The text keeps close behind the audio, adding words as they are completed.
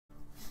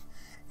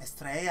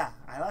Freya.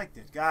 I liked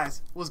it.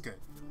 Guys, what's good?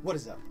 What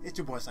is up? It's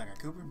your boy, Saigai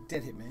Cooper.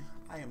 Dead Hitman.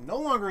 I am no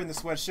longer in the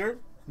sweatshirt.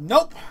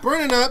 Nope.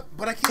 Burning up,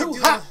 but I can't Too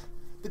do hot.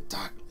 the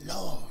Dark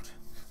Lord.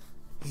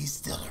 He's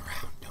still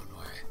around, don't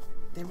worry.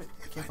 Damn it.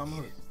 I can't find my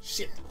hood.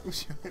 Shit. We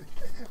should. Would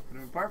have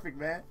been perfect,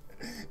 man.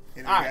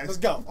 Anyway, Alright, guys, let's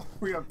go.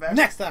 We are back.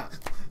 Next time.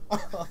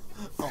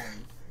 On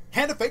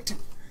Hand of Fate 2.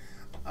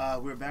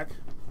 We're back.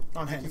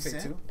 On Like Hand you of Fate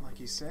said, 2. like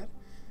you said,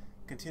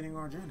 continuing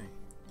our journey.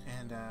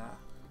 And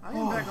I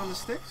am back on the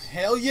sticks.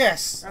 Hell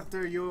yes.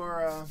 After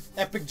your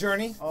Epic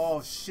journey.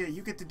 oh shit,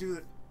 you get to do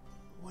the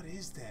what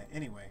is that?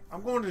 Anyway,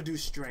 I'm going to do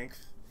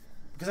strength.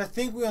 Because I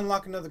think we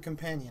unlock another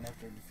companion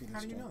after defeating How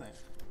do you strength. know that?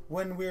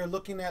 When we're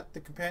looking at the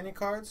companion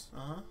cards,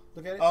 Uh-huh.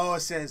 look at it. Oh, it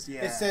says,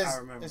 yeah, it says, I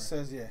remember. it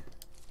says, yeah.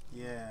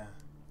 Yeah.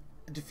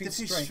 Defeat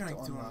Defeat strength, strength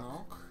to to unlock.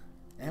 unlock.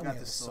 And We we got have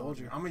the a soldier.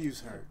 soldier. I'm gonna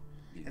use her.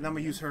 And I'm gonna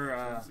use her,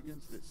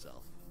 against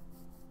itself.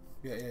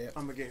 Yeah.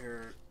 I'm gonna get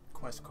her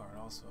quest card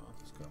also.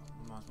 Let's go.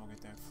 Might as well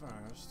get that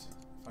first. If I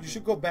You can-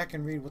 should go back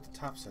and read what the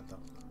top said, though.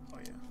 Oh,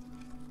 yeah.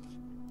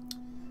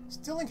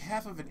 Stealing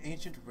half of an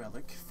ancient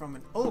relic from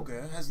an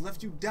ogre has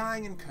left you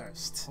dying and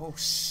cursed. Oh,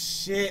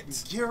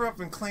 shit. Gear up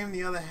and claim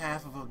the other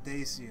half of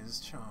Odysseus'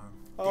 charm.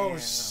 Oh, Damn.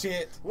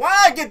 shit. Why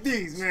I get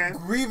these, man?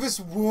 Grievous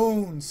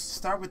wounds.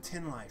 Start with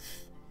 10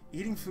 life.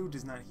 Eating food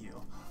does not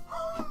heal.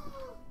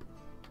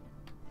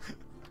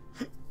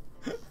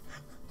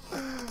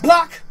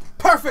 Block.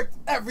 Perfect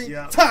every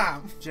Yeah.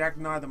 time.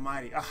 Jacknar the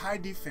Mighty. A high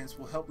defense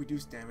will help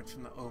reduce damage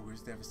from the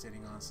ogre's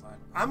devastating onslaught.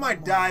 I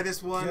might die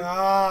this one.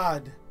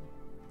 God.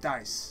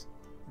 Dice.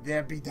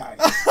 There be dice.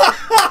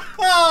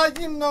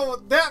 You know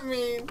what that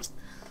means.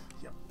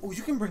 Yep. Oh,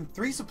 you can bring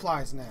 3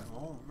 supplies now.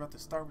 Oh, we're about to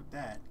start with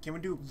that. Can we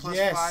do plus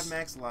Yes. 5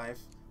 max life?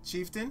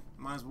 Chieftain?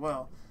 Might as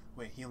well.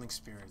 Wait, healing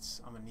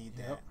spirits. I'm gonna need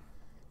that. Yep.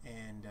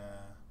 And,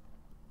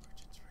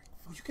 merchant's ring.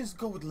 Oh, you can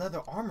go with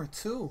leather armor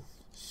too.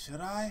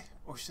 Should I?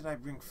 Or should I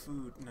bring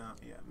food? No,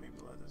 yeah, maybe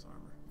leather's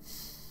armor.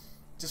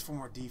 Just for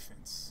more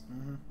defense.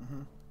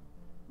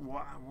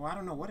 Well, I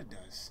don't know what it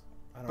does.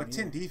 I don't But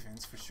 10 either.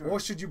 defense for sure. Or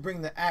should you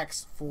bring the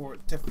axe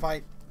to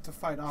fight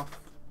off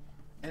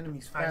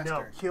enemies I know.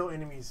 faster? Kill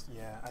enemies.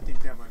 Yeah, I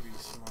think that might be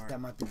smart. That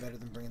might be better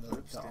than bringing the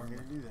Oops, didn't armor. mean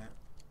to do that.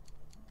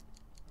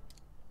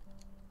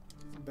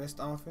 Best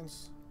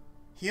offense.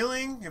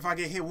 Healing if I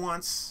get hit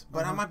once, but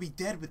I Uh-huh. might be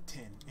dead with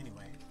 10.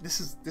 Anyway, this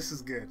is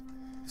good.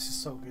 This is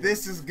so good.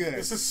 This is good.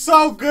 This is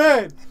so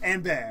good.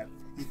 And bad.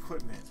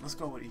 Equipment. Let's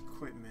go with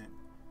equipment.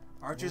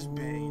 Archer's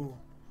Bane, Ooh.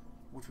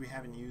 which we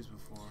haven't used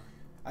before.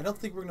 I don't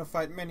think we're gonna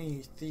fight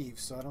many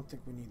thieves, so I don't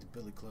think we need the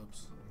billy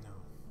clubs. No.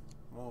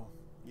 Well,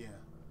 yeah.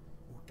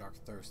 Ooh, Dark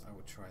Thirst. I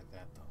would try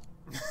that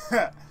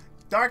though.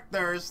 Dark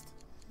Thirst.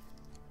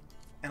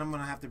 And I'm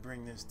gonna have to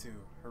bring this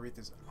too.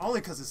 Aretha's only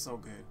because it's so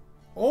good.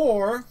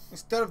 Or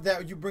instead of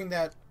that, you bring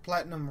that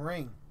platinum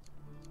ring.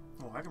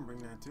 Oh, I can bring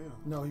that too.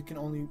 No, you can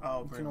only Oh,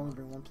 you bring can only one.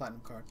 bring 1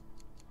 platinum card.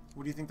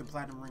 What do you think the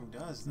platinum ring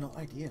does? Though? No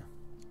idea.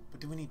 But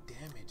do we need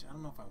damage? I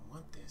don't know if I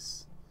want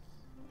this.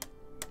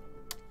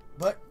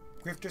 But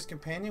Grifter's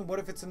companion. What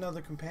if it's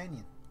another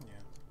companion? Yeah.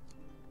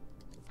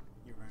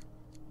 You're right.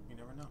 You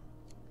never know.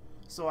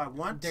 So I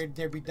want.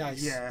 There be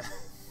dice. Yeah.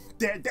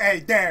 Hey,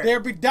 there. There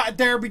be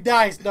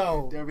dice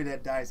though. There be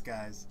that dice,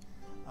 guys.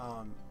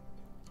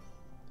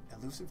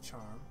 Elusive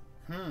charm.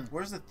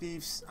 Where's the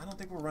thieves? I don't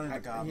think we're running the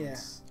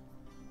goblins.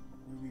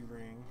 Ruby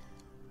ring.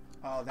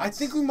 Oh, that's... I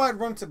think we might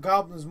run to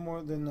goblins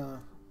more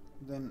than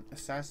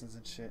assassins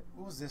and shit.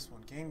 What was this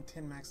one? Gain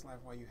 10 max life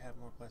while you have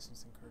more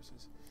blessings than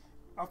curses.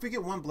 Oh, if we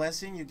get 1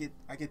 blessing,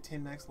 I get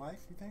 10 max life.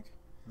 You think?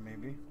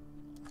 Maybe.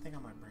 I think I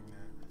might bring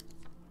that.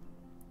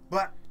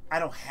 But I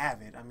don't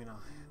have it. I mean, I'll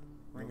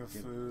ring of Okay.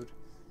 food.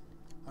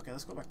 Okay,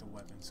 let's go back to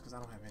weapons because I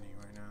don't have any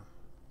right now.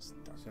 It's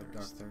Dark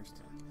Thirst.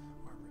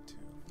 Armor 2.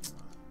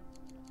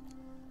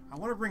 I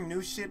want to bring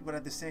new shit, but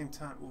at the same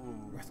time,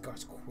 ooh.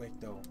 Wrathguard's quick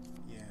though.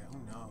 Yeah, who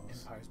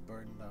knows? Empire's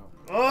burden though.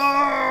 Oh,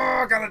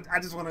 I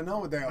just want to know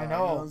what they are. I You know.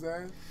 know what I'm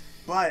saying?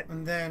 But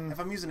And then if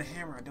I'm using a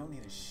hammer, I don't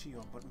need a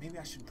shield. But maybe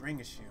I should bring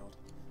a shield.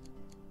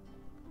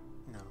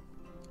 No,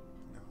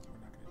 we're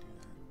not gonna do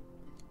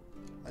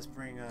that. Let's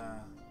bring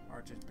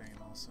Archer's Bane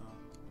also.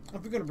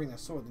 if we're gonna bring that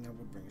sword, then I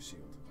would bring a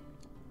shield.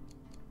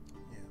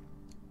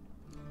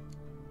 Yeah.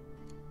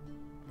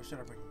 Or should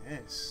I bring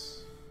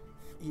this?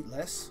 Eat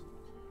less.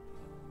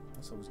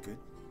 That's always good.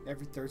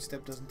 Every 3rd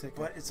step doesn't take.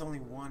 But it's only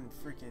 1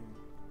 freaking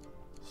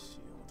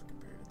shield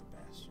compared to the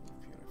Bastion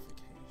of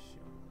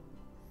Purification.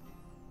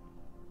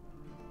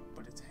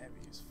 But it's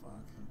heavy as fuck.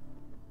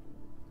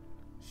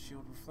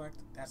 Shield Reflect,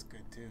 that's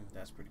good too.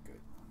 That's pretty good.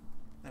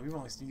 Now we've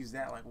only used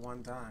that like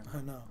 1 time.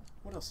 I know.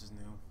 What else is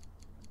new?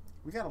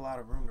 We got a lot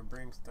of room to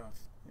bring stuff.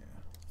 Yeah.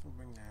 We'll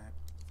bring that.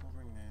 We'll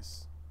bring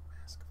this.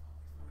 Mask of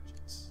Holy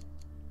Fortunes.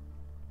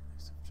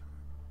 Elusive Charm.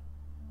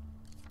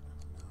 I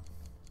don't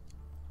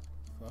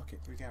know. Fuck it.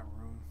 We got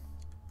room.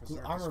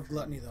 Armor Berserker's of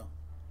Gluttony Creed. though.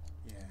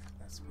 Yeah,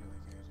 that's really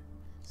good.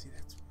 See,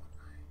 that's 1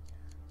 eye.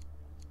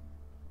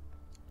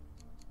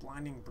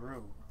 Blinding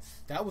Brew.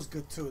 That was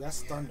good too. That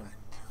stunned Yeah, him.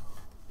 I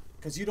know.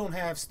 Because you don't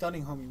have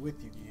stunning homie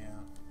with you. Yeah.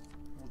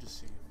 We'll just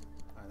see.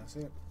 Alright, that's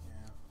it. Yeah.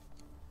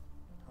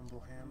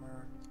 nimble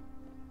hammer.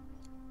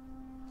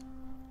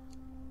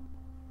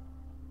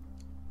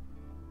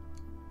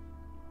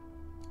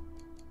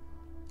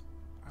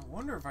 I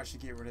wonder if I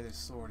should get rid of this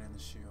sword and the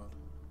shield.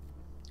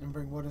 And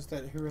bring what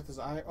instead? Hirith's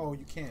eye? Oh,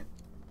 you can't.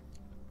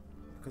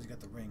 Because you got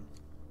the ring.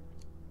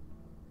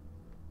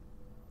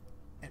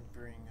 And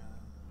bring,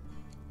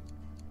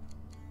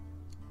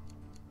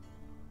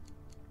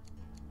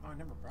 oh, I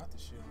never brought the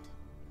shield.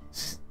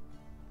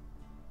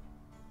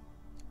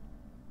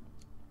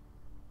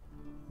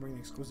 Bring the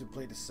exquisite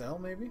blade to sell,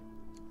 maybe?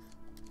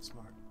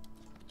 Smart.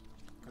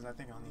 Because I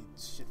think I'll need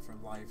shit for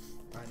life.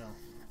 I know.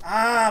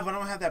 Ah, but I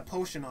don't have that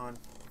potion on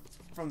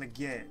from the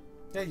get.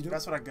 Yeah, you do.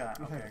 That's what I got.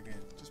 You Okay, have it.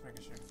 good. Just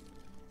making sure.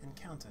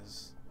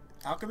 Encounters.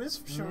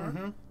 Alchemist, for sure.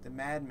 Mhm. The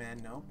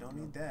Madman, nope, don't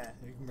need that.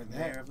 You can bring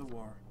Mayor that. of the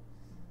War.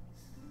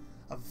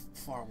 Of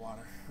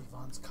Farwater.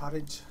 Yvonne's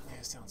cottage.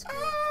 Yeah, sounds good.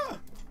 Ah!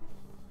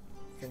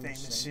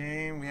 Famous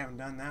Shame, we haven't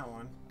done that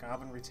one.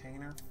 Goblin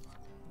Retainer.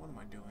 What am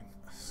I doing?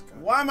 Scott.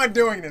 Why am I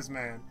doing this,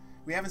 man?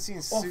 We haven't seen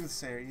Oh,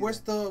 Soothsayer either.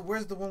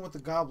 Where's the one with the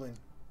goblin?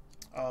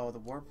 Oh, the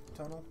Warp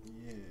Tunnel?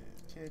 Yeah.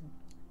 Kid.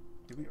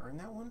 Did we earn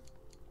that one?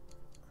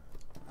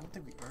 I don't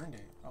think we earned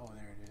it. Oh,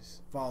 there it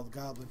is. Follow the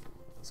goblin.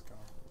 Let's go.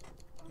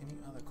 Any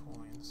other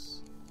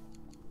coins?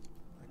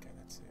 Okay,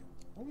 that's it.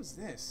 What was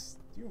this?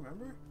 Do you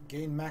remember?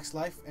 Gain max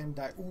life and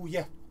die. Ooh,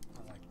 yeah.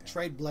 I like that.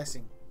 Trade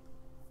blessing.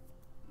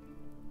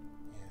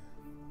 Yeah.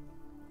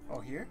 Oh,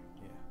 here?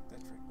 Yeah.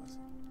 That trade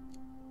blessing.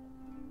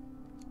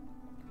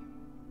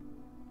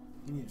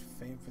 You need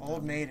fame for that.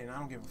 Old Maiden, I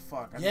don't give a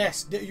fuck.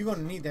 Yes, you're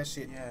gonna need that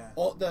shit. Yeah.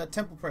 All the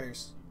temple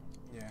prayers.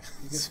 Yeah.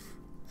 You get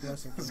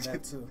blessing from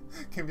that too.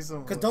 Give me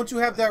some. Cause don't you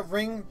have that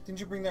ring? Didn't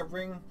you bring that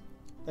ring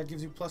that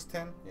gives you plus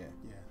 10? Yeah.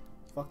 Yeah.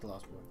 Fuck the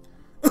lost boy.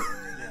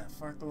 Yeah.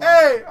 Fuck the.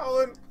 Hey,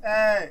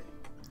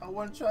 I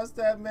wouldn't trust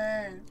that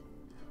man.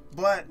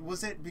 But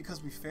was it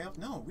because we failed?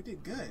 No, we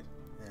did good.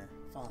 Yeah.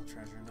 Fallen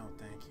treasure. No,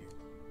 thank you.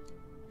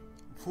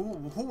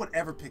 Who would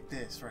ever pick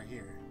this right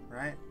here?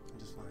 Right? I'm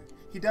just like,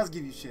 he does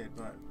give you shit,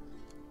 but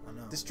I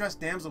know. Distressed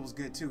Damsel was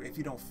good too. If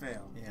you don't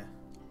fail. Yeah.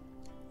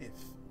 If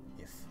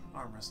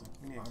arm wrestle,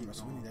 we need to keep We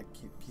going. need to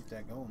keep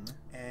that going,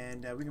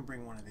 man. And we can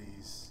bring one of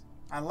these.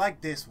 I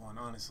like this one,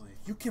 honestly.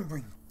 You can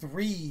bring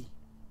 3.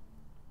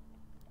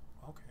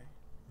 Okay.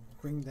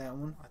 Bring that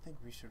one. I think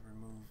we should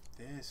remove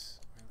this.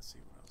 Wait, let's see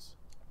what else.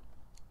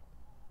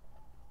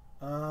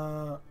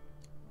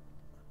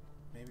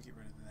 Maybe get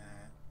rid of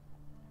that.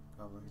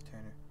 Goblin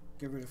Retainer.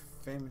 Get rid of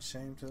Fame and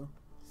Shame too.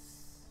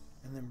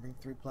 And then bring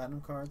 3 platinum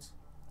cards.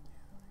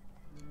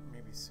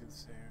 Maybe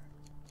Soothsayer.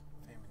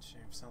 Fame and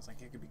Shame. Sounds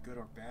like it could be good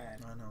or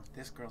bad. I know.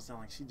 This girl sounds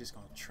like she's just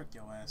gonna trick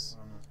your ass.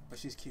 I know. But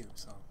she's cute,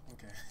 so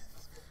okay.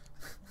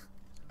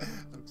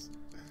 Oops.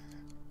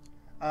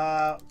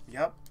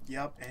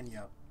 Yup, and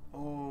yup.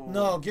 Oh.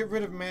 No, get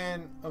rid of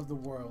Man of the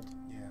World.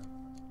 Yeah.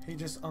 He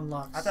just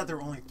unlocks. I thought there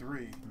were only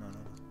 3. No.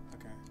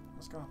 Okay,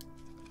 let's go.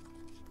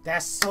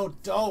 That's so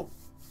dope.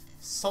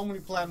 So many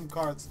platinum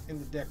cards in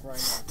the deck right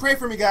now. Pray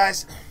for me,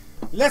 guys.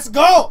 Let's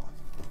go!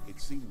 It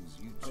seems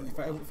you two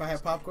If I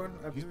had popcorn,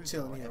 I'd be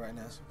chilling here right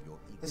now.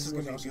 This is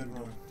gonna be a good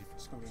one.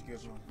 It's gonna be a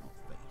good one.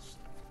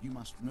 You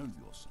must know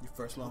yourself. Your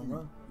first long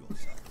run.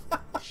 Yourself.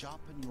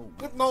 Sharpen your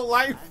With wits no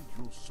life.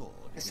 and your sword.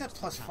 It said against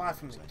plus the 5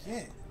 from the challenges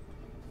get.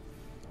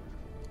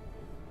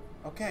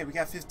 Okay, we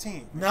got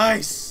 15.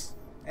 Nice.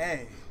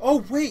 Hey.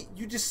 Oh wait,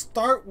 you just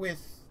start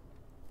with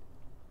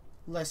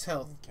less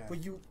health, Okay.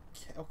 but you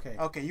okay.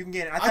 Okay, you can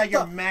get it. I thought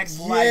your max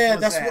life Yeah,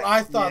 was that's at. what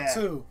I thought Yeah.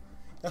 too.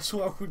 That's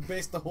why we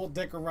based the whole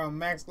deck around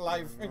max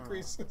life know.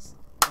 increases.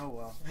 Oh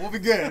well. We'll be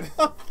good.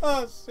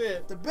 Oh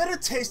shit. The bitter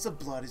taste of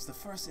blood is the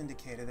first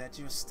indicator that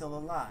you're still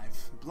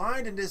alive.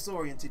 Blind and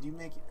disoriented, you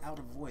make out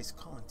a voice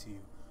calling to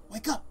you.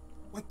 Wake up!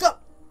 Wake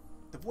up!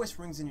 The voice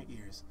rings in your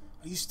ears.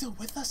 Are you still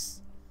with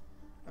us?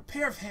 A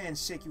pair of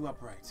hands shake you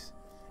upright.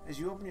 As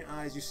you open your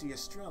eyes, you see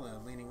Estrella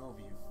leaning over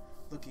you,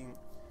 looking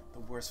the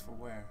worse for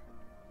wear.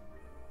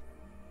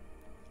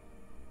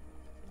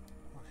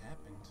 What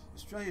happened?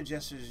 Estrella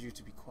gestures you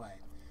to be quiet.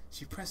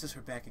 She presses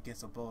her back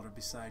against a boulder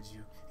beside you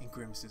and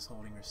grimaces,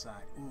 holding her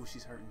side. Ooh,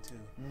 she's hurting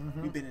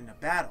too. We've been in a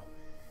battle.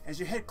 As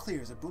your head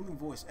clears, a booming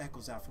voice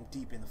echoes out from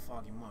deep in the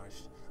foggy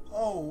marsh.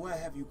 Oh, where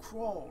have you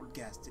crawled,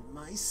 ghastly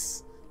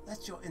mice?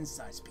 Let your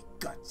insides be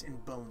guts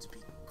and bones be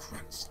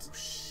crunched. Oh,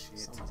 shit.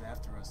 Someone's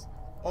after us.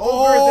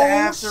 Oh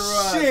after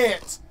us.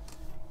 shit.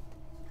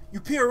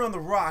 You peer around the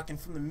rock, and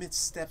from the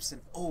midst steps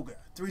an ogre,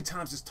 3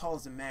 times as tall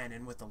as a man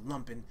and with a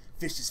lumping,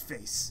 vicious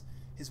face.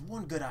 His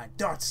one good eye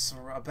darts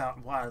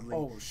about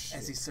wildly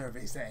as he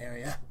surveys the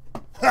area.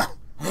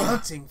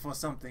 Hunting for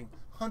something.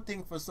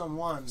 Hunting for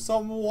someone.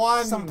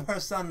 Someone. Some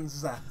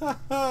persons.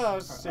 Oh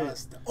For shit.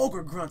 us. The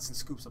ogre grunts and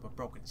scoops up a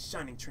broken,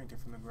 shining trinket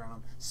from the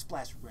ground,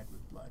 splashed red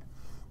with blood.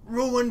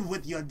 Ruined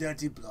with your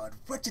dirty blood,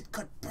 wretched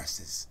cut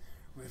purses,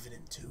 riven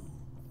in two.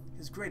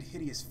 His great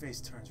hideous face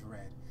turns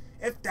red.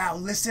 If thou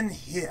listen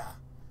here,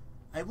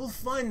 I will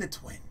find the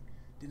twin,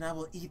 then I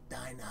will eat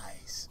thine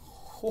eyes.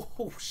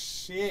 Oh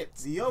shit.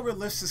 The ogre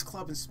lifts his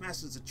club and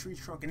smashes the tree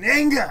trunk in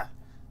anger.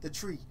 The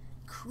tree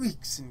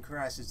creaks and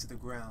crashes to the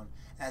ground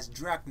as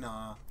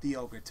Draknar, the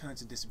ogre,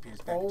 turns and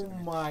disappears back into Oh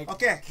the my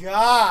Okay.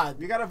 god.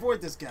 We gotta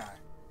avoid this guy.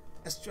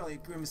 Australia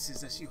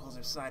grimaces as she holds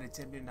her side,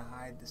 attempting to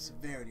hide the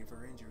severity of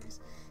her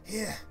injuries.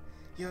 Here,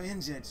 you're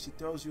injured. She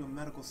throws you a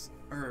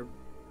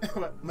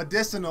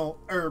medicinal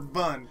herb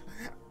bun.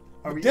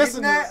 Are we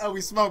eating that? Are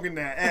we smoking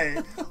that?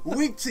 Hey,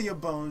 weak to your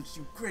bones,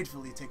 you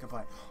gratefully take a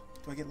bite.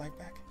 Do I get life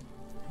back?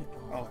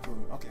 Oh,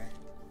 food. Okay.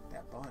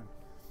 That bun.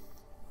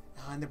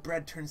 And the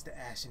bread turns to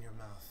ash in your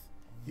mouth.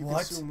 You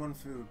What? consume one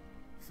food.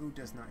 Food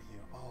does not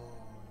heal. Oh,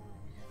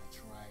 yeah, that's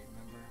right.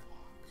 Remember?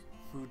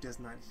 Food does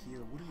not heal.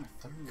 What do you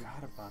do?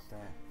 Forgot about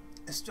that.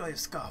 Australia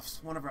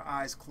scoffs, one of her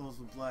eyes closed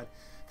with blood.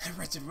 That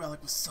wretched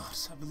relic was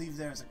sought. I believe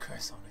there is a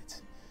curse on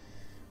it.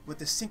 With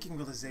the sinking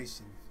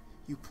realization,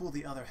 you pull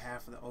the other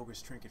half of the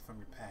ogre's trinket from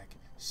your pack.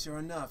 Sure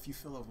enough, you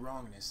feel a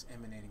wrongness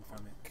emanating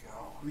from it.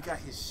 We got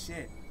his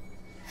shit.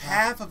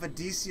 Half of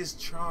Odysseus'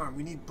 charm.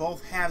 We need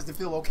both halves to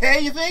feel okay,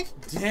 you think?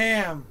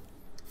 Damn.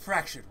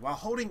 Fractured. While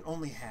holding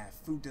only half,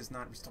 food does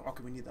not restore.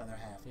 Okay, we need the other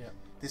half. Yep.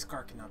 This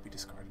card cannot be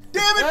discarded.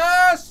 Damn it!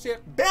 Ah,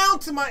 shit.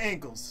 Bound to my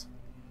ankles.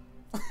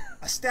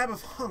 A stab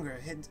of hunger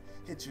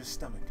hits your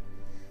stomach.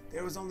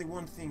 There was only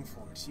one thing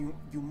for it.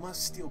 You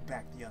must steal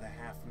back the other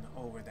half from the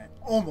ogre that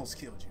almost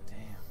killed you. Damn.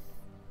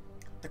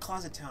 The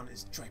closet town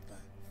is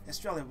Draper.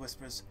 Australia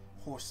whispers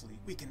hoarsely,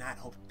 we cannot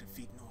hope to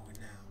defeat an ogre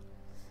now.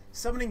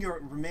 Summoning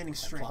your remaining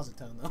strength, Closet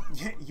town, though.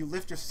 you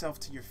lift yourself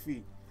to your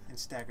feet and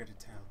stagger to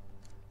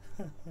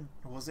town.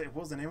 What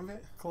was the name of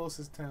it?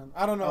 Closest town.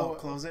 I don't know. Oh,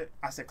 close it.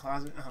 I said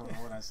closet. I don't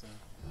know what I said.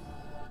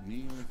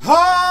 Kneel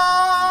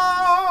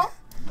Ha!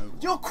 no one.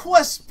 Your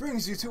quest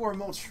brings you to a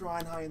remote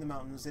shrine high in the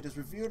mountains. It is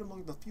revered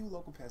among the few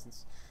local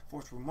peasants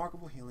for its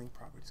remarkable healing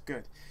properties.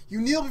 Good.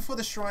 You kneel before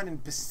the shrine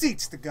and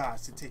beseech the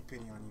gods to take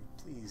pity on you.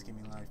 Please give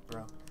me life,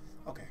 bro.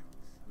 Okay.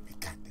 We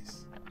got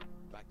this.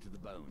 Back to the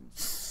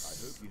bones.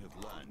 I hope you have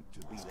learned to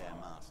be their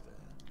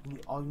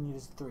master. All you need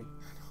is 3.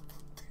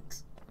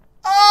 Thanks.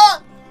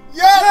 Ah!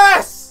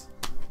 Yes!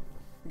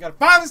 You got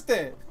 5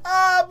 instead.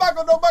 Ah,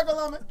 buckle, no buckle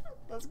on it.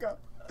 Let's go.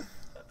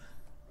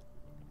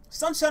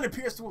 Sunshine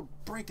appears through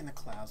a break in the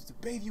clouds to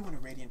bathe you in a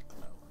radiant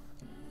glow.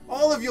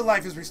 All of your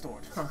life is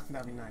restored.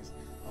 That'd be nice.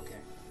 Okay.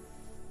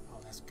 Oh,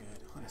 that's good.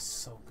 That's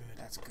so good.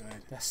 That's good.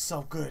 That's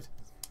so good.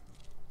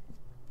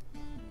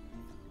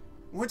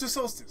 Winter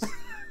solstice.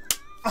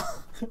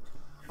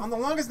 On the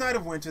longest night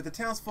of winter, the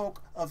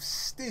townsfolk of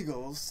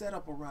Stegos set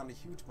up around a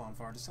huge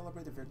bonfire to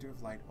celebrate the victory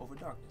of light over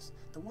darkness.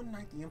 The one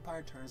night the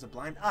Empire turns a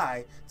blind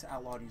eye to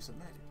outlawed use of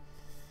magic.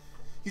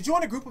 You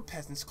join a group of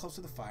peasants close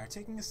to the fire.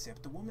 Taking a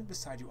sip, the woman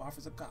beside you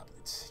offers a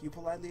goblet. You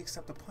politely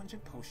accept a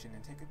pungent potion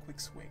and take a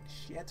quick swig.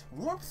 Yet,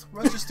 warmth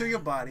rushes through your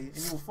body and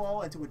you will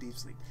fall into a deep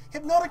sleep.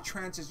 Hypnotic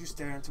trance as you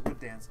stare into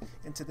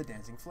the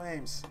dancing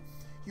flames.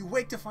 You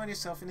wake to find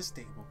yourself in a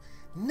stable,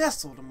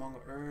 nestled among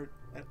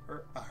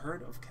a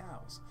herd of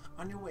cows.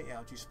 On your way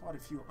out, you spot a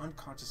few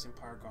unconscious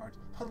Empire guards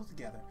huddled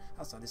together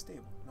outside the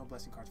stable. No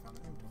blessing cards found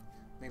in inventory.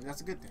 Maybe that's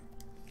a good thing.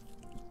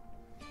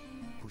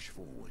 Push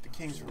forward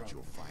King's towards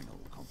Road. your final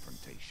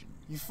confrontation.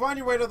 You find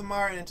your way to the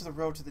mire and into the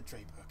road to the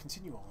Draper.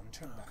 Continue on,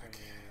 turn back.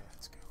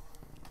 Let's go.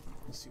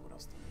 Let's see what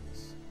else there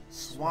is.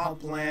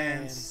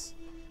 Swamplands.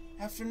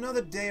 After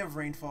another day of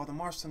rainfall, the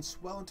marshlands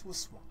swell into a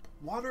swamp.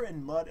 Water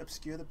and mud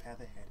obscure the path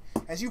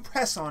ahead. As you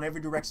press on,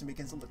 every direction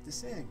begins to look the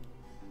same.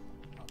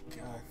 Oh,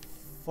 God.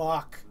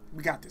 Fuck.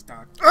 We got this,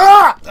 dog.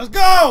 Ah! Let's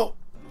go!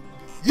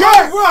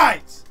 Yes!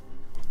 Right!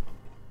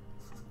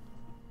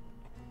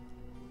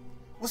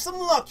 With some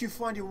luck, you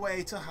find your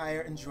way to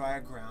higher and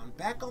drier ground.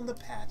 Back on the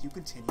path, you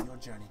continue your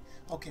journey.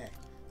 Okay,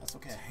 that's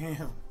okay.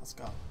 Damn. Let's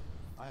go.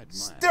 I admire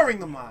Stirring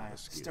the mire. your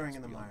skills Stirring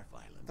in the beyond mire.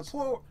 violence. The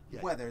poor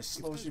Yet, weather if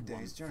slows your there's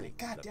one day's journey. thing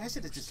God that damn, I should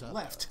have will just preserve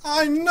left.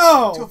 I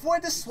know! To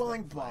avoid the is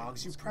swelling that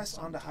bogs, you violence press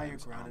can onto higher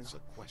sometimes ground answer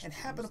and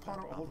happen questions upon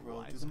an that old road through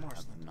otherwise the have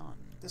marshland. none.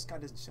 This guy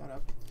doesn't shut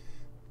up.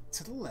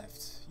 To the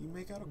left, you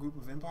make out a group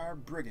of Empire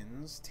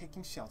brigands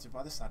taking shelter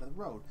by the side of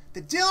the road.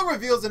 The dealer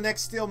reveals the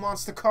next steel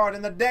monster card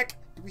in the deck.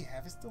 Do we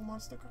have a steel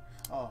monster card?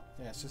 Oh,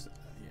 Yeah, it's just...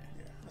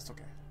 yeah, that's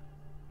okay.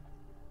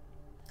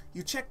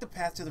 You check the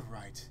path to the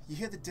right. You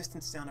hear the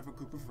distant sound of a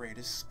group of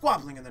raiders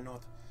squabbling in the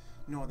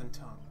northern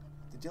tongue.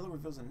 The dealer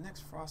reveals the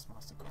next Frost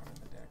Monster card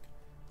in the deck.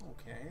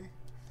 Okay.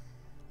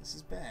 This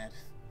is bad.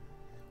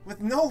 With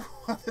no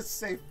other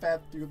safe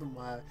path through the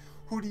mire,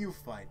 who do you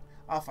fight?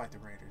 I'll fight the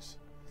raiders.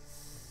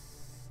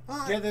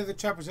 Yeah, they're the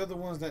choppers. They're the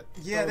ones that...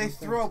 Yeah, they these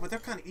throw, things. but they're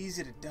kind of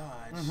easy to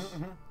dodge.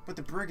 But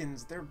the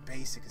brigands, they're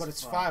basic as But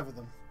it's fuck. 5 of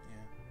them. Yeah.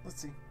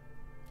 Let's see.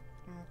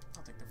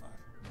 I'll take the 5.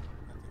 I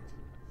think.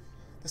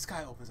 The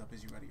sky opens up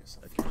as you ready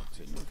yourself. A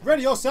captain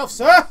Ready yourself,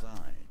 sir!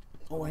 side.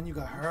 Oh, and you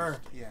got her.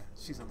 Yeah,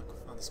 she's on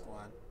the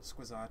squad.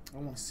 Squizard. I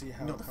want to see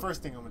how... No, the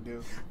first thing I'm gonna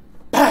do.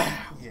 Bam!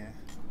 Yeah.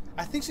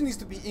 I think she needs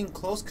to be in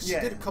close because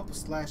Yeah. she did a couple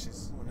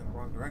slashes. Went in the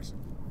wrong direction.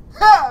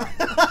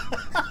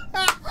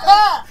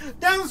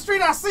 Down the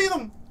street, I see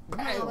them!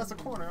 Oh, that's the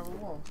corner of the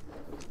wall.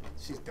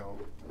 She's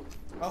dope.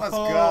 Oh, Let's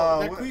go.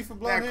 That queef of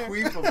blonde hair. That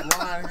queef of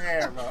blonde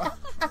hair, bro.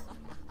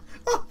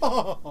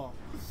 Oh.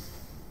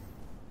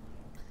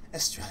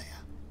 Australia.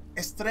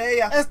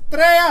 Estrella.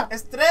 Estrella!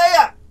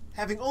 Estrella!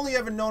 Having only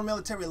ever known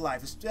military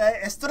life,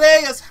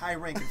 Estrella's high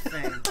rank and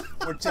fame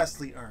were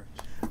justly earned.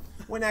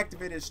 When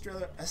activated,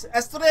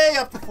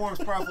 Estrella performs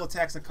powerful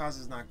attacks and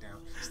causes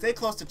knockdown. Stay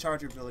close to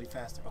charge your ability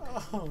faster. Okay.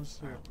 Oh,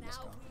 shit. Alright, let's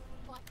go.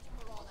 Oh,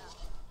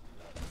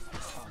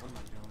 what am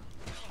I doing?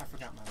 I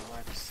forgot my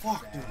life is so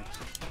Fuck, bad.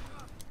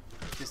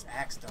 dude. This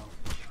axe, though.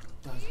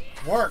 Does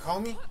work,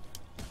 homie.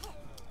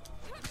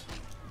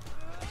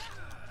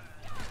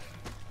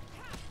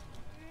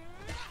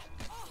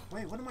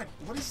 Wait,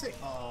 what is it?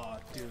 Oh,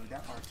 dude,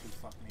 that R2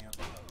 fucked me up.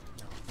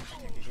 No, I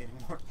can't get hit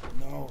anymore.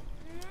 No.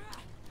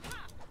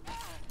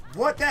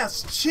 What?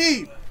 That's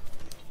cheap!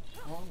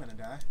 Oh, I'm gonna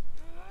die.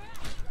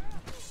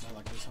 Not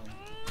like this, homie.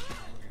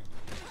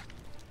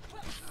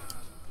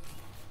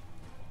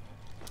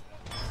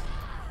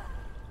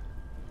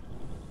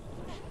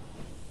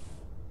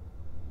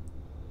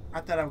 I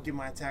thought I would get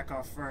my attack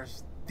off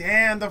first.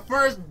 Damn, the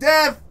first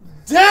death!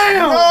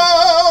 Damn!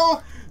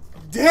 No!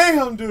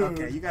 Damn, dude.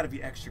 Okay, you gotta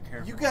be extra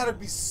careful. You gotta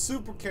be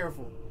super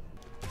careful.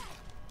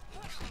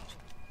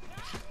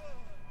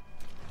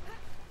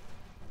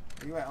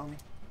 Where you at, homie?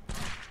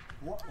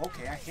 What?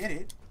 Okay, I hit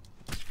it.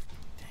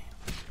 Damn.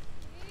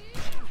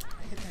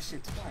 I hit that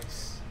shit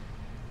twice.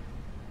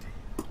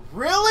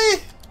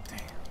 Really? Damn.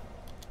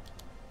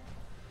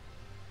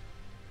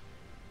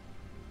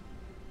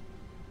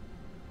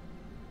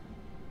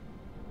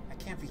 I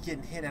can't be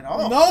getting hit at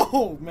all.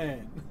 No,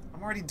 man.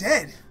 I'm already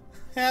dead.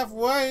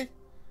 Halfway.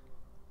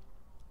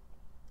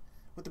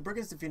 With the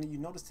brigands defeated, you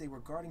notice they were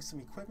guarding some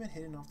equipment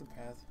hidden off the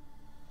path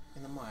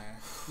in the mire.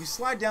 You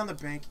slide down the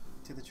bank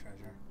to the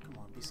treasure. Come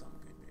on, be something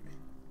good, baby.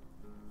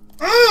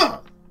 Yeah,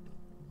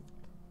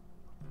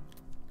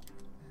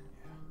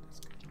 that's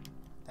good.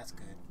 That's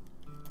good.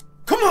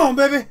 Come on,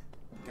 baby.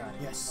 Got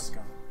it. Yes. Let's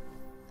go.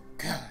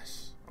 Gosh.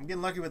 I'm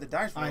getting lucky with the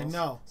dice rolls. I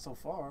know. So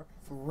far.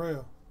 For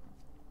real.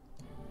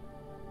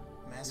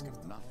 Mask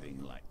of the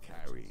Nothing like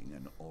carrying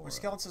an aura. When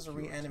skeletons are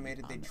pure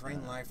reanimated, they drain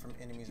unearned life from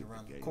enemies to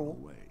around them. the Cool.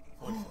 gateway.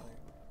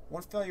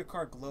 One failure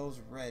card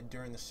glows red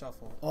during the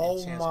shuffle. Oh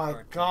and chance my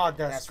card. God,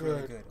 that's really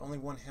good. good. Only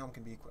one helm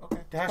can be equipped.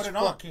 Okay, That's put it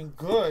on. fucking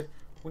good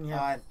when you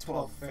have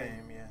 12 fame.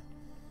 fame, yeah.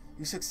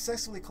 You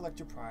successfully collect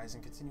your prize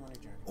and continue on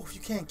your journey. Oh, you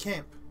can't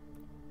camp.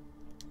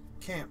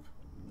 Camp.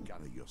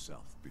 Gather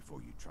yourself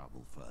before you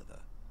travel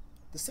further.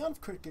 The sound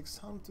of crickets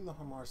hum through the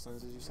Hamarstones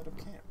as you set up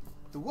camp.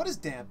 The wood is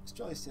damp,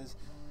 Australia says,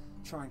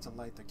 trying to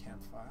light the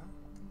campfire.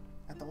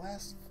 At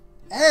last,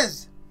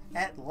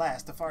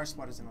 the fire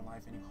spot is in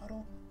alive and you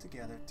huddle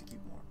together to keep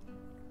warm.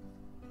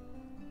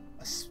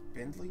 A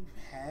spindly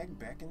hag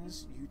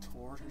beckons you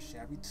toward her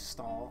shabby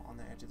stall on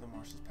the edge of the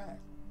marshes path.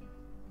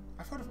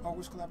 I've heard of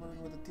ogres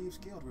collaborating with the Thieves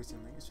Guild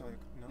recently. Australia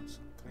notes,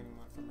 cleaning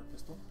one from her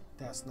pistol.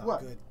 That's not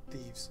What? good.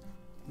 Thieves.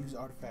 Use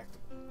artifact.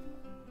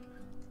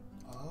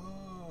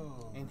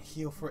 Oh. And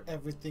heal for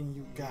everything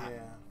you got. Yeah.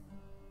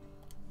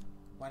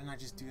 Why didn't I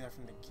just do that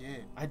from the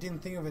get? I didn't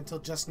think of it until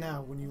just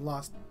now when you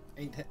lost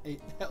 8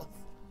 health.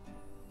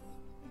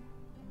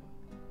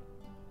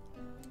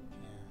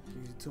 Yeah.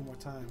 Use it 2 more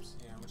times.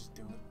 Yeah, I'm gonna just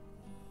do it.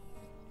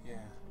 Yeah.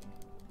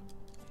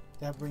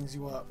 That brings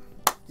you up.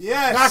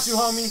 Yes! Got you,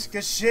 homie.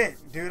 Good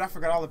shit. Dude, I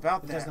forgot all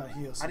about It that. does not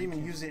heal, so I didn't you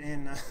even can't. use it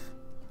in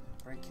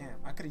break camp.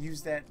 I could have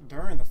used that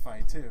during the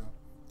fight, too.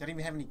 Did I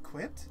even have it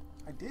equipped?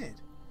 I did.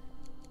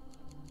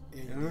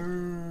 Yeah, you did.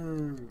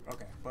 Ooh.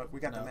 Okay, but we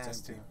got No, the it's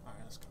mask, too. empty.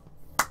 Alright, let's go.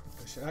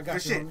 Good shit. I got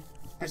Good you, shit. homie.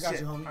 I Good got shit.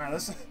 you, homie. Alright,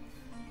 let's... You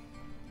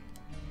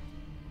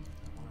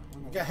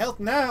got health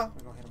now.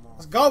 We're gonna hit them all.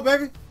 Let's go,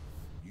 baby.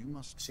 You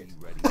must Shit. be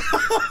ready.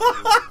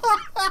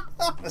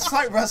 A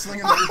slight rustling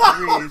in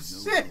the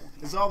reeds Shit.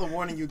 is all the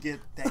warning you get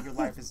that your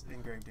life is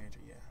in grave danger.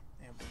 Yeah,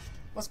 ambushed.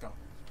 Let's go.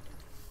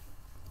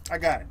 I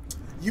got it.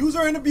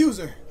 User and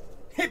abuser.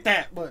 Hit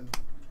that button.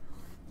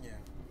 Yeah.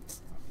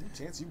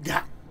 Chance you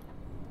got.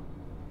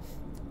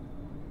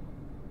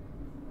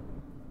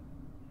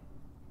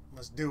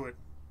 Let's do it.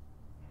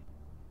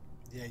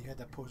 Yeah, you had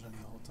that potion on you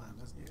the whole time.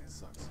 That Yeah.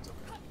 sucks. It's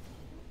okay.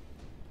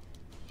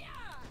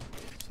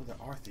 So there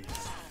are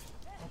thieves.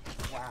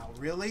 Wow,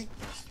 really?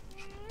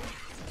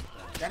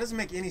 That doesn't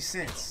make any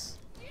sense.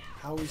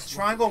 How is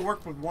Triangle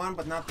worked with one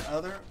but not the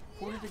other?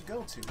 Who did it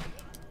go to?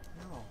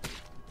 No.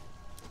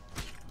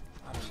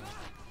 I don't know.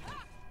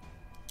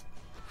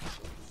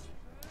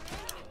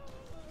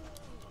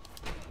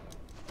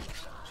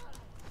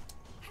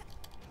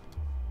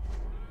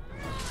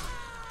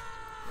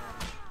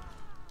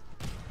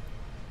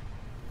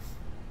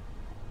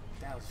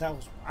 That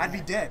was. I'd be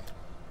bad. dead.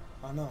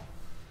 I know.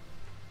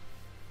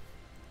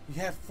 You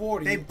had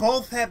 40. They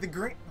both had the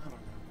green. I don't know.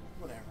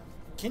 Whatever.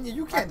 Can you?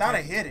 You I can't. thought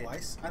I tap hit it.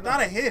 twice. I thought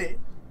I hit it.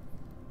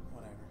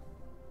 Whatever.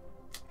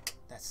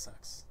 That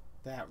sucks.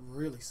 That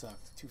really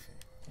sucked. 2 fame.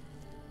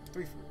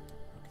 3 fruit.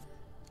 Okay.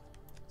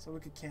 So we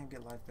can't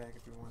get life back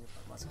if we wanted,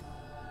 but let's go.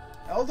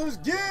 Elder's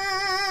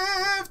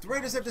Gift!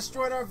 Raiders have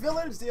destroyed our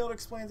village. The elder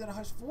explains in a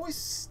hushed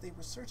voice. They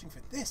were searching for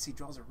this. He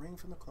draws a ring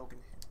from the cloak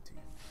and hands it to you.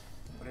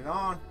 Put it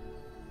on.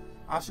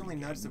 Optionally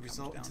nudge the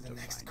result into the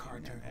next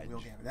card during the wheel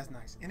gamut. That's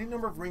nice. Any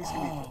number of rings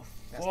can be. Oh,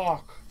 That's,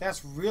 fuck.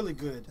 That's really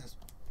good. that's,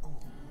 oh,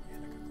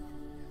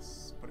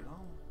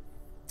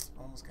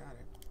 almost got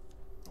it.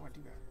 Oh, I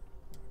do got it.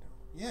 No,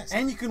 I don't. Yes.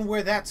 And you can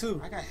wear that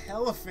too. I got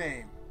hella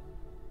fame.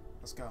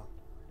 Let's go.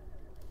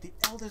 The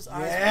Elder's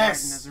eyes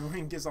Yes. brighten as the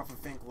ring gives off a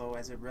faint glow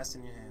as it rests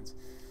in your hands.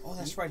 Oh,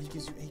 that's right. He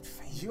gives you 8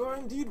 fame. You are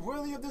indeed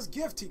worthy of this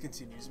gift, he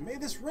continues. May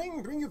this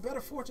ring bring you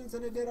better fortunes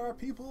than it did our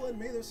people, and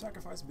may their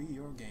sacrifice be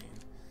your gain.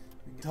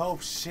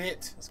 Dope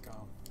shit. Let's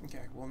go.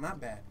 Okay, well,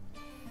 not bad.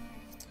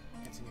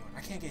 Continue on.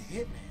 I can't get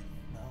hit,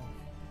 man. No.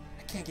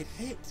 I can't get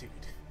hit, dude.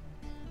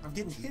 I'm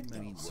getting hit, Too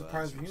many though.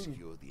 Surprise words reunion.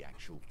 obscure the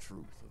actual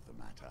truth of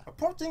the matter.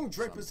 Approaching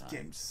Draper's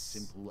Sometimes gates.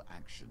 simple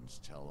actions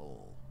tell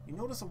all. You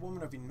notice a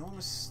woman of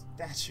enormous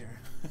stature,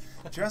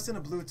 dressed in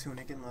a blue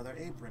tunic and leather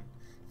apron.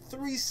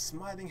 3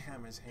 smithing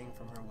hammers hang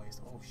from her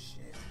waist. Oh,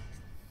 shit.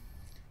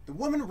 The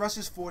woman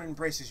rushes forward and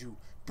embraces you,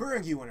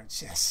 burying you in her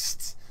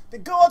chest. The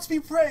gods be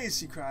praised,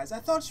 she cries. I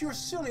thought you were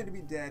surely to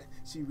be dead.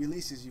 She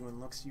releases you and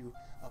looks you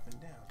up and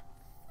down.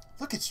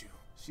 Look at you,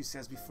 she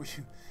says before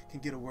you can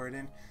get a word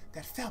in.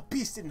 That foul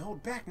beast didn't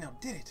hold back now,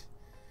 did it?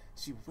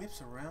 She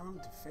whips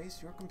around to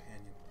face your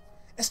companion.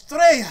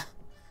 Estrella!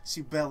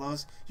 She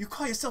bellows. You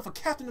call yourself a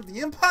captain of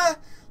the Empire?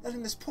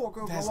 Letting this poor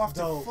girl That's go off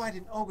dope. to fight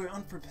an ogre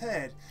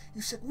unprepared.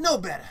 You should know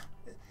better.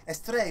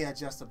 Estrella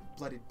adjusts a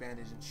bloodied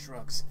bandage and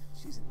shrugs.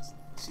 She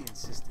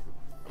insisted.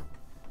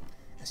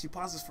 As she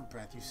pauses for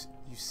breath,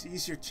 you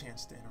seize your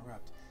chance to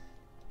interrupt.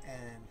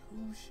 And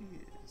who she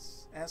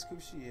is. Ask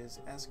who she is.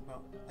 Ask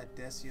about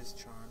Adesia's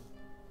charm.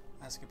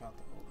 Ask about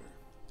the ogre.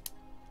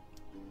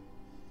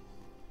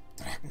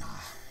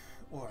 Draknar,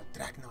 or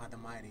Draknar the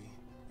Mighty,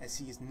 as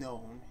he is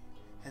known,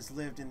 has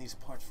lived in these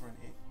parts for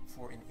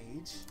an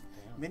age.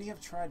 Damn. Many have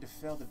tried to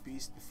fell the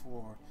beast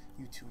before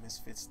you two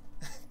misfits,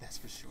 that's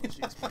for sure,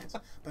 she explains.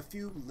 But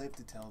few live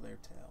to tell their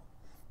tale.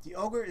 The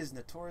ogre is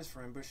notorious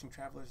for ambushing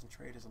travelers and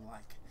traders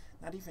alike.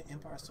 Not even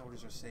Empire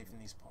soldiers are safe in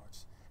these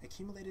parts.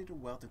 Accumulated a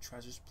wealth of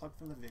treasures plucked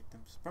from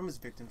his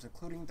victims,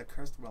 including the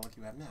cursed relic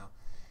you have now.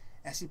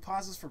 As he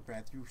pauses for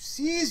breath, you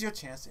seize your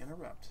chance to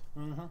interrupt.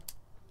 Mm-hmm.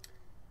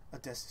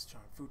 Odessa's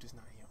charm. Fruit is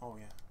not here. Oh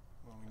yeah,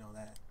 well we know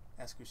that.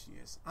 Ask who she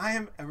is. I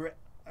am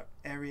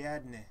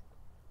Ariadne.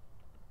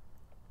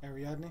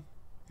 Ariadne?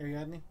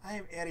 Ariadne? I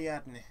am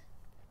Ariadne,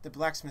 the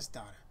blacksmith's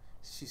daughter,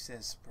 she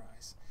says,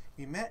 surprised.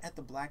 We met at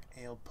the Black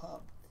Ale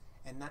pub,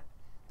 and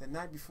the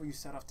night before you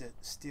set off to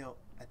steal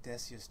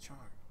Adesia's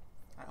charm.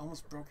 I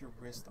almost broke your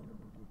wrist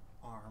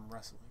arm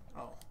wrestling.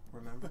 Oh,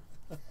 remember?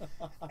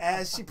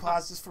 As she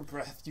pauses for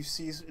breath, you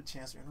seize a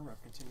chance to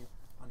interrupt. Continue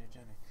on your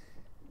journey.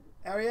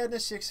 Ariadne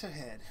shakes her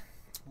head.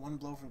 One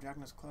blow from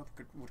Dragon's club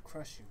would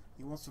crush you.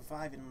 You won't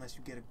survive it unless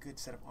you get a good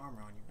set of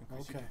armor on you.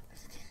 Okay.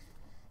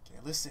 Okay,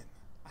 listen.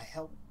 I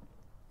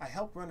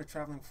help run a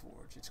traveling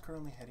forge. It's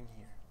currently heading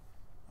here.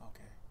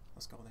 Okay,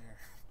 let's go there.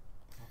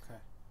 Okay.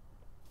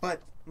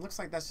 But it looks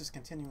like that's just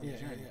continuing the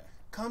journey. Yeah.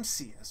 Come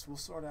see us. We'll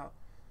sort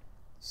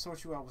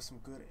you out with some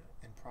good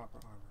and proper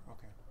armor.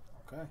 Okay.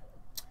 Okay.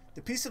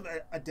 The piece of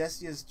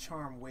Adesia's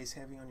charm weighs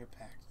heavy on your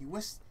pack. You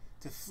wish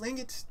to fling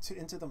it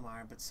into the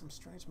mire, but some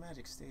strange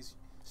magic stays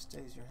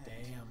your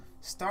hand. Damn.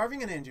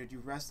 Starving and injured, you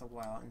rest a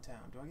while in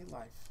town. Do I get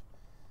life?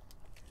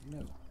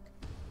 No.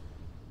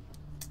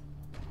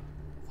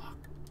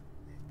 Fuck.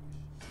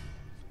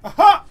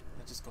 Aha!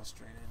 I just go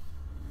straight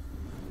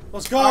in.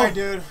 Let's go! Alright,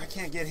 dude. I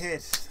can't get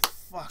hit.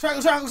 Fuck.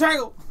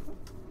 Triangle!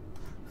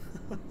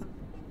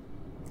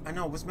 I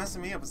know. What's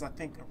messing me up is I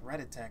think a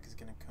red attack is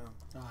gonna come.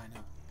 Oh, I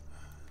know.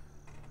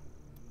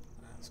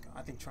 Let's go.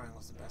 I think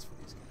triangle's the best for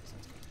these guys.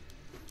 Let's go.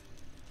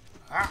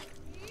 Ah!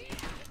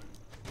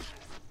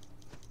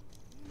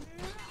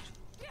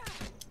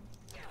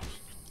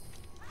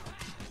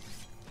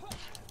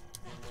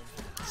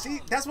 See,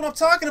 that's what I'm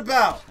talking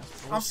about.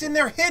 I'm sitting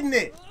there hitting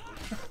it.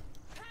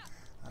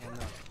 I don't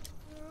know.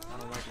 I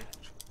don't like it.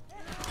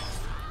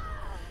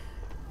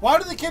 Why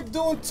do they keep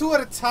doing 2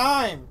 at a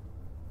time?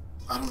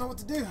 I don't know what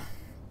to do.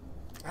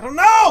 I don't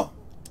know.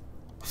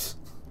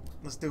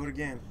 Let's do it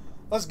again.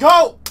 Let's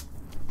go!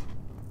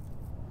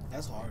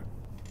 That's hard.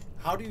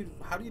 How do you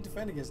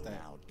defend against that?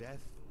 Now death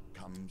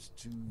comes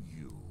to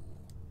you.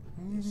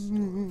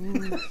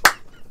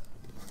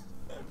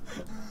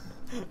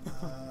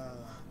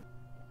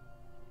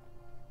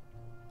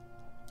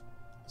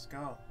 Let's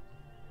go.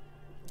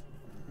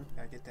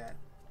 Gotta get that.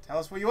 Tell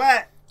us where you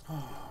at. Oh,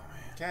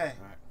 man. Okay.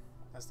 Alright.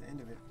 That's the end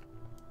of it.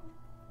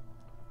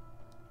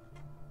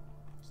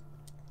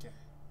 Okay.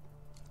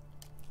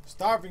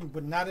 Starving,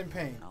 but not in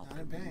pain. Not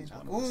in pain. Alchemy is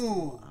one of the Ooh.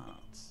 small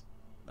arts.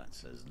 That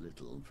says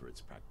little for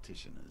its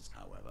practitioners,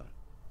 however.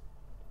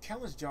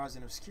 Countless jars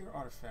and obscure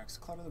artifacts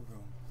clutter the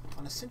room.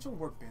 On a central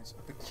workbench,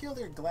 a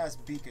peculiar glass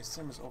beaker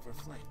simmers over a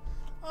flame.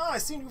 Ah, I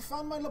see you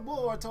found my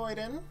laboratory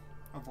then,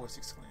 a voice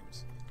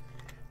exclaims.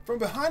 From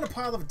behind a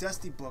pile of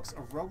dusty books,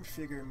 a robed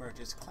figure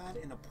emerges, clad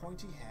in a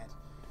pointy hat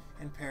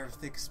and pair of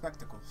thick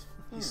spectacles.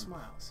 He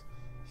smiles.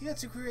 Here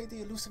to create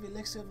the elusive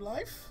elixir of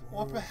life?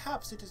 Or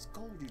perhaps it is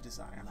gold you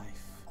desire.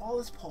 Life. All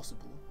is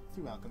possible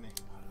through alchemy.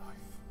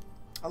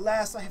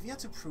 Alas, I have yet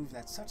to prove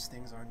that such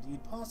things are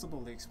indeed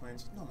possible, he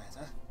explains. No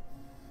matter.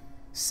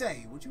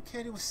 Say, would you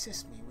care to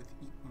assist me with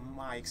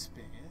my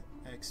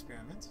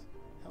experiment?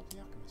 Help the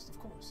alchemist, of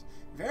course.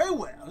 Very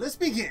well, let's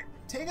begin.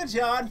 Take a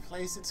jar and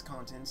place its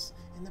contents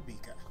in the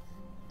beaker.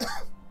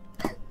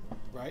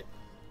 Right?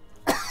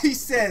 He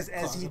says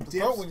as he When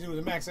dips you do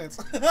the max sense.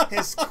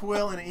 his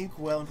quill in an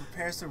inkwell and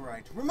prepares to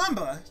write.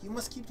 Remember, you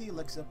must keep the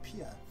elixir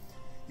pure.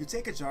 You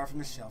take a jar from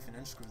the shelf and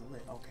unscrew the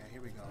lid. Okay,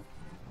 here we go.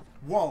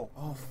 Whoa.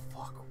 Oh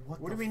fuck!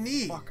 What do we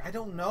need? Fuck! I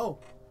don't know.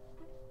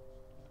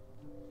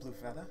 Blue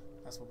feather.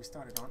 That's what we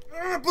started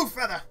on. Blue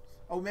feather.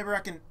 Oh, maybe I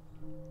can.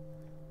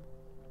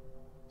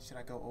 Should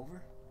I go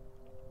over?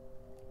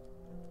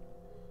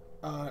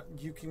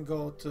 You can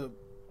go to.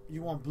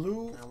 You want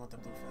blue? I want the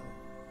blue feather.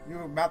 You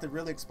were about to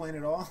really explain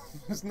it all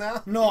just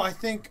now? No, I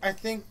think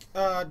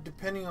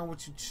depending on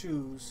what you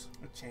choose.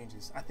 It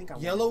changes. I think I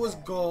want Yellow is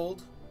that.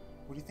 gold.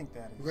 What do you think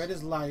that is? Red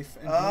is life.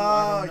 And blue, Oh,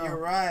 I don't know.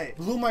 you're right.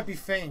 Blue might be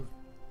fame.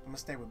 I'm gonna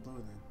stay with blue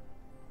then.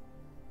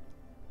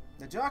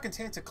 The jar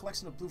contains a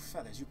collection of blue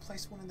feathers. You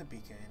place one in the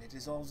beaker and it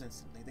dissolves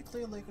instantly. The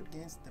clear liquid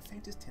gains the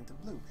faintest tint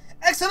of blue.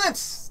 Excellent!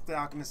 The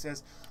alchemist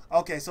says.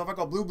 Okay, so if I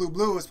go blue, blue,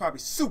 blue, it's probably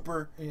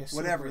super, Yeah,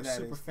 whatever super, that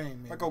super is. fame. If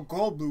Maybe. I go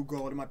gold, blue,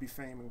 gold, it might be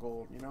fame and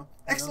gold, you know? Who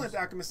Excellent, knows? the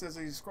alchemist says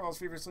as he scrawls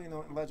feverishly in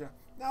the ledger.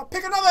 Now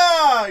pick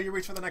another! You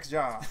reach for the next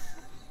jar.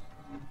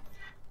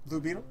 Blue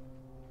beetle?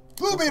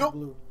 Blue beetle!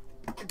 Blue.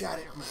 Got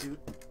it, my dude.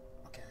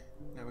 Okay,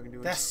 now we can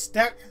do it. That's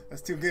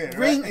too good,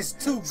 ring right? is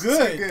too It's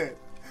good. too good.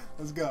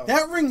 Let's go.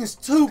 That ring is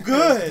too Let's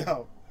good.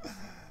 go.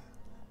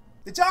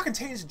 The jar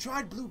contains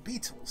dried blue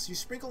beetles. You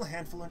sprinkle a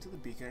handful into the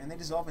beaker and they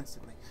dissolve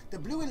instantly. The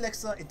blue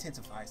elixir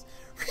intensifies.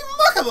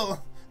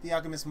 Remarkable! The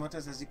alchemist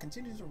mutters as he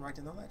continues to write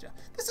in the ledger.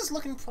 This is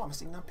looking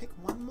promising. Now pick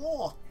one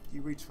more.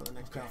 You reach for the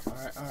next jar.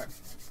 Alright.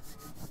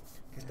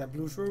 Get that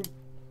blue shroom.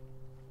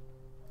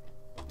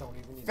 Don't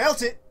even need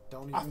Felt it. it.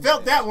 Don't even I need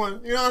felt it. that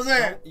one. You know what I'm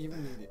saying? Don't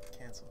even need it.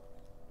 Cancel.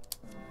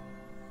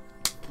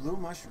 Blue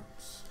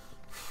mushrooms.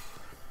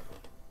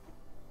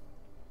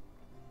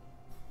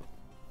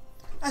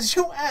 As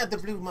you add the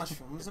blue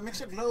mushrooms, the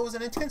mixture glows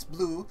an intense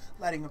blue,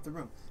 lighting up the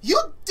room. You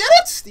did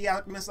it! The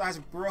alchemist's eyes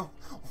grow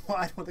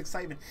wide with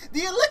excitement.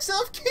 The elixir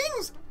of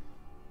kings!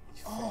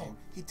 Oh,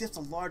 he dips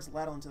a large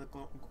ladle into the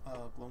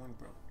glowing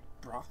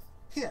broth.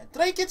 Here,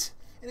 drink it,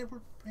 and it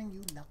will bring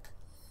you luck.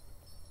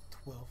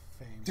 12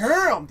 fame.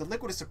 Damn! The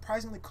liquid is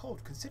surprisingly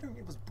cold, considering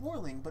it was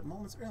boiling but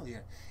moments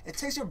earlier. It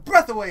takes your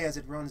breath away as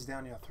it runs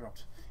down your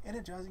throat,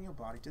 energizing your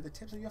body to the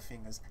tips of your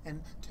fingers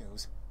and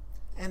toes.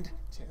 And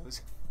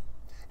toes.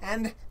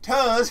 And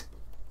toes.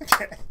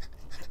 Okay.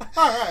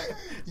 Alright.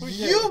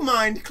 Your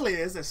mind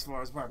clears, as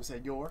far as Barbara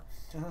said, your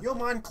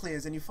mind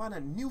clears and you find a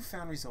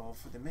newfound resolve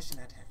for the mission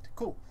at hand.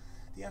 Cool.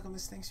 The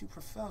alchemist thanks you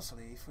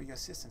profusely for your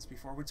assistance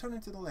before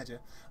returning to the ledger,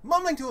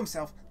 mumbling to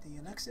himself, the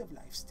elixir of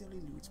life still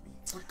eludes me.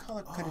 What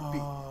color could it be?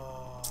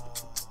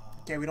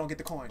 Okay, we don't get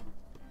the coin.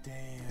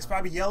 Damn. It's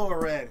probably yellow or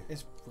red.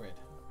 It's red.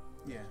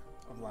 Yeah,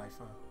 of life,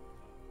 huh?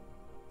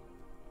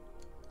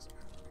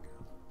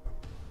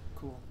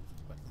 Cool.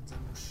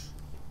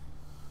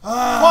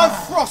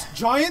 Frost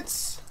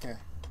Giants! Okay.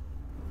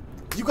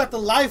 You got the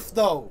life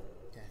though.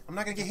 Okay. I'm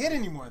not gonna get hit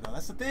anymore though.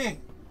 That's the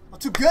thing. I'm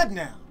too good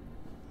now.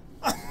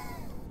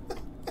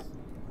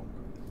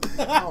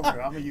 Oh,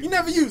 bro, I'm gonna use You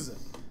never use it.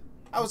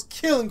 I was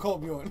killing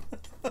Colbjorn.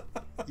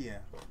 Yeah.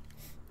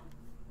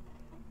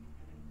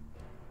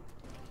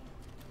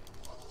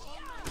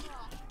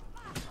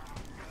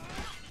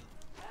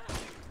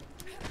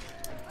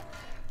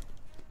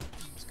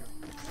 Let's go.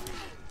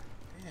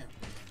 Damn.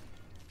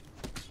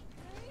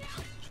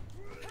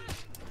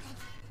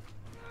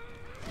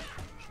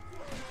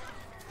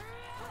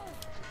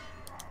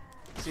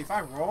 See, if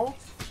I roll,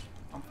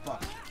 I'm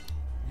fucked.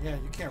 Yeah,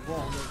 you can't roll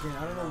on that game.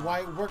 I don't know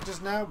why it worked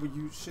just now, but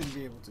you shouldn't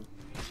be able to.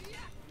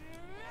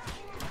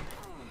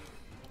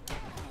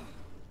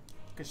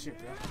 Good shit,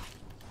 bro.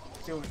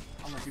 Do it.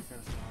 I'll let you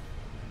finish it off.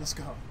 Let's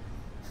go.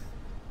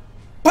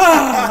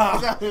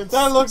 Bah!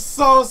 That looks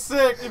so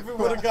sick if it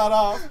would have got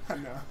off. I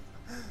know.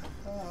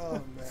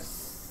 Oh, man.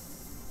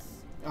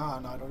 Ah,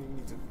 no, I don't even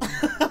need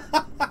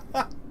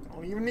to.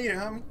 Don't even need it,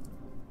 homie.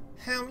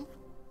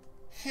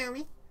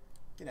 Homie.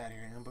 Get out of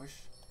here, ambush.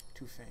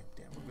 Too fame.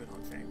 Damn, we're good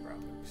on fame, bro.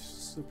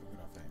 Super good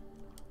on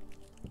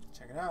fame.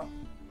 Check it out.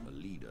 A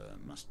leader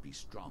must be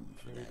strong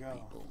for Here we their go.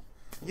 people.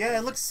 Yeah,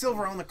 it looks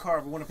silver on the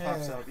card, but when it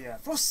pops Yeah. up, yeah.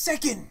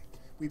 Forsaken!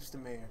 Weeps the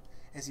mayor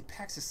as he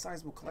packs his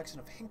sizable collection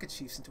of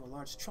handkerchiefs into a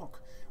large trunk.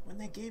 When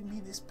they gave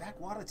me this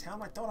backwater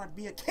town, I thought I'd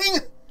be a king!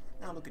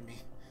 Now look at me.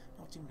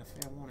 Not even a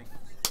fair warning.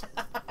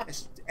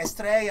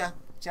 Estrella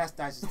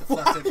chastises the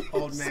flustered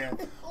old man.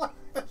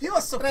 You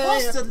are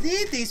supposed to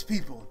lead these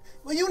people.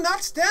 Will you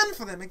not stand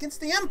for them against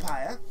the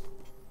Empire?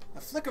 A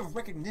flicker of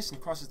recognition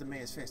crosses the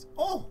mayor's face.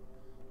 Oh!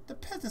 The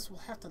peasants will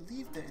have to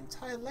leave their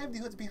entire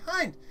livelihoods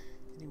behind.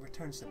 And he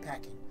returns to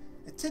packing,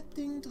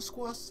 attempting to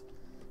squash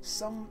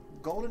some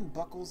golden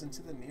buckles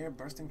into the near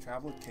bursting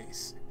travel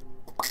case.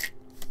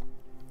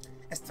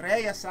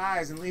 Estrella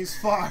sighs and leaves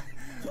far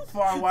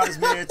wide his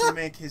mayor to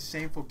make his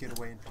shameful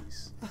getaway in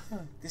peace.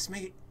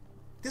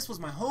 This was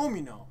my home,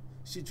 you know.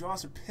 She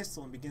draws her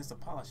pistol and begins to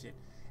polish it,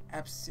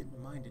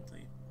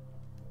 absent-mindedly.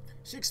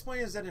 She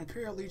explains that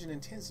Imperial Legion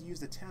intends to use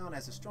the town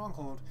as a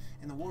stronghold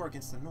in the war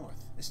against the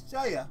North.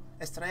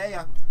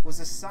 Estrella was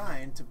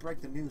assigned to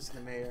break the news to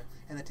the mayor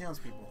and the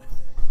townspeople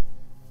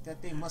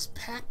that they must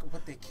pack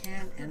what they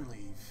can and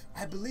leave.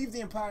 I believe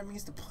the Empire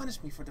means to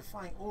punish me for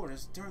defying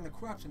orders during the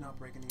corruption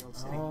outbreak in the Old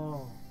City.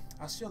 Oh.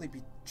 I'll surely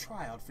be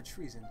trialed for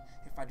treason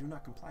if I do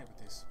not comply with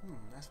this.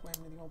 That's what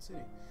happened in the Old City.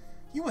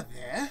 You were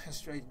there.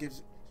 Estrella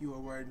gives you a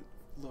word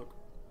look.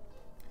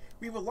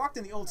 We were locked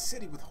in the Old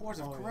City with hordes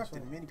of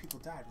corrupted and many people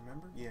died,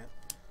 remember? Yeah.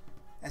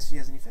 As she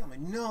has any family.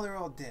 No, they're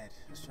all dead,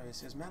 Estrella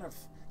says. Matter of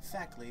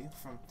factly,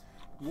 from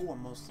war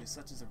mostly,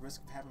 such as the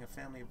risk of having a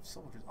family of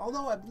soldiers.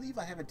 Although I believe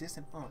I have a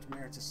distant aunt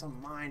married to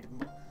some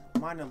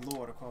minor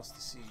lord across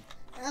the sea.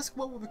 Ask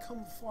what will become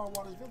of Far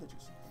Waters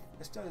villagers.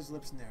 Estrella's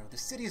lips narrow. The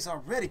city is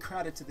already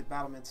crowded to the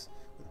battlements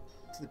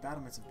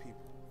of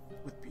people.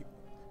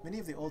 Many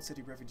of the Old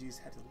City refugees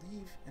had to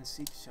leave and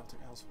seek shelter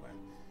elsewhere,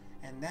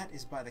 and that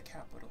is by the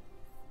capital.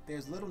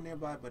 There's little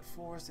nearby but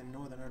forest and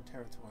northern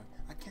territory.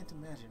 I can't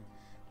imagine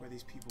where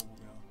these people will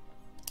go.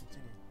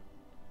 Continue.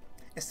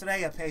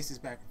 Estrella paces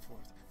back and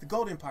forth. The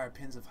Gold Empire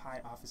pins of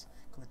high office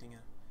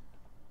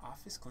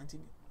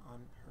glinting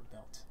on her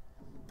belt.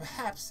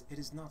 Perhaps it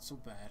is not so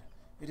bad.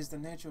 It is the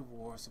nature of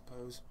war, I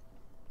suppose.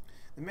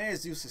 The mayor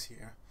Zeus is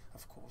here,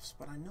 of course,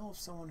 but I know of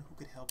someone who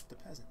could help the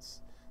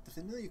peasants. The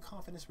familiar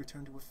confidence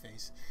returned to her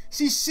face.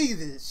 She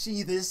sheathes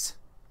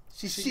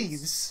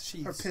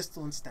her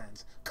pistol and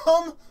stands.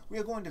 Come, we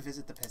are going to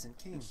visit the peasant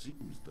king. It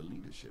seems the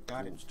leadership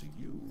Got calls it. to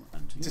you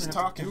and to Just you.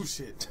 talking. Do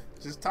shit.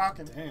 Just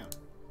talking. Damn.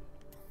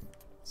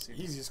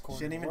 Easiest corner.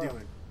 Shouldn't in the even do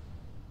world.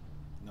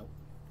 it. Nope.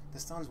 The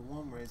sun's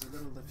warm rays, a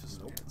little lift your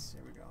spirits.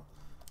 Here we go.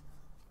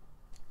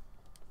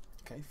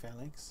 Okay,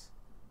 phalanx.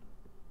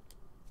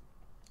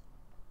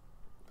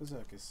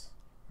 Berserkers.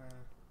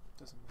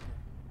 Doesn't matter.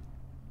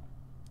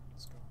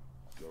 Let's go.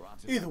 Your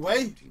artifact Either way,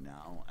 is empty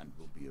now and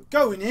will be of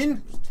going great in.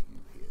 service to you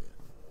here.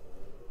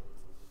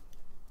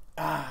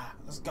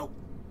 Let's go.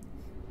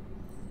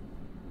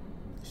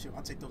 Shit,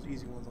 I'll take those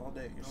easy ones all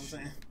day. You know what I'm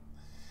saying?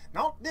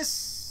 Not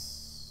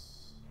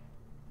this.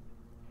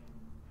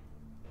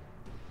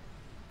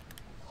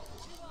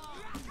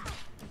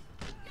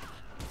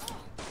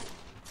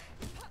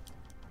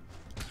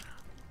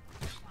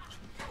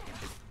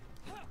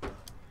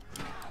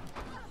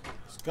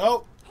 Let's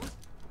go.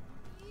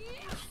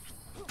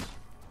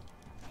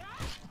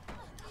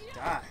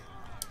 Die.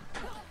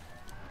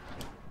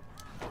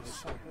 Oh, this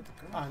shot hit the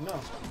girl. I know.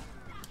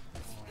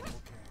 Oh,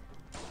 okay.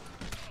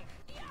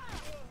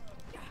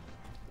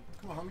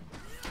 Come on, homie.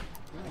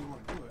 You know you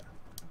want to do it.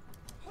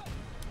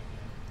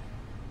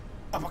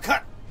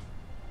 Uppercut.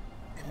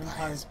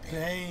 Empire's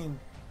Bane.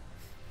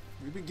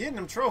 We've been getting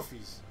them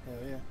trophies.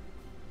 Hell yeah.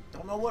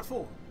 Don't know what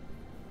for.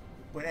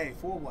 But hey,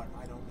 for what?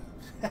 I don't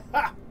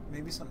know.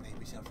 Maybe someday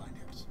we shall find out.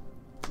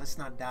 Let's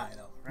not die,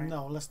 though, right?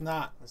 No, let's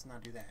not. Let's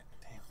not do that.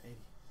 Damn, 80.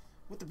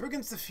 With the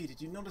brigands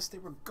defeated, you notice they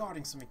were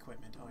guarding some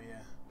equipment. Oh,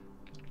 yeah.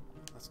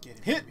 Let's get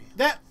it, Hit baby.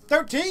 that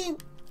 13.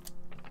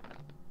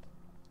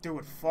 Do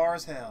it far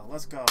as hell.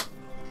 Let's go.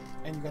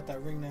 And you got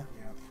that ring now.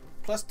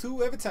 Yep.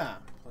 +2 every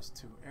time.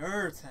 +2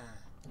 every time.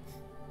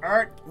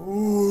 Alright.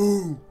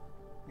 Ooh.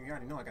 You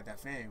already know I got that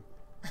fame.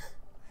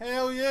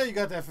 Hell yeah, you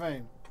got that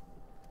fame.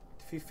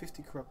 Defeat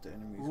 50 corrupted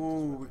enemies. with this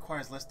Ooh, weapon.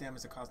 requires less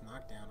damage to cause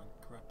knockdown on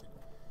corrupted.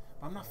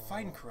 But I'm not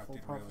fighting corrupted,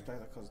 Full powerful really. attack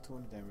that causes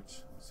 200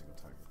 damage on a single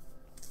target.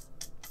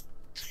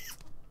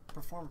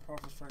 Perform a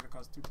powerful strike that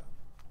causes 2,000.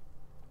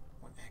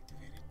 When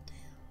activated, damn.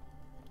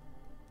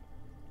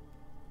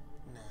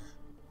 Nah.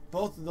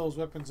 Both of those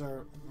weapons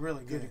are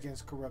Really good good.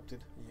 against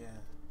corrupted. Yeah.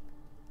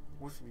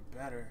 Which would be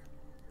better.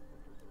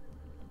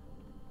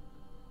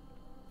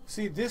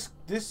 See, this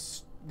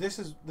is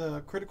the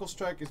critical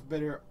strike is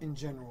better in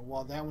general,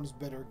 while that one is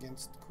better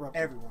against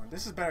corrupted. Everyone.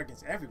 This is better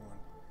against everyone.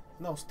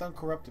 No, stun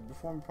corrupted.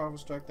 Perform a powerful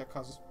strike that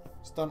causes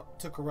stun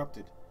to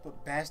corrupted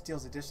But Bash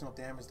deals additional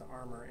damage to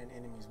armor and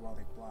enemies while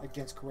they block.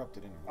 against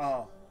corrupted enemies.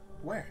 Oh.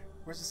 Where?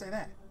 Where's it say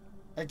that?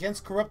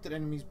 Against corrupted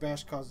enemies,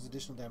 Bash causes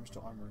additional damage to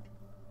armored.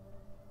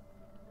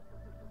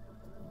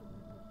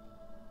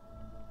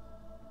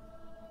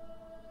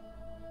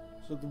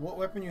 So what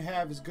weapon you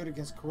have is good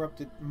against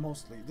corrupted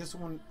mostly. This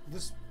one,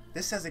 This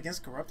says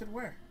against corrupted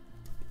where?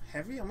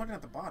 Heavy? I'm looking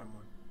at the bottom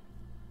one.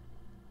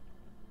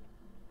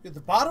 the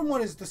bottom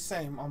one is the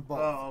same on both.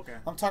 Oh, okay.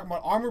 I'm talking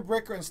about armor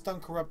breaker and stun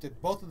corrupted.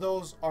 Both of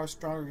those are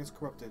stronger against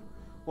corrupted.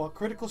 While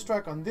critical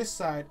strike on this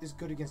side is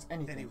good against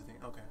anything. Anything.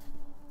 Okay.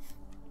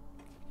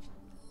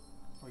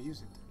 I'll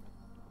use it then.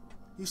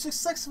 You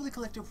successfully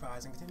collect your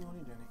prize and continue on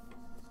your journey.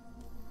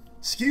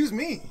 Excuse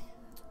me.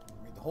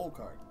 Read the whole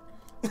card.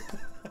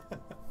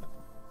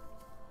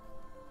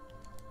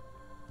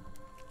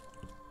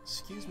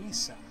 Excuse me,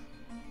 sir.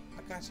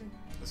 I got you.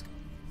 Let's go.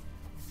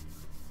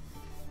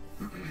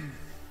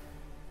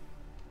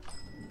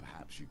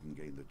 Perhaps you can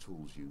gain the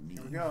tools you need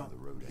Here we go. for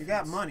the road You ahead.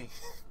 got money.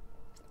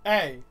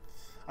 Hey,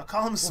 I'll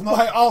call him we'll smoke.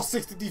 buy all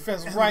 60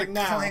 defense And right the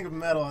now. clang of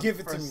metal are Give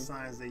the it to first me.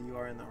 signs that you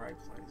are in the right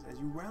place. As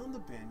you round the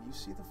bend, you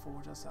see the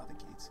forge outside the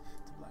gates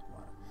to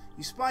Blackwater.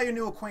 You spy your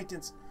new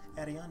acquaintance,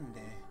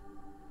 Ariande.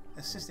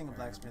 assisting a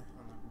blacksmith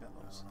on the I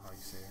bellows. don't know how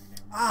you say her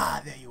name.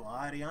 Ah, there you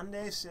are,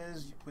 Ariande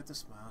says with a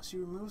smile. She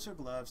removes her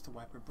gloves to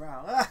wipe her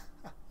brow.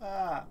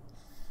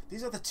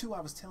 These are the two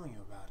I was telling you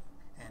about,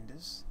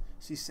 Anders.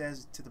 She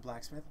says to the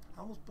blacksmith,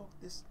 I almost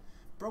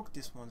broke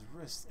this one's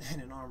wrist in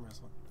an arm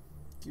wrestle.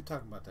 Keep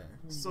talking about that.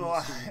 So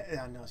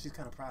I know she's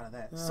kind of proud of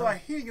that. So I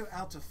hear you're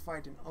out to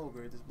fight an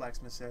ogre. This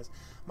blacksmith says,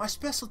 my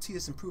specialty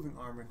is improving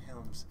armor and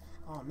helms.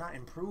 Oh, not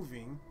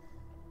improving.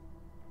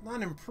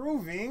 Not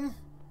improving.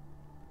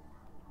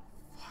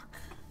 Fuck.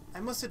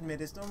 I must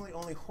admit, it's normally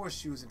only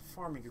horseshoes and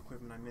farming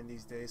equipment I'm in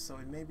these days, so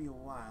it may be a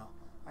while.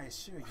 I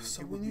assure you.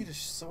 So it we would need be a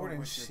sword and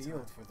worth your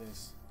shield time. for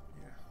this.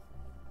 Yeah.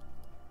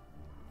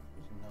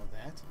 You didn't know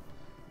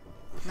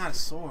that? Not a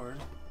sword,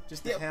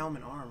 just the Yep. helm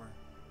and armor.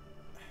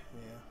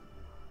 Yeah.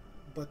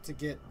 But to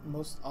get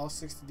all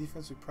 60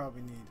 defense, we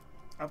probably need.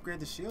 Upgrade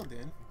the shield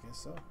then. I guess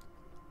so.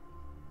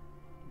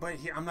 But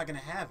here, I'm not gonna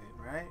have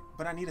it, right?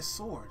 But I need a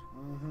sword.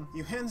 Mm-hmm.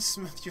 You hand the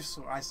smith your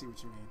sword. I see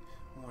what you mean.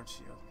 Worn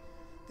shield.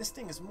 This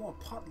thing is more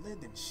pot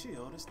lid than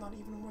shield. It's not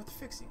even worth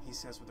fixing, he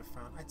says with a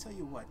frown. I tell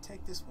you what,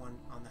 take this one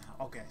on the house.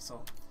 Okay,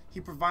 so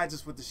he provides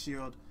us with the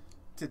shield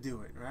to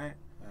do it, right?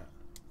 Yeah.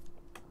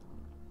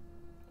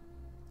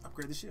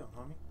 Upgrade the shield,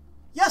 homie.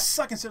 Yes,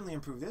 I can certainly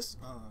improve this.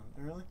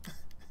 Really?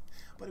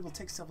 But it will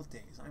take several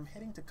days. I'm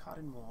heading to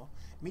Cotton Mall.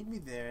 Meet me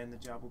there and the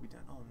job will be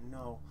done. Oh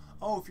no.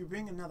 Oh, if you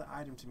bring another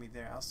item to me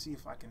there, I'll see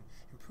if I can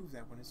improve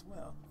that one as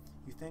well.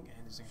 You think?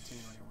 And it's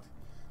continue on your way.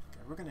 Okay,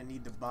 we're gonna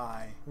need to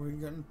buy. We're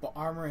getting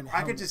armor and I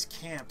helmet. could just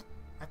camp.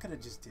 I could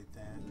have just did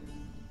that.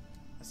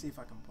 Let's see if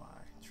I can buy,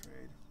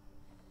 trade,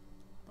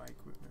 buy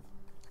equipment.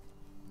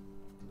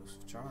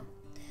 Elusive charm.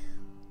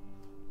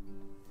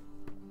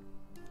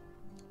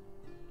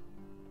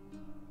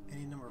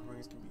 Any number of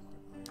rings can be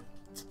equipped.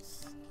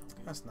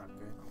 Okay. That's not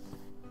good.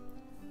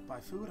 Buy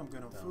food. I'm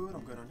good on food.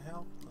 I'm good on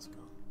health. Let's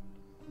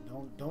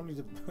go. Don't need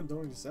to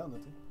don't need to sell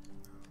nothing.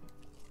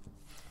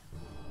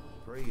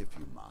 Pray if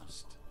you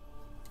must.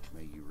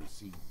 May you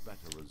receive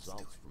better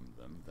results from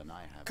them than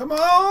I have. Come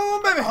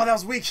on, baby. Oh, that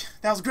was weak.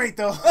 That was great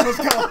though. Let's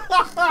go.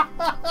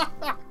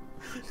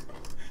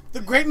 The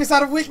greatness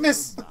out of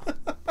weakness.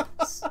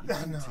 No.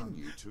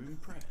 Continue to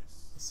impress.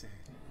 Let's see.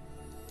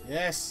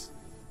 Yes.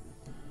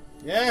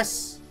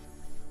 Yes.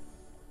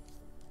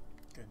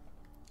 Good.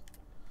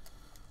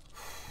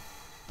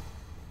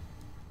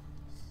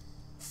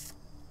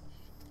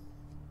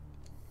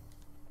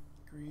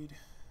 Greed.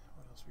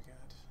 What else we got?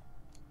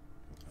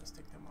 Let's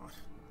take them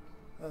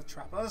on.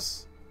 Trap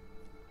us.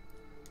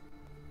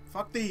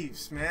 Fuck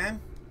thieves, man.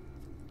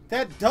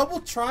 That double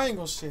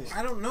triangle shit.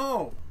 I don't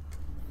know.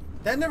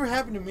 That never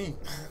happened to me.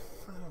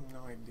 I have no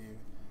idea.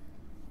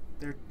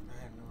 I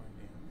have no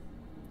idea.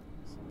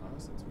 Some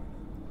bastards,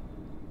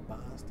 man.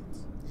 Bastards.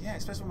 Yeah,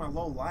 especially with my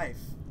low life.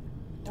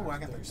 Oh, I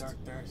got Thirst. the dark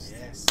thirst.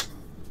 Yes.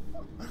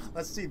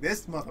 Let's see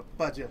this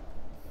motherfucker.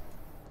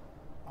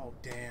 Oh,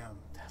 damn.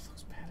 That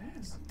looks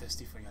badass. I'm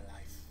thirsty for your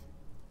life.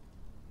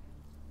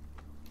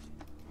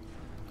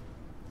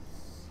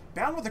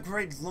 Bound with a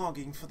great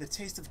longing for the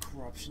taste of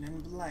corruption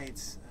and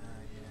blight.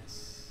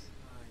 Yes.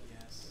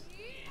 Yes.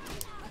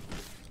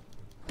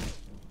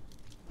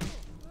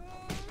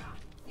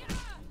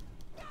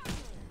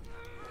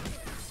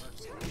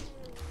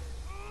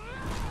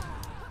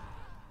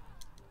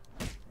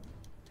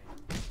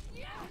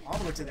 All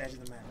the way to the edge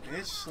of the map,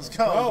 bitch. Let's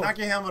go. Go. Knock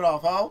your helmet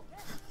off, ho.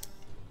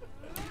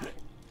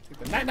 Take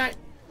the night night.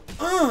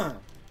 I want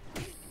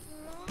to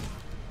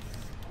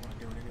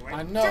do it anyway.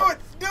 I know. Do it.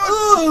 Do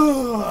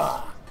it.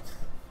 Ugh.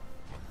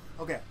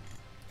 Okay.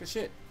 Good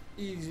shit.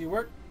 Easy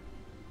work.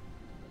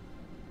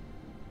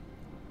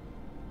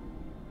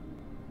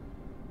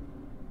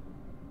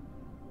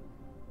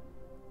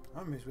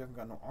 I'm amazed we haven't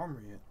got no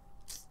armor yet.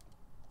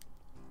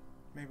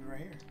 Maybe right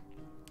here.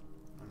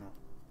 I don't know.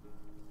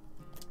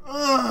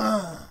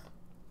 Ugh.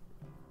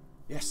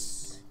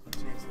 Yes. Let's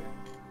change that.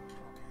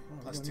 Oh,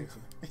 Okay. Plus we 2.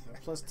 don't need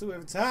to. Plus 2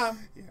 every time.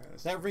 Yeah,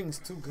 that's, That ring's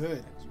too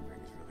good. that ring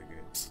is really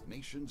good.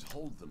 Nations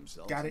hold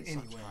themselves Got it in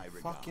such anyway. high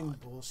regard. Fucking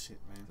bullshit,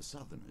 man. The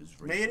Southerners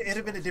May it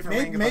have been a different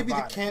Maybe, ring if maybe I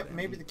the bought it. camp.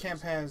 Maybe the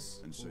camp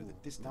has and so the longer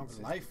distances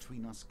life.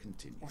 between us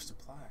continue. Or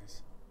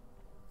supplies.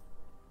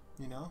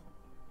 You know?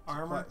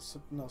 Armor.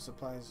 No,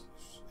 supplies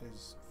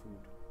is food.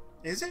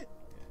 Is it?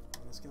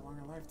 Well, let's get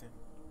longer life then.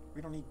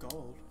 We don't need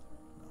gold.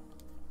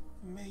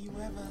 May you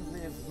ever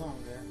live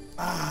longer.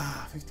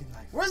 Ah, 15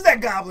 life. Where's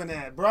that goblin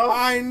at, bro?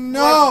 I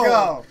know. Let's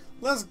go.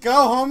 Let's go,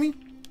 homie.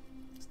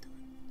 Let's do it.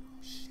 Oh,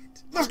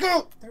 shit. Let's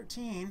go.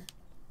 13.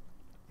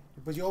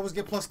 But you always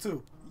get plus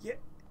 2. Yeah.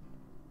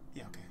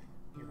 Yeah, okay.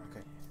 You're right.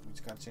 Okay, we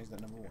just gotta change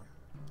that number 1.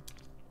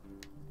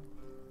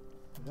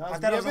 I thought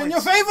it That was was in only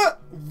your favor.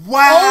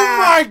 Wow. Oh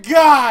my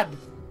God.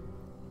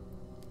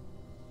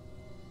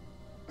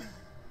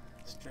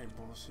 Straight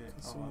bullshit. Oh,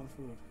 Consume well.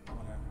 food.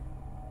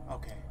 Whatever.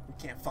 Okay, we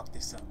can't fuck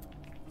this up.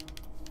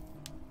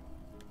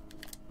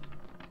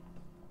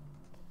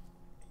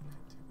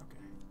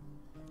 Okay.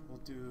 We'll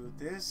do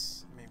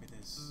this, maybe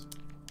this.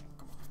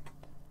 Come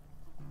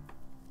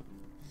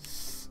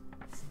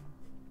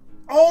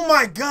Oh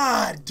my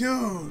god,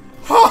 dude!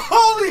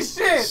 Holy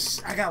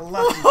shit! I got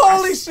lucky.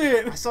 Holy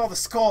shit! I saw the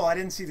skull. I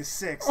didn't see the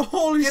 6.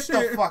 Holy Get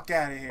shit! the fuck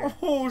out of here,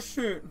 Oh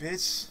shit!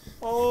 bitch.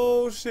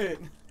 Oh shit!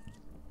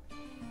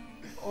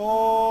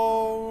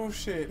 Oh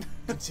shit!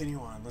 Continue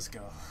on. Let's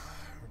go.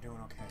 We're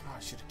doing okay. Oh, I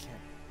should have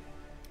camped.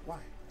 Why?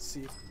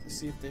 See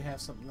if they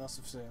have something else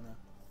to say now.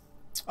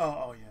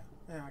 Oh yeah.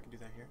 Yeah, I can do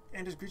that here.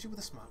 And just greet you with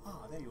a smile.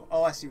 Oh, there you are.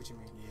 Oh, I see what you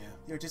mean. Yeah.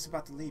 You're just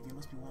about to leave. You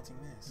must be wanting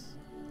this.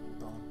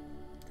 Boom.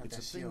 Got It's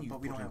that a thing shield, you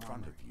but we put don't in have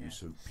front armor. of you Yeah.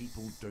 so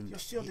people don't. Your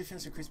shield hit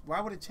defense you. increased. Why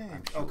would it change?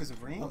 I'm Oh, sure because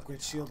of ring?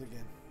 Upgrade shield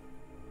again.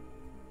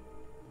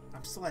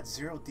 I'm still at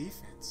 0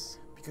 defense.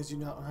 Because you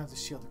don't have the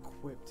shield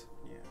equipped.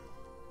 Yeah.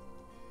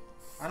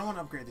 I don't want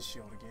to upgrade the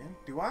shield again.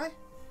 Do I?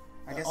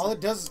 I guess. All it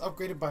does is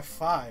upgrade it by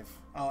 5.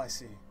 Oh, I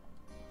see.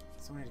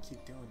 So we need to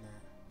keep doing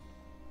that.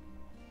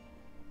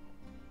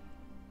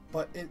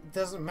 But it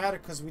doesn't matter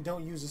because we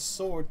don't use a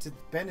sword to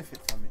benefit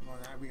from it. Well,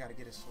 now we got to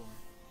get a sword.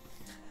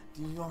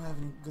 You don't have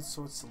any good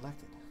swords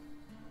selected.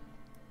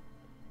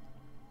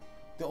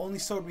 The only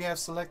sword we have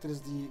selected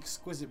is the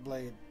exquisite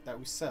blade that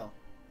we sell.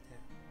 Yeah.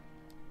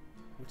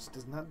 Which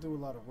does not do a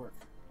lot of work.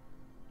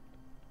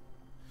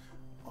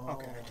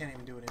 Okay, I can't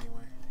even do it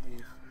anyway.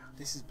 Leave.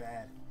 This is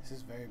bad. This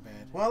is very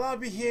bad. Well, I'll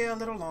be here a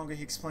little longer,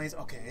 he explains.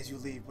 Okay, as you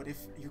leave, but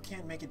if you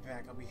can't make it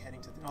back, I'll be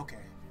heading to the...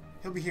 Okay.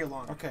 He'll be here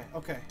longer. Okay, so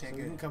good.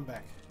 you can come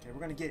back. Okay, we're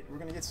gonna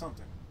get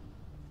something.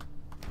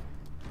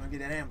 We're gonna get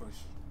that ambush.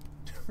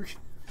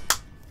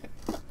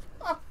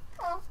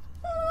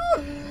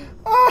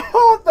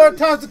 Oh, third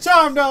time's the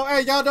charm, though.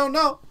 Hey, y'all don't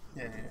know.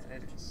 Yeah,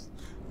 it is.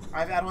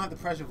 I don't have the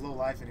pressure of low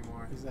life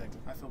anymore. Exactly.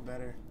 I feel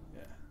better.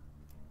 Yeah.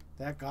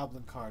 That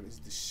goblin card is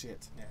the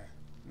shit. Yeah.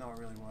 No, it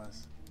really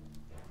was.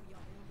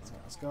 So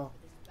let's go.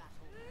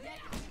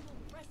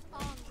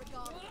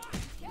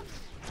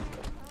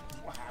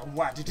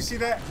 Wow, did you see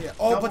that? Yeah.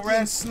 Oh, Double but the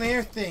red?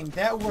 ensnare thing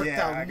that worked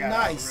out I got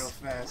nice. Out real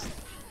fast.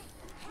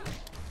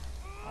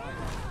 Oh,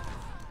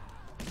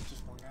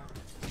 just one guy.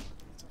 It's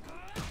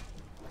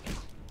okay.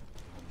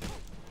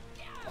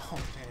 Oh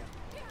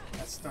damn,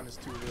 that stun is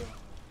too real.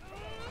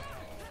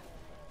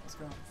 Let's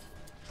go.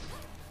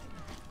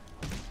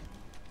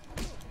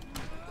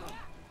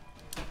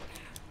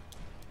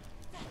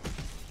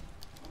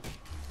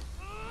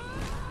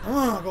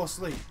 Go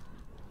sleep.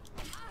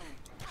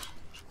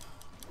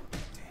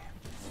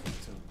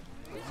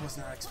 I was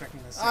not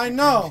expecting this. I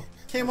know.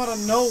 Came out of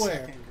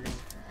nowhere.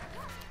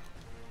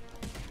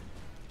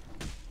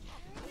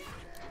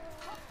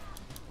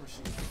 Where's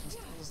she?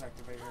 Let's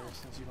activate her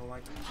since you don't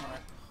like it.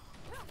 Alright.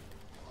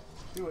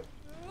 Do it.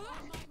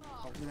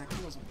 Hopefully that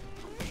kills him.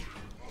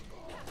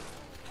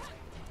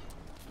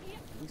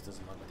 At least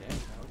doesn't look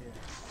damage Oh out.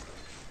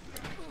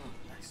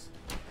 yeah. Nice.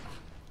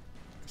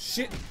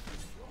 Shit.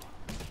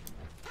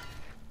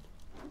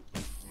 Oh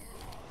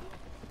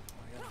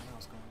yeah, I know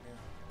it's going down.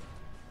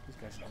 This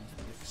guy should almost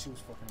if she was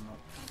fucking him up.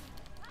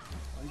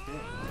 Oh, he's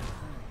dead.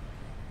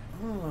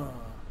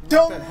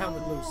 Knock that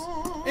helmet loose.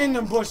 In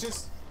them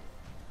bushes.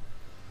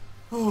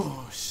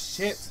 Oh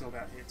shit. Still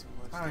got hit too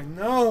much. I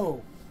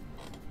know.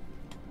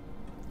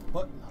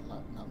 But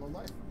not low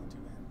life. Not too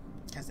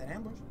bad. Catch that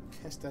ambush.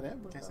 Catch that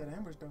amber. Catch that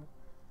ambush though.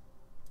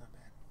 Not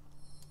bad.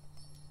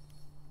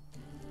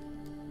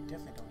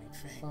 Definitely don't need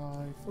fame.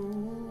 5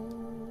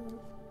 food.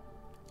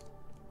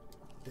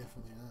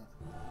 Definitely not.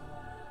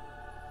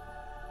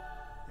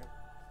 Yep.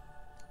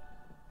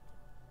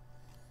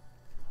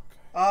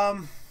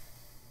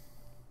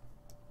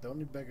 Don't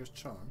need beggar's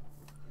charm.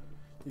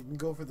 You can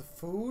go for the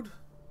food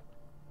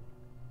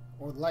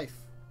or life.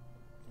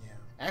 Yeah.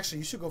 Actually,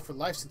 you should go for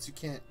life since you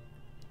can't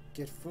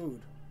get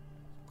food.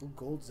 Go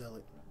gold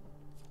zealot.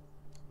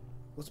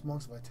 What's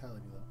monk's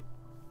vitality though?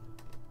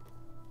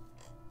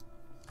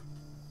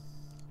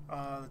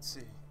 Let's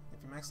see.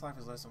 If your max life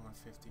is less than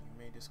 150, you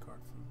may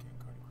discard food, gain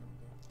card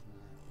equivalent.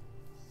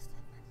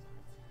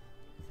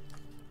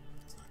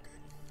 It's not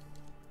good.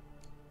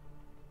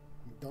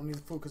 We don't need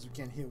the food because we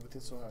can't heal with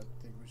it, so I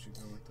think we should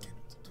go with the...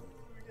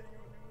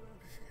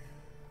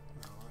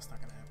 No, that's not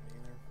gonna happen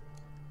either.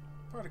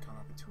 Part of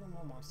counter, but 2 or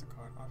more monster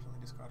card, optionally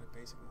discard a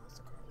basic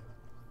monster card.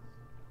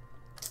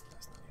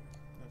 That's not even.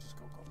 No, just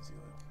go Gold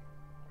Zealot.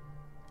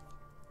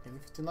 And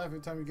if it's in life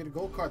every time you get a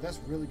gold card, that's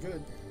really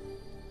good.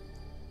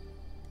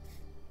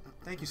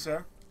 Thank you,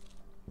 sir.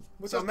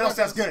 What's Something else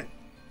that's good.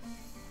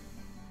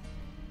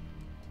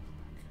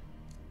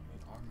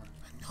 Armor.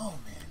 I know,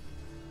 man.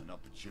 An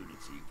opportunity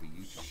for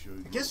you to show.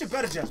 Against your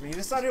better judgment, you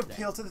decided to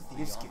appeal to the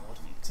Thieves Guild,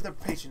 to their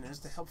patronage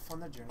to help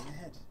fund their journey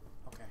ahead.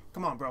 Okay.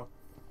 Come on, bro.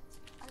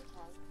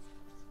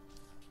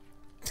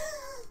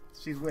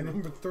 She's winning.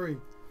 Number 3. I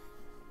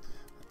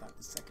thought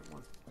the second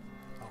one.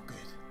 Oh, good.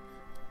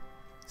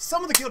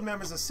 Some of the guild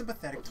members are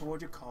sympathetic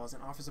toward your cause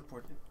and offer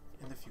support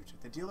in the future.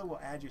 The dealer will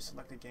add your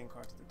selected game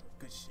card to the deck.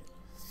 Good shit.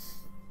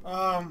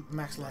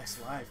 Max life. Max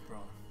life, bro.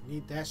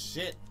 Need that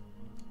shit.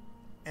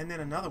 And then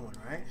another one,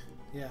 right?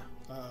 Yeah.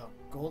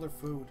 Gold or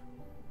food.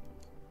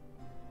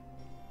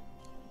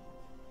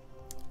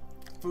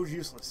 Food's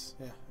useless.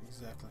 Yeah,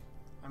 exactly.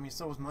 I mean,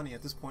 so is money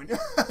at this point.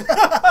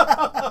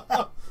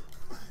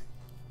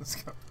 Let's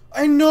go.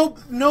 And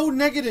no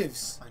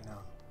negatives. I know.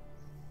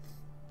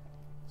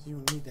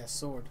 You need that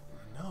sword.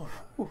 I know.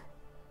 Whew.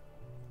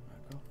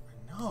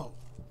 I know.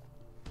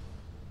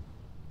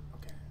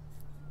 Okay.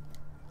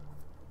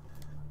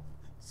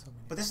 So many.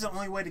 But this is the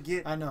only way to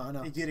get I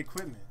know. to get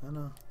equipment. I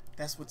know.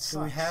 That's what sucks.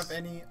 Do we have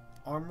any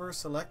armor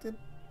selected?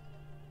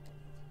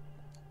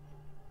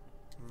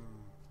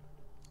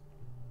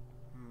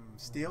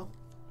 Steel?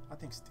 I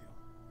think steel.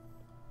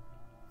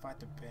 Fight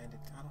the bandit.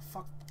 I don't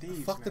fuck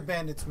thieves. Fuck the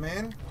bandits,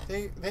 man.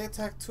 They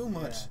attack too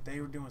much. Yeah,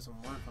 they were doing some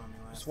work on me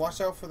last Just watch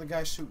out for the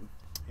guy shooting.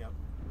 Yep.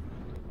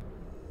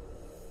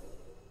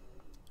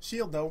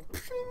 Shield though.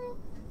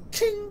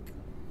 Ching,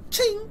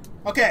 ching.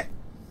 Okay.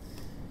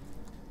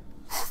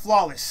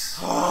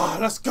 Flawless.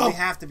 Let's go. We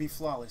have to be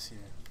flawless here.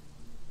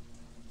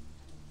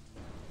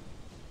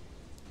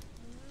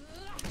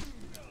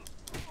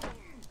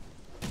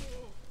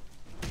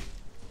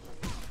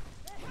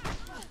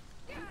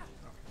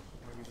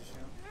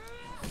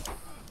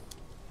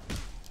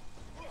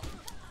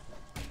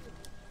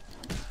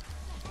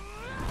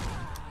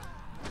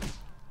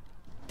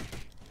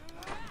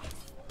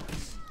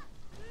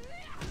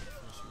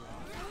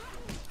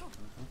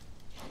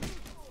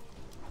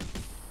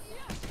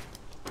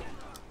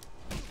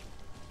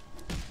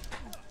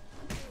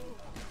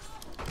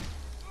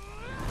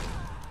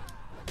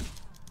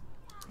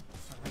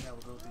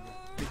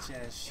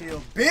 Ass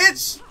shield,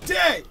 bitch!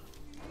 Day.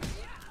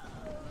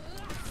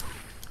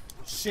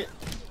 Shit.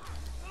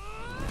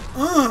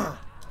 Damn,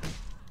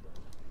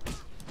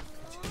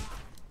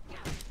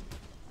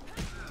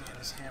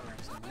 this hammer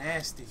is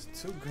nasty.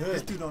 Too This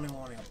good. dude don't even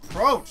want to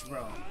approach,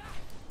 bro.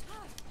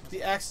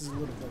 The axe is a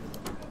little better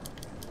though.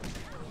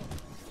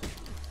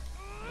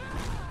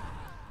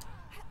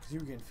 Cause you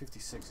were getting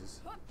 56s.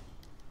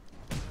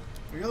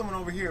 The other one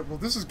over here. Well,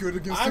 this is good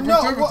against I the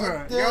know,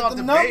 Timotine. the Y'all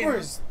debating.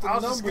 numbers- the I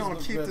was just numbers gonna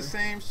look keep the better.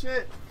 same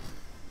shit.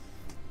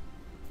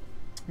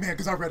 Man,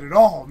 because I read it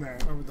all, man.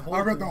 I read the whole I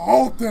read thing. the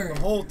whole thing. The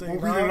whole thing,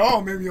 Well, read it dog.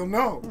 all, maybe you'll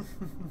know.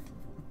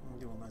 I'm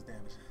doing less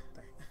damage.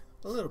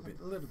 A little bit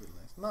less.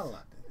 Not a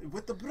lot.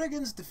 With the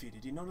brigands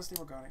defeated, you notice they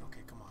were guarding. Okay,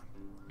 come on.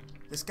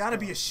 There's got to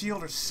be a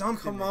shield or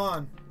something. Come man.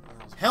 on.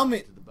 That was-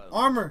 Helmet. To the bone.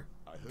 Armor.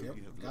 I hope Yep,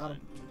 you have got learned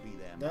him. to be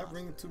their That master.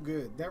 ring too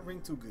good. That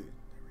ring too good.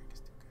 That ring is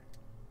too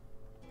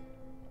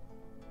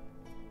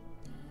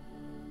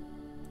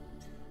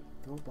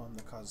good. Go bomb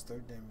that causes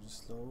third damage is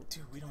slow.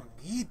 Dude, we don't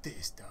need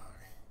this, dog.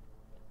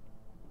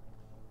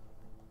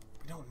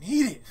 We don't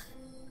need it.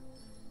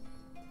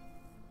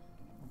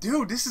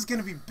 Dude, this is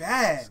gonna be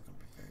bad. It's gonna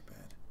be very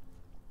bad.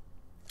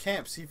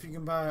 Camp, see if you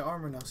can buy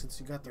armor now since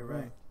you got the You're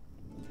ring. right.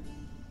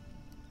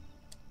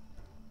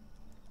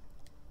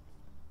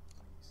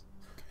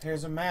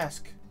 Here's a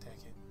mask. Take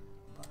it.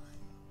 Bye.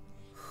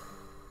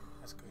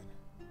 That's good.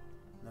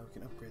 Now we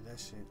can upgrade that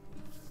shit.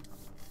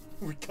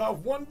 We got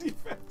one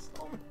defense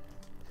on it.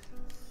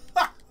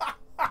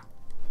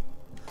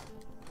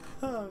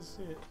 Oh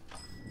shit.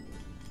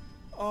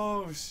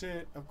 Oh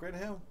shit. Upgrade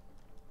him.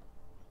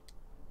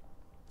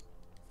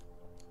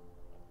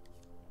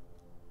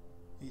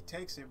 He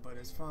takes it, but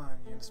it's fine.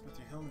 You Smith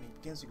your helmet. He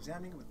begins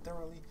examining it with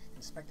thoroughly,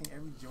 inspecting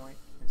every joint.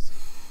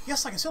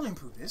 Yes, I can still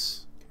improve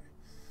this. Okay.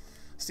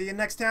 See you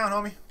next town,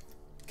 homie.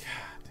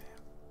 God damn.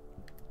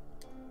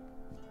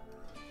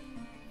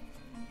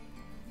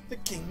 The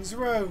King's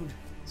Road.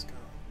 Let's go.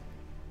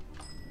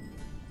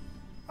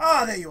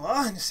 Ah, there you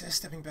are. And it says,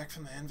 stepping back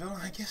from the anvil.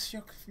 I guess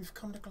you've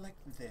come to collect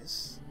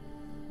this.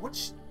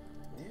 Which...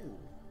 Ew.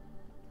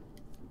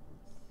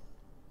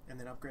 And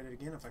then upgrade it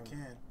again if I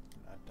can.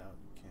 I doubt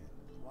you can.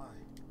 Why?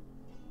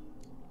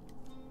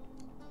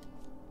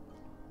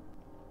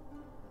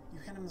 You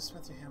hand him the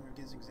Smith your hammer,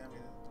 begins examining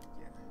it.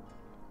 Yeah.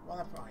 Well,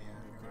 that probably,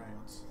 yeah, you're right.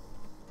 Once.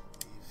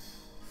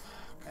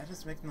 That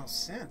doesn't make no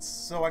sense.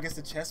 So I guess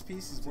the chest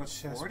piece is what,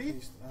 Chest 40?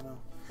 piece, I know.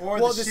 Or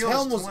Well, the this shield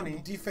helm is was 20.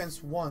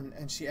 defense 1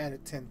 and she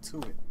added 10 to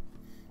it.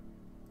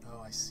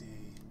 Oh, I see.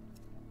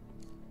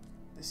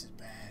 This is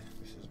bad.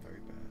 This is very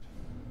bad.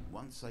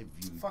 Once I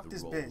viewed Fuck the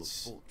this role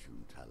bitch. of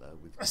fortune teller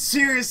with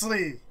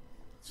Seriously!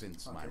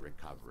 since my Okay.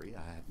 recovery,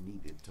 I have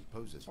needed to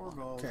possess 4 one.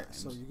 gold. Okay,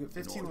 so you get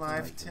 15 order to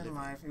life, make a 10 living.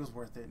 life. It was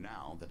worth it.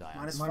 Now that I am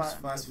Minus Minus five-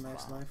 5 minus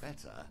max far life.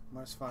 better,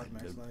 Minus I 5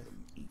 max note life.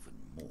 them even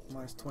more.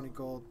 Minus 20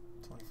 gold.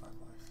 25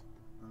 life.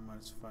 And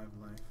minus 5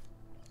 life.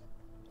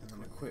 And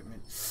then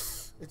equipment.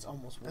 It's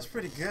almost worth That's it.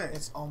 pretty good.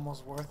 It's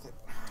almost worth it.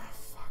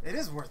 Fuck. It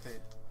is worth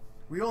it.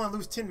 We only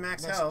lose 10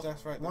 max That's- health.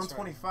 that's right, that's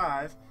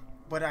 125.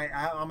 But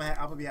I'm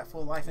gonna be at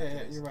full life Yeah, after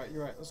yeah, this. you're right,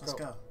 you're right. Let's Let's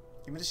go. go.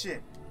 Give me the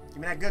shit. Give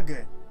me that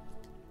good.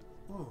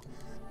 Ooh.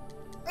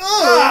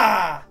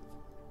 Ah!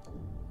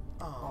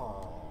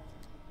 Oh.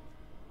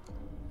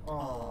 Oh.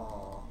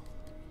 Oh.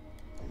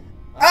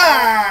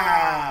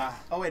 Ah!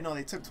 Oh wait, no,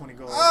 they took 20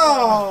 gold.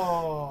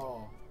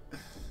 Oh!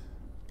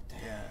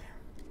 Yeah.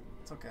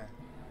 It's okay.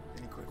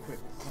 Any quick.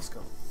 Let's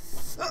go.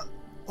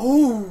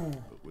 Oh!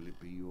 But will it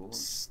be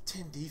yours? It's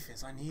 10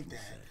 defense. I need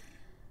that.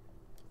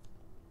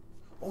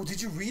 Oh,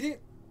 did you read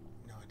it?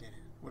 No, I didn't.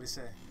 What'd it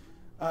say?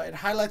 It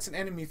highlights an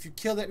enemy. If you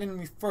kill that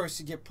enemy first,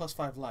 you get plus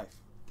 5 life.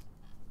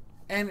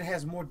 And it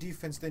has more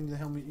defense than the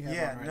helmet you have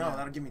Yeah, on right no, now.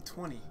 that'll give me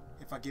 20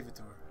 if I give it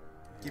to her.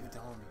 Give it to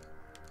homie.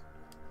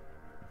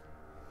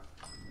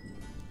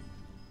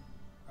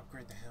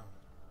 Upgrade the helm.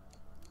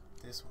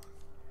 This one.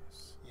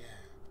 Yeah,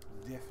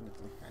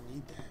 Definitely. I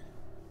need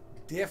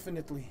that.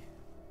 Definitely.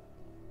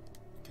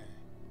 Okay.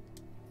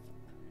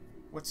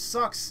 What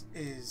sucks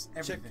is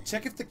everything.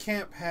 Check if the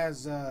camp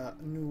has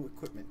new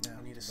equipment now.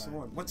 I need a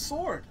sword. What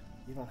sword?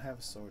 You don't have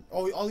a sword.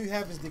 Oh, all you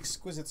have is the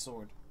exquisite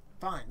sword.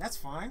 Fine, that's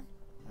fine.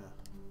 Yeah.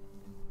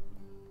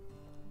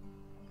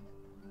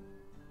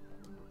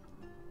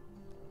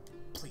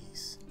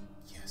 Please.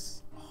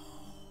 Yes. Oh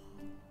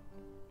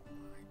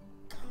my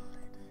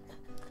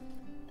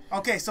god.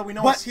 Okay, so we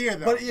know it's here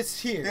though. But it's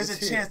here. There's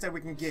it's a here. chance that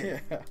we can get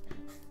it. Yeah.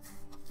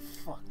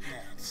 Fuck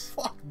that.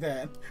 Fuck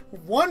that.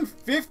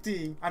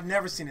 150. I've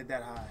never seen it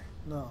that high.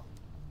 No.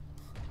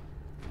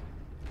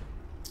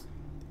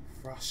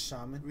 Frost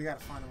Shaman. We gotta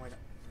find a way to.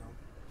 No.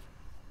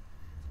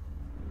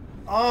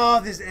 Oh,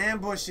 this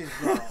ambushes,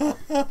 bro.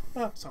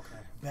 It's okay.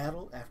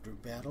 Battle after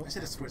battle. I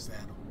should have after switched.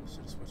 battle.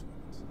 Should have switched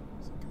weapons.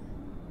 It's okay.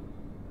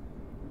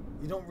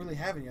 You don't really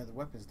have any other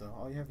weapons though.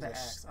 All you have is The that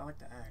axe. I like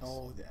the axe.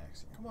 Oh, the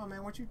axe. Come on,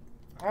 man. What you?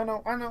 I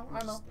know.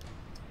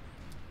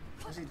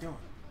 What's he doing?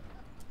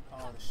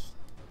 Oh,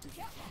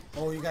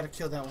 Oh, you gotta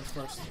kill that one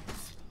first.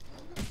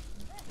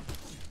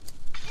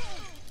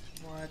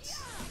 what?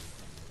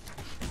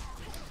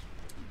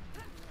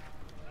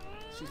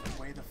 She's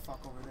way the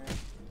fuck over there.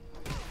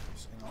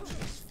 And all she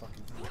does is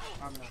fucking do it.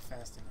 I'm not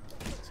fast enough.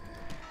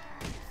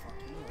 Fuck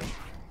you.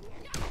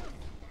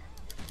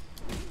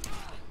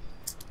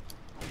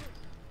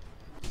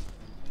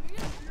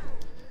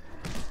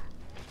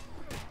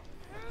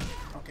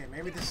 Okay,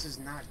 maybe this is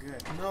not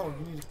good. No,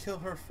 you need to kill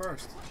her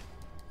first.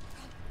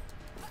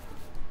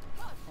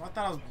 Oh, I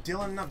thought I was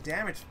dealing enough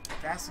damage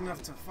fast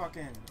enough to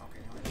fucking. Okay,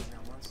 only doing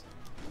that once.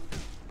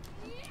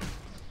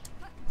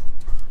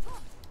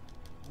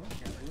 Oh,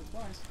 can't do it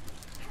twice.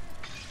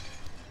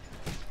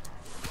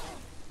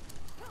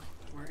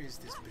 Where is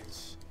this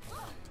bitch?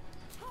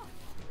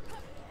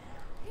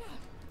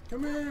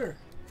 Come here!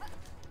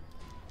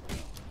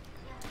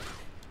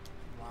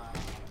 Wow,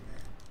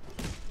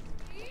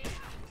 man.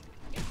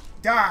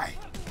 Die!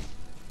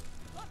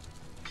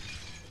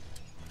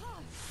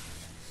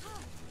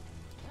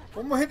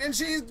 One more hit and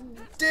she's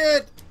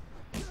dead.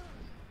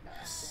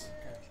 Yes.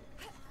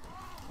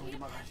 Okay. Get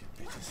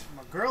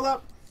my girl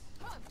up.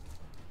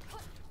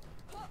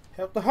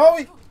 Help the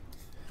Hoey.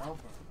 Help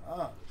her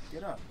up.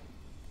 Get up.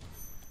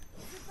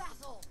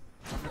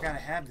 I forgot I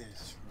had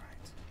this.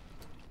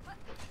 Right.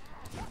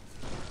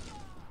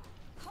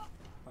 Oh,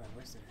 I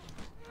wasted it.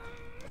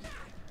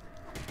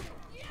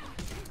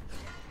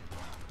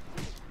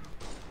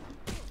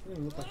 It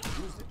didn't look like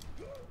you used it.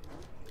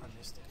 I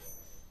missed it.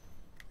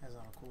 That's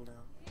on a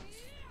cooldown.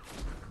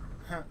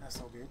 That's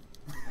so good.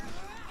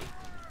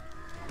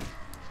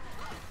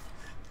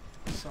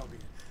 So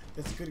good.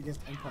 It's good against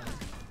Empire.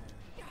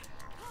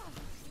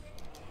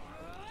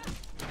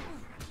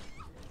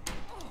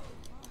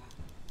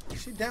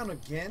 Is she down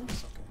again?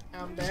 It's okay.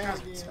 I'm This down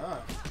guy's again.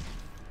 tough.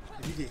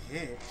 If you get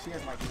hit, she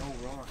has like no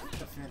run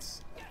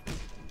defense.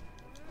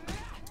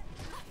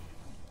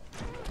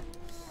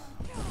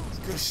 It's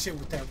good shit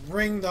with that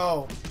ring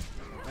though.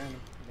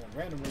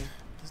 Randomly.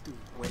 This dude's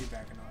way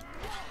backing up.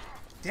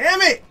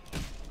 Damn it!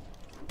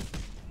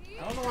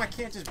 I don't know why I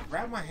can't just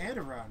wrap my head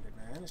around it,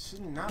 man. It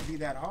should not be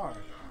that hard.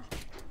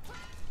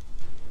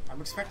 I'm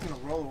expecting to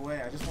roll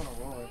away. I just want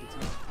to roll every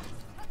time.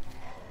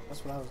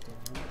 That's what I was doing.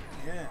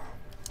 Yeah.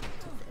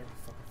 Took forever to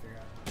fucking figure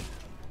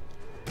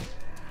out.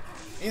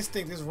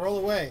 Instinct is roll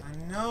away.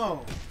 I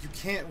know. You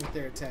can't with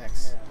their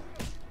attacks. Yeah.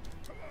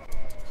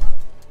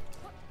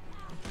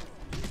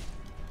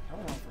 I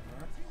want for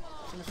her.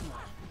 Finish him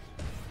off.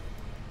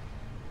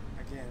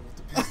 Again, with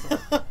the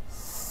pistol.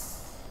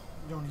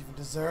 You don't even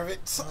deserve it.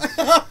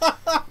 I'll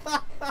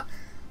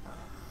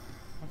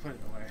put it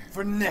away.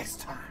 For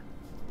next time.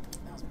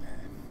 That was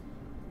bad.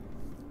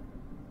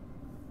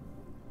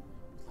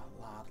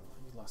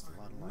 You lost a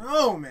lot of life.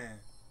 No, man.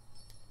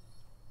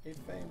 8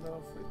 fame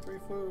though for 3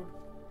 food.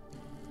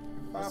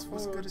 5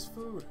 What's food. good as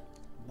food?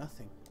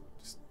 Nothing.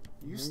 Just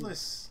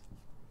Useless.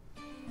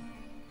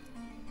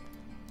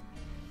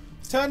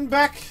 turn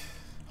back.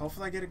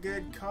 Hopefully I get a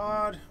good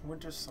card.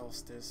 Winter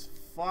Solstice.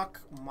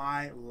 Fuck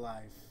my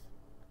life.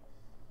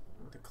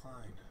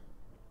 Decline.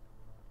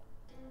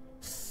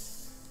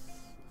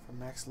 For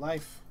max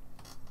life.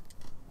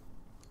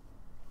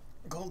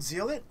 Gold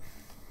Zealot?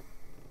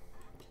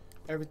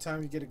 Every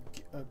time you get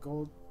a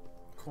gold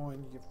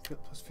coin, you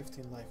get plus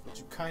 15 life, which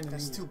you kind of need.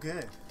 That's too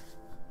good.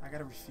 I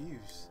gotta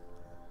refuse.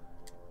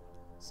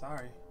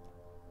 Sorry.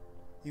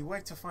 You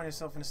wake to find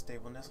yourself in a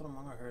stable nestled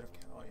among a herd of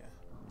cattle. Oh yeah.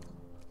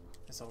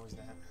 It's always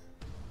that.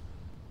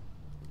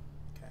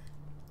 Okay.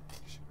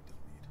 Shit, we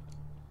don't need.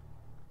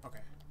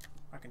 Okay.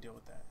 I can deal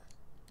with that.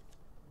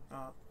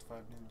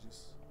 5 ninjas.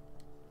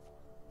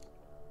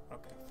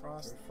 Okay.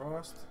 Frost. 3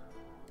 frost.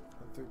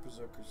 And 3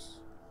 berserkers.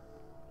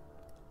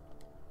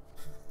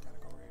 Gotta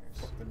go Raiders.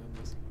 Fuck the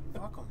ninjas.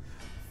 Fuck them.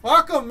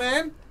 Fuck 'em,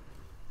 man!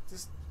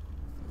 Just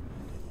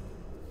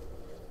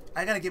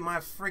I gotta get my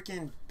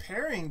freaking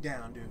parrying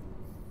down, dude.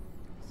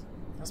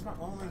 That's my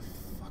only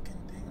fucking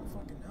thing. I'm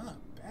fucking up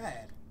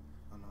bad.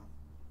 I know.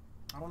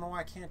 I don't know why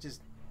I can't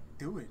just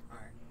do it. All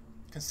right,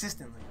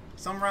 consistently.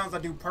 Some rounds I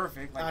do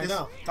perfect. Like I this,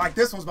 know. Like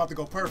this one's about to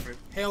go perfect.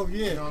 Hell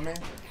yeah. You know what I mean?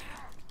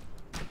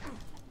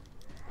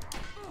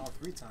 All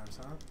 3 times,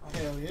 huh? Oh,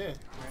 Hell yeah. man,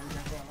 we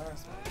got that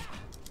last one.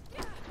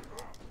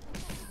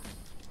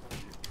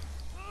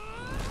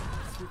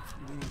 I keep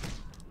needing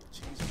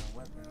to change my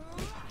weapon.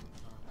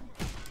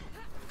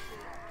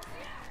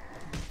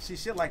 See,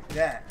 shit like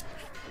that.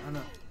 I know.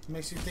 It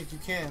makes you think you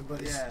can,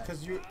 but it's Yeah.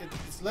 because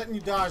it's letting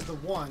you dodge the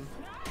one.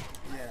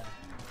 Yeah.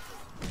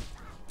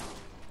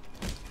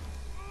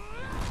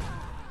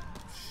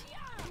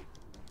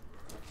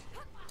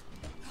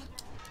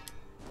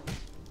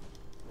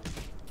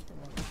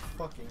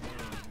 Fucking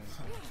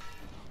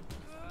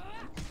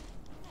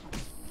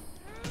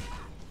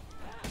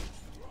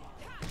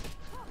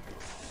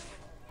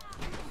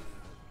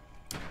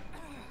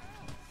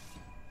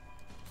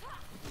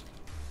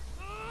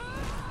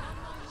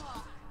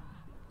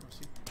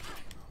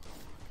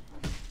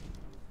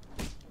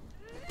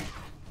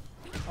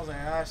I was like,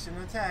 I shouldn't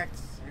have attacked.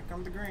 Here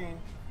come the green.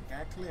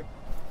 Got clipped.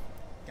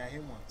 Got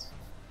hit once.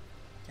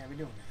 Can't be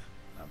doing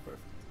that. not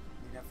perfect.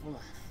 Need that for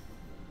life.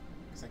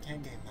 Because I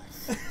can't gain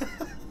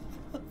life.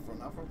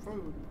 Not from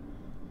food.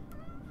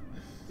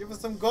 Give us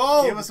some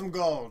gold. Give us some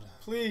gold.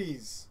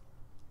 Please.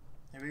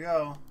 Here we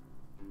go.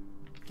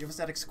 Give us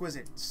that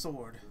exquisite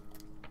sword.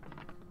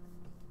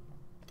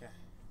 Okay.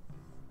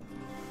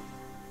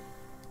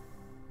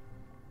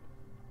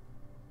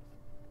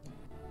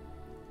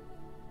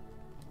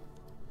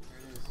 There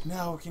it is.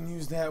 Now we can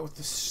use that with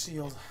the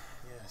shield.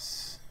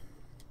 Yes.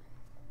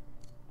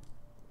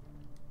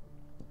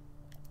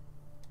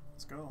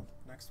 Let's go.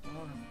 Next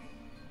one.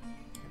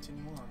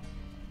 Continue on.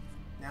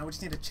 Now we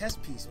just need a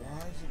chest piece, Why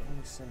man. is it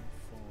only saying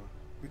 4?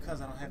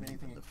 Because I don't have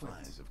anything The equipped.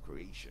 fires of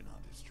creation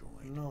are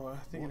destroyed. No, I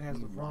think What it has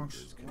the new wrong.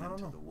 wonders can I don't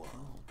enter know. the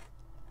world?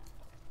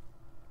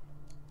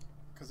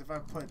 Because if I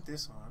put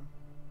this on,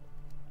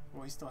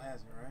 well, he still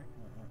has it, right?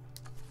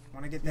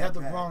 When I get You that have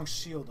the back, wrong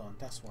shield on.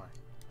 That's why.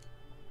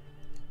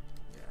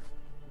 Yeah.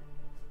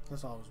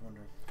 That's all I was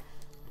wondering.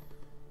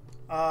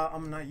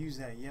 I'm not use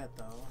that yet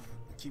though.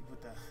 Keep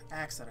with the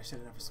axe that I should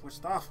have never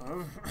switched off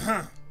of.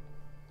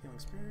 Healing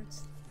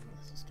spirits.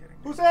 This is getting.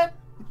 Who's that?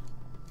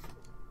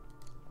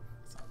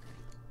 It's all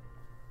good.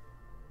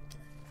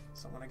 Okay.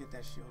 So when I get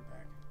that shield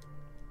back.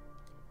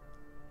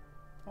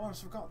 Oh, I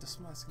almost forgot the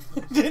smash.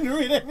 Didn't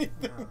read anything.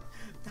 No.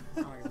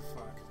 I don't give a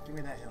fuck. Give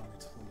me that helmet.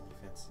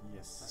 Defense.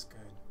 That's Yes.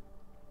 good.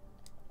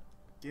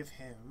 Give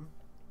him.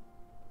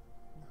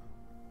 No.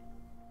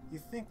 You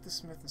think the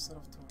smith instead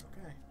of Thor,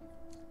 okay.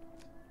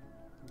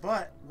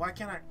 But why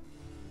can't I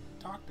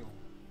talk to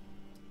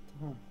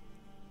him?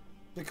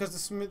 Because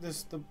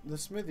the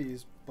smithy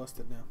is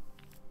busted now.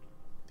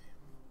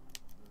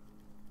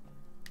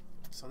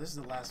 So this is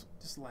the last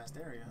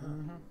area, huh?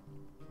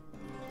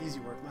 Mm-hmm. Easy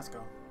work, let's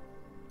go.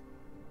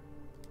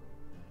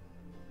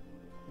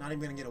 Not even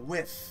gonna get a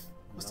whiff.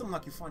 What's the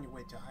luck you find your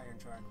way to higher and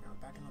dry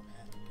ground? Backing up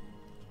ahead.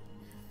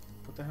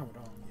 Put the helmet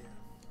on. Yeah.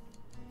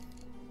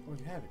 Oh,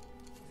 you have it.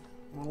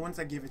 Well, once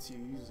I give it to you,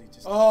 you usually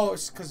just Oh,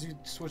 it's because you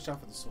switched out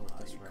for the sword.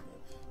 That's right.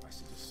 equip. I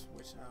should just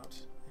switch out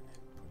and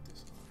then put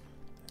this on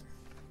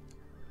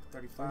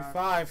there. 35.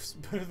 35 is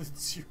better than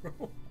 0.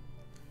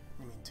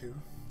 I mean 2.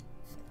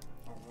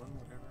 Or 1,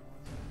 whatever it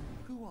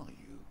was. Who are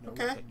you? No,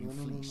 Okay. That you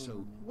flee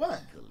so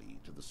What? eagerly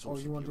to the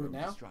source you of wanna do your it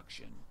own now?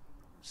 destruction,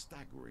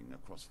 staggering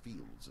across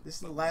fields of This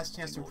is the bones last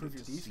chance in to order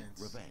improve your seek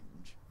defense.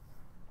 Revenge.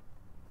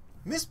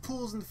 Miss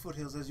pools in the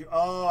foothills as you.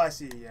 Oh, I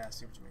see. Yeah, I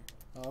see what you mean.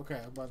 Oh, okay,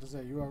 I'm about to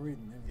say you are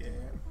reading everything.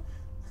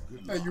 Yeah.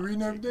 Good Hey, you luck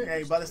reading every day? taking Hey,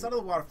 this by the to side of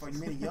the waterfall, you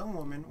meet a young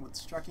woman with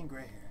striking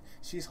gray hair.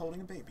 She is holding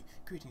a baby.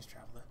 Greetings,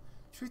 traveler.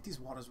 Treat these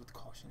waters with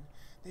caution.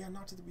 They are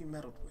not to be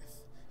meddled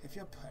with. If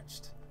you're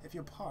parched,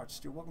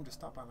 you're welcome to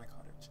stop by my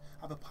cottage.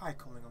 I have a pie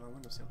cooling on my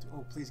windowsill too.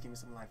 Oh, please give me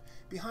some life.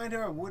 Behind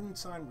her, a wooden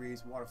sign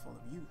reads, "Waterfall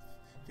of Youth.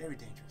 Very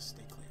dangerous.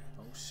 Stay clear."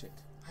 Oh shit.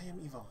 I am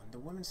Yvonne, the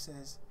woman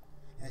says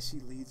as she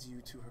leads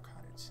you to her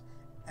cottage.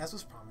 As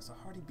was promised, a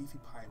hearty, beefy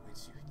pie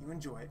awaits you. You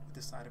enjoy it with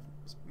a side of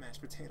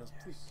mashed potatoes,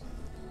 please.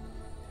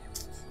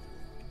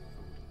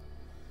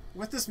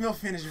 With this meal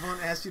finished, Yvonne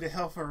asks you to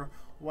help her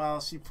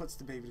while she puts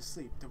the baby to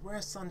sleep. The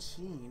rare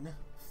sunshine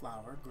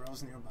flower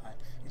grows nearby,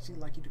 and she'd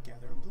like you to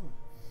gather a bloom.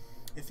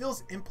 It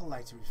feels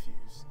impolite to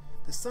refuse.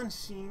 The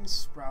sunshine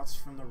sprouts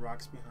from the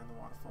rocks behind the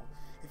waterfall.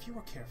 If you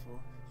were careful,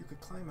 you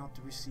could climb out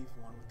to receive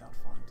one without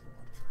falling to the water.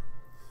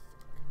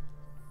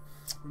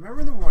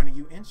 Remember the warning,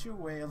 you inch your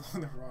way along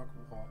the rock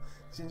wall,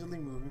 gingerly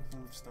moving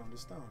from stone to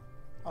stone.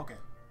 Okay.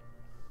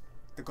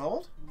 The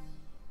gold?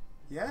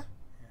 Yeah?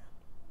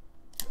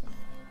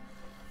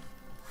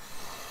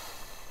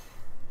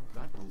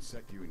 That will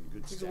set you in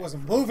good Because stead. it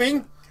wasn't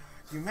moving.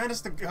 You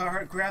manage to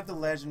grab the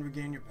ledge and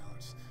regain your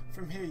balance.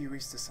 From here, you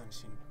reach the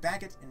sunshine,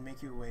 bag it, and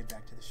make your way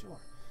back to the shore.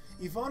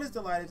 Yvonne is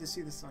delighted to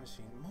see the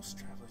sunshine. Most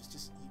travelers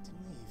just eat and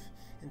leave.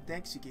 And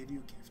thanks, she gave you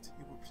a gift.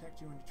 It will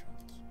protect you in your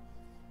travels.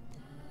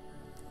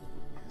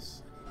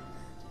 Yes, I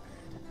need a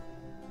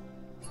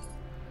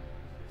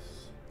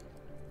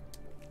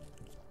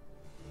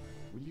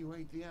Will you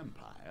aid the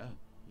Empire?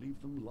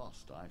 Leave them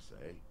lost, I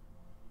say.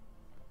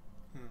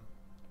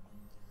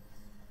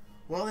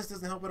 Well, this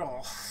doesn't help at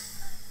all.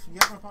 You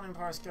have an opponent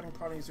Empire scouting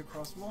parties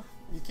across. Well,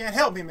 you can't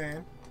help me,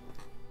 man.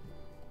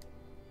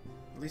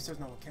 At least there's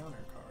no counter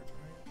cards,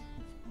 right?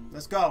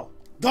 Let's go.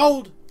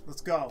 Gold!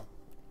 Let's go.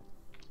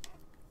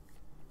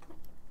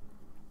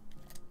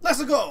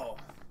 Let's go!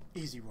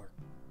 Easy work.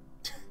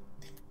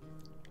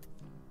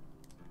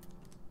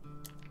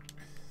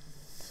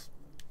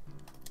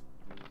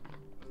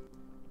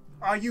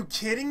 Are you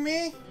kidding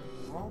me?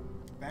 Well,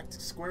 back to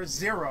square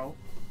zero.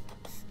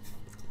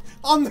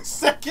 On the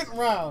second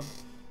round!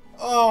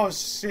 Oh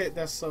shit,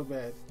 that's so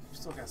bad. We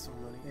still got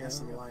some money Yeah, and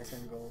some we got life.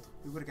 10 gold.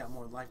 We would have got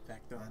more life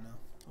back though. I know.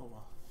 Oh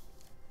well.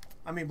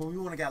 I mean, but we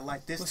wouldn't have got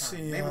life this Let's time.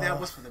 see, Maybe that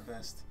was for the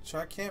best.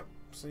 Try camp,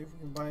 see if we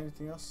can buy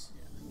anything else.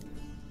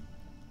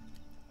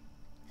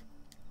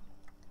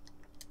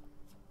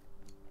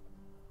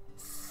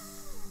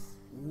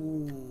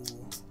 Ooh,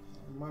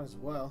 might as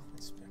well.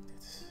 Inspected.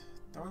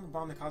 Throwing a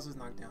bomb that causes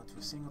knockdown to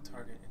a single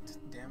target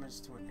and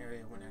damage to an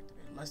area when activated.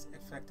 Less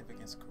effective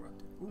against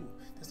corrupted. Ooh,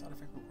 this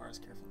artifact requires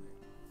careful aim.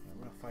 Yeah,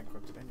 we're gonna fight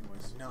corrupted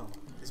anyways. No,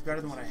 it's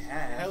better than what I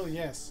had. Hell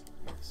yes.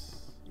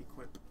 Yes.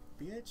 Equip.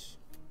 BH.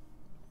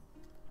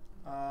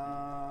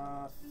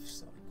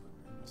 Sell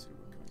equipment. Let's see,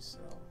 what can we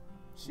sell?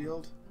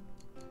 Shield.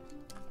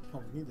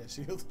 Oh, we need that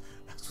shield.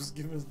 That's what's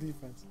giving us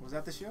defense. Was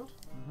that the shield?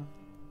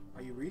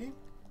 Are you reading?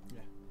 Yeah.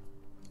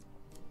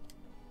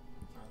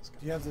 Alright, let's go.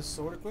 Do you have this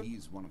sword equipped? He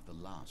is one of the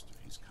last of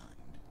his kind.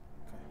 Okay.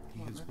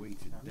 He on, has man. waited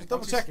Just decades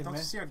double checking, Don't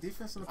man. you see our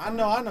defense in the I corner?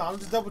 know. I'm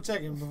just double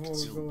checking before we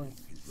to go in.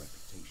 his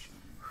reputation.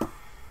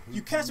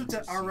 You catch up to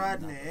We've seen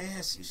Aradne nothing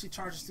as she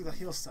charges through the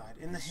hillside.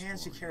 In the hand,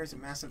 she carries a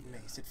massive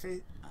mace.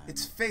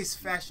 Its face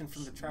fashioned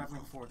from the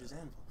traveling forge's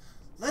anvil.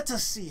 Let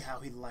us see how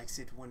he likes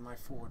it when my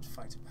forge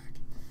fights back.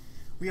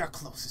 We are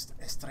closest,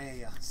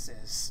 Estrella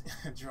says,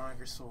 drawing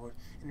her sword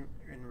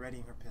and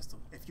readying her pistol.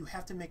 If you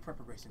have to make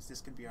preparations,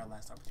 this could be our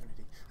last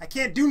opportunity. I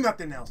can't do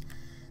nothing else.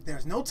 There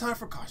is no time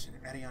for caution,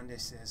 Ariande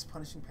says,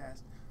 pushing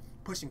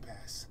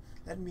past.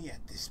 Let me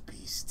at this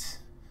beast.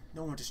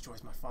 No one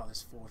destroys my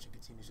father's forge and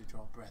continues to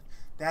draw breath.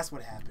 That's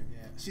what happened.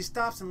 Yeah. She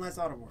stops and lets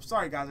out a roar.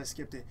 Sorry, guys, I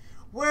skipped it.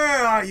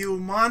 Where are you,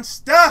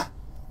 monster?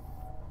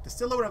 The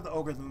silhouette of the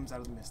ogre looms out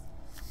of the mist.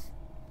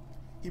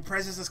 He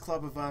presses his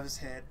club above his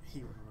head.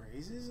 He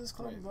raises his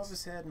club above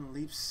his head and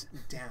leaps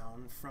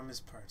down from his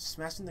perch,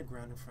 smashing the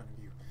ground in front of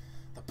you.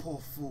 The poor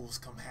fools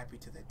come happy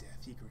to their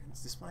death. He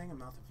grins, displaying a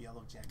mouth of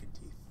yellow jagged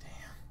teeth. Damn.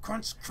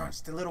 Crunch,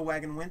 crunch, the little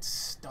wagon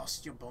wince.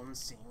 Dust your bones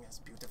sing as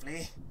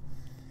beautifully.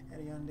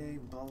 Ariande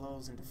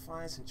bellows in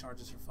defiance and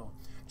charges her foe.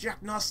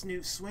 Jack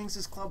Nosnute swings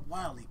his club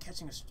wildly,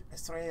 catching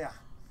Estrella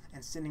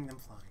and sending them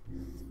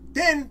flying.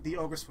 Then the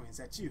ogre swings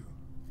at you.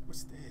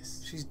 What's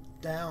this? She's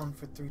down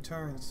for 3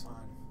 turns. Fine.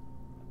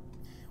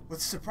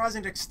 With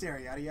surprising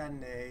dexterity,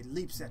 Ariadne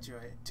leaps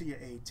to your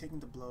aid, taking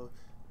the blow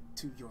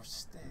to your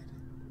stead.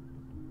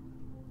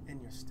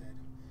 In your stead.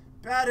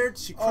 Battered,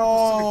 she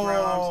crumples to the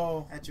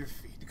ground at your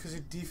feet. Because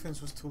your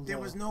defense was too low. There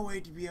was no way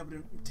to be able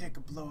to take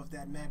a blow of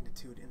that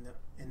magnitude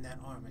in that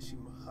arm as she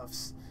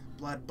huffs,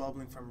 blood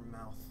bubbling from her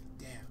mouth.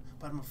 Damn,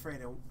 but I'm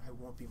afraid I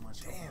won't be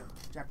much help. Damn.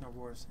 Jackno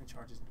roars and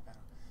charges into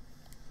battle.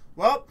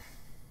 Well,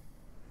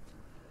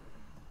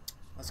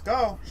 let's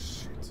go.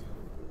 Shit.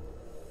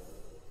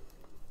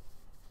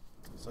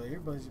 So you're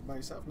by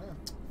yourself now.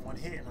 One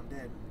hit and I'm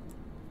dead.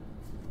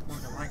 More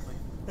than likely.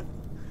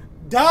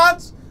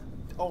 Dodge!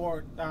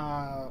 Or,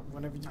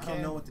 whenever you I can.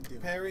 don't know what to do.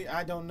 Parry,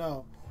 I don't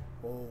know.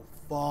 Oh,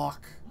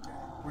 fuck.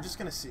 We're just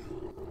gonna see.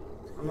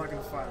 I'm not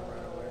gonna fight him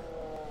right away.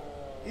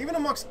 Even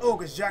amongst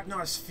ogres,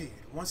 Jacknar is feared.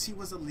 Once he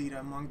was a leader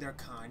among their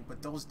kind,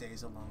 but those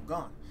days are long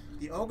gone.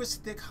 The ogre's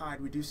thick hide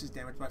reduces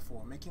damage by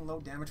 4, making low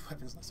damage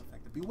weapons less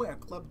effective. Beware,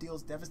 club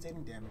deals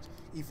devastating damage.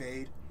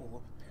 Evade or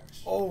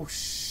perish. Oh,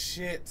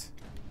 shit.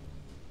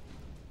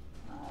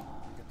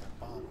 Get that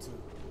bomb,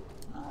 too.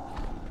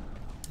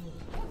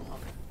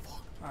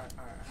 Alright,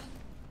 alright.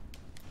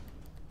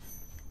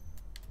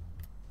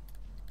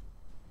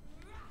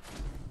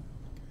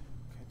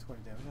 Okay,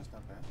 20 damage, that's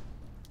not bad.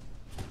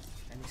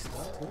 And he's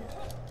stuck, too?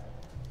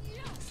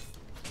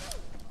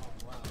 Oh,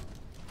 wow.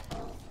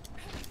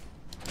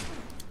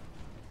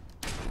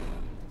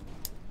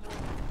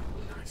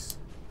 Nice.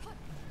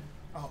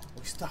 Oh,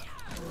 We stuck.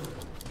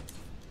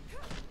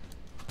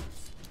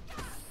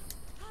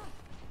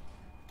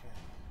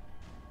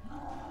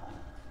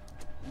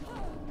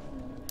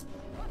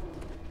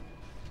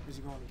 is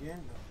he going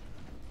again?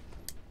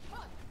 No.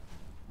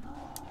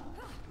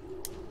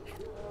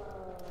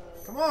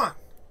 Come on!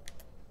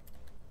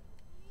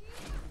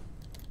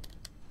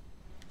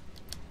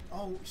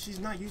 Oh, she's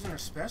not using her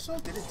special?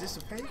 Did it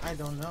dissipate? I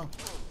don't know.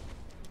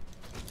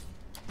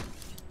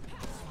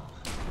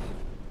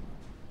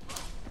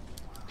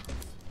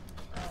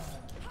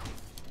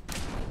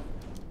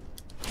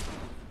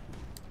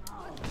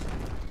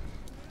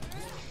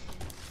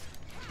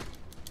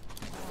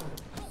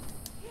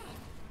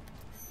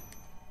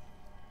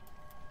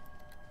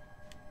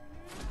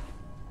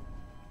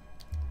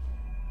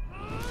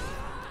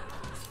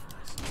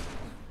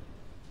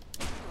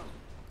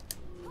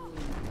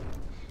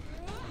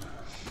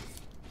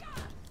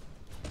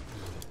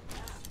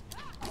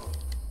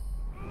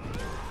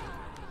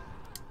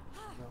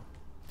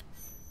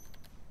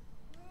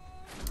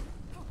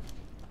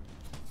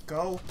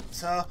 Go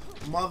to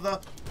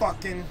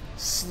motherfucking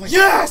sleep.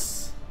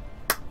 Yes!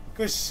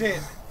 Good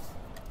shit.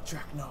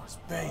 Draknar's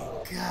Bane.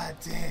 God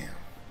damn.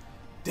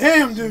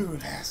 Damn, dude.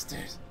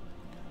 Bastard.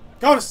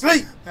 Go to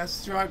sleep. That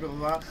struggle,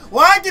 huh?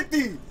 Why I get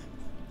these?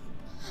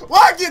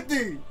 Why I get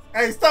these?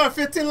 Hey, start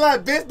 15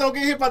 live, bitch. Don't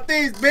get hit by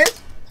thieves, bitch.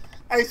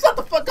 Hey, shut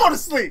the fuck. Go to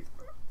sleep.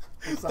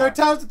 I'm sorry. Third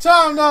time's the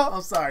charm, though.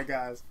 I'm sorry,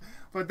 guys.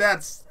 But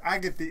that's, I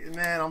get the,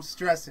 man, I'm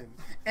stressing.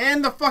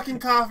 And the fucking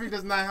coffee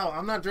does not help.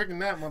 I'm not drinking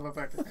that,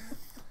 motherfucker.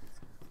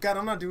 God,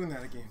 I'm not doing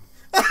that again.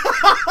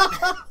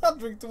 I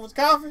drink too much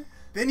coffee.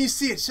 Then you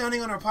see it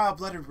shining on our pile of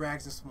blooded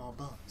rags and small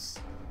bones.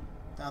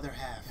 The other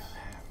half.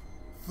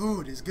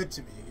 Food is good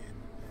to me again.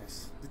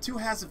 Yes. The two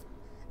halves of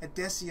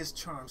Odysseus'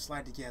 charm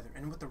slide together,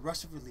 and with a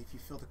rush of relief, you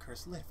feel the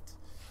curse lift.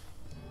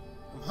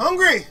 I'm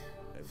hungry!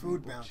 Every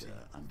Food butcher bounty.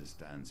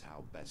 understands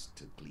how best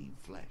to glean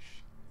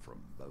flesh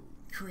from bone.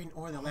 Curing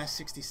ore the last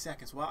 60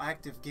 seconds. While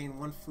active, gain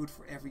 1 food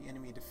for every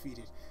enemy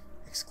defeated.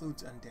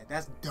 Excludes undead.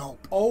 That's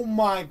dope. Oh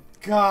my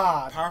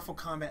god. Powerful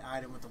combat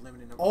item with a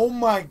limited number. Oh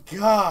my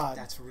god.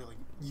 That's really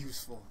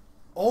useful.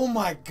 Oh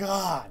my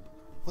god.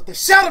 With a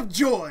shout of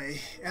joy,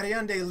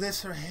 Ariande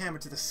lifts her hammer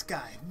to the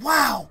sky.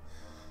 Wow!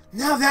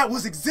 Now that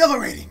was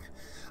exhilarating.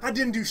 I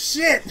didn't do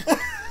shit.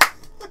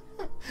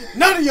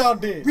 None of y'all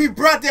did. We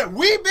brought that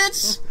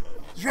bitch.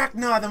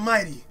 Draknar the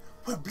Mighty.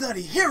 We're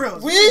bloody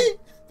heroes. We?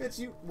 Bitch,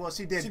 you. Well,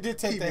 she did. She did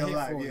take keep that me hit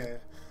alive, for you.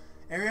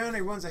 yeah.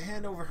 Ariane runs a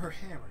hand over her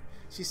hammer.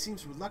 She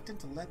seems reluctant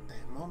to let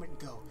that moment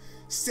go.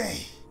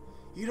 Say,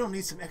 you don't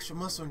need some extra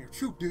muscle in your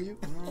troop, do you?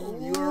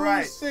 You were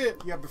right.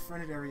 Shit. You have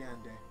befriended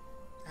Ariadne.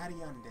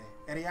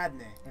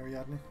 Ariadne,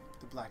 Ariadne.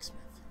 the blacksmith.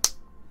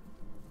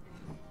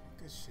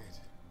 Good shit.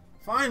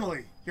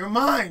 Finally, you're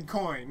mine,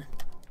 coin.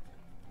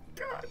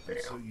 God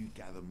damn. So you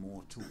gather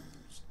more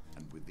tools,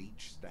 and with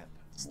each step,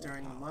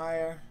 Stirring the more power.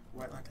 mire.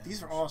 What? Like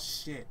these are all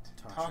shit.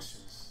 Tasha's.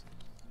 Tasha's.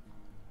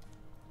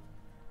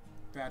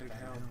 Battered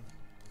helm.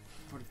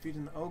 For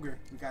defeating the ogre,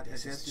 we got the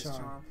Odysseus' Odysseus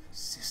charm. charm.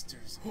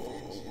 Sisters of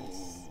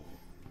vengeance.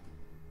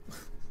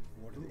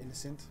 Ward of the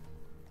Innocent.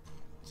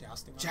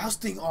 Jousting.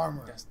 Jousting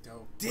armor. That's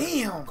dope.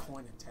 Damn.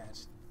 Coin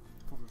attached.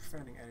 For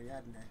befriending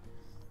Ariadne.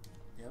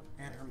 Yep,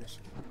 and her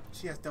mission.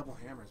 She has double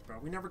hammers, bro.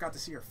 We never got to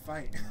see her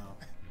fight. No.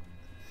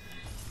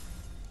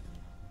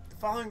 The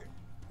following.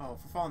 Oh,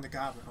 for following the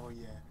goblin. Oh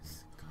yeah.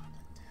 Goblin.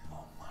 Damn.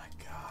 Oh my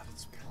god,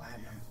 it's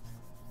platinum.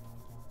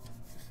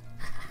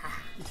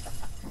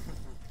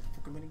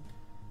 For committing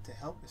to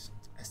help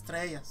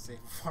Estrella save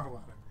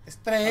Farwater.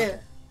 Estrella.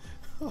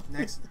 Okay.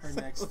 Next, her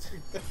next.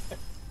 For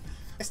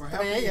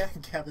Estrella.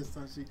 helping gather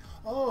Sunshine.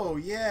 Oh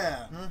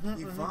yeah, Mhm,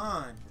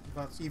 Yvonne.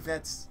 But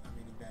Yvette.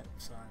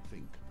 Sorry.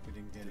 Think. we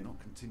didn't get Do it. not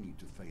continue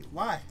to fail.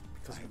 Why?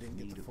 Because we I didn't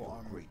need get the of full your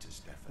armor.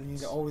 greatest efforts. We need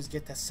to always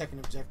get that second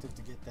objective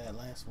to get that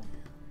last one.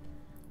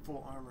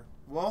 Full armor.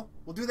 Well,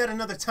 we'll do that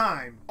another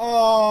time.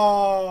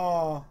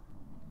 Oh!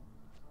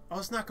 Oh,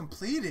 it's not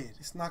completed.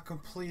 It's not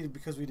completed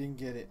because we didn't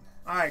get it.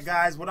 All right,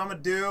 guys. What I'm gonna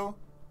do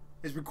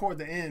is record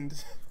the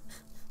end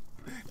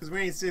because we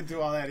ain't sitting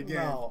through all that again.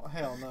 No,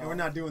 hell no. And we're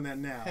not doing that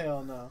now.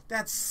 Hell no.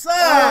 That sucks.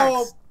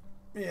 Oh!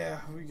 Yeah,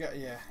 we got,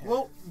 yeah.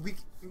 Well, we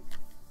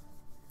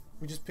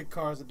We just pick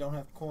cars that don't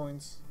have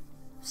coins.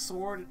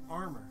 sword,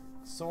 armor,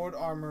 Sword,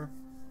 armor,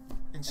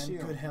 and and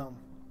shield. good helm.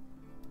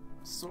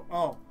 So,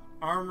 oh,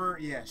 armor,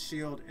 yeah,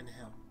 shield and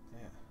helm.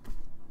 Yeah.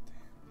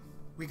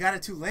 We got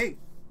it too late.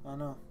 I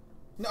know.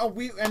 No,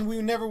 we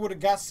never would have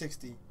got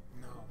 60.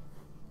 No.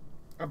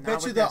 I Not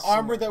bet you with the that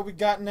armor sword. that we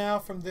got now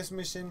from this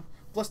mission,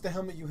 plus the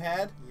helmet you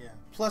had, Yeah.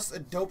 plus a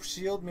dope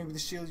shield, maybe the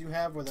shield you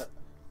have or the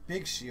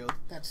big shield.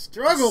 That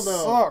struggle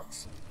though.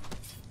 Sucks.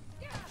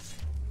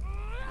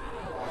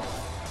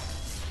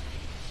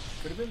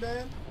 Could have been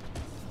bad.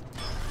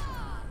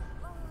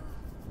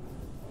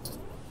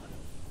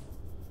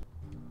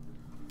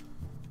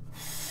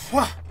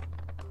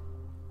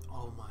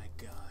 Oh my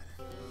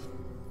god.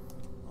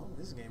 Oh,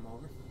 this is game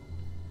over.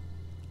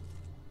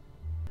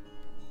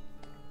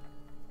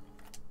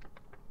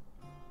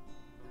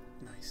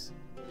 Nice.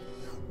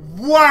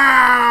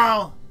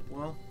 Wow!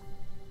 Well,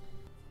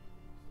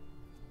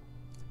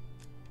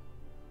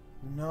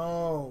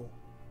 No.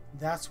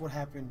 That's what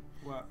happened.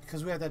 what?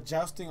 Because we have that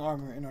jousting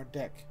armor in our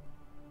deck.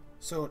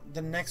 So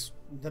the next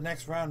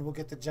round we'll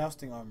get the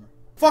jousting armor.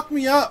 Fuck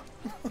me up!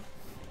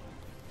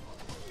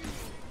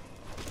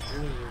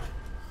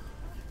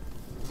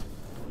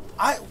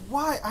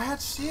 Why? I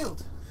had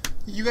shield.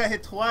 You got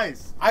hit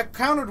twice. I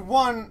counted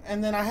one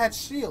and then I had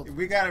shield.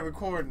 We got it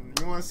recording.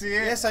 You want to see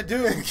it? Yes, I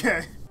do.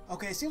 Okay.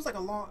 Okay, it seems like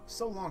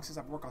so long since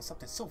I've worked on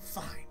something so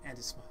fine, and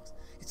it smiles.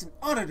 It's an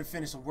honor to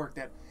finish the work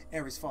that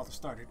Ares' father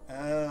started.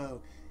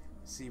 Oh,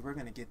 see, we're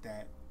gonna get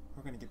that.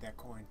 We're gonna get that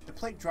coin. The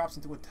plate drops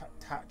into a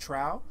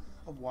trowel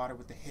of water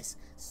with a hiss.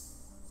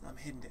 I'm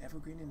heading to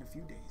Evergreen in a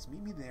few days.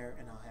 Meet me there,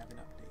 and I'll have an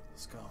update.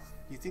 Let's go.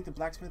 You think the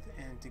blacksmith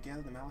and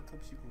together the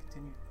Malaclips, you can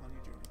continue on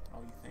your journey.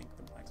 Oh, you think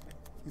the blacksmith?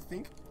 You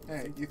think?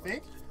 Hey, you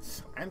think?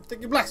 I'm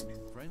thinking blacksmith.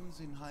 Friends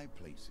in high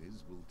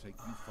places will take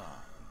you far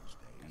these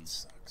That days.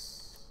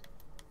 sucks.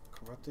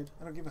 Corrupted.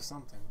 That'll give us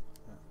something.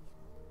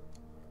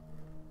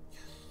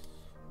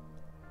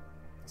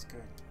 It's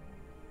good.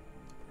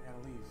 I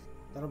gotta leave.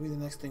 That'll be the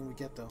next thing we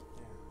get, though.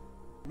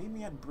 Yeah. Meet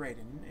me at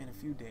Brayden in a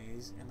few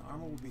days, and the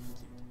armor will be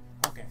complete.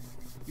 Okay.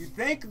 You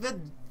thank the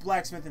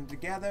blacksmith, and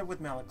together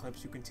with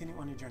Malaclips, you continue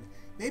on your journey.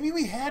 Maybe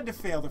we had to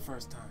fail the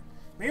first time.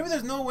 Maybe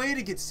there's no way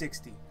to get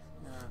 60.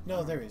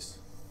 No, there is.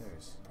 There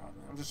is.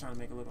 Probably. I'm just trying to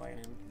make it look like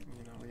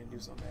we didn't do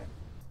so bad.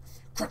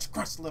 Crunch,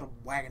 crunch, the little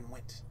wagon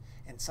went,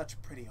 and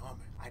such pretty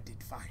armor I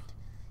did find.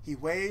 He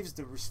waves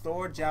the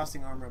restored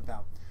jousting armor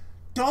about.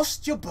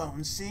 Dust your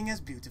bones, sing as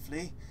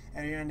beautifully.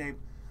 Ariadne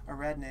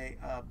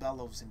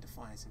bellows in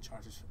defiance and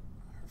charges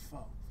her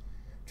foe.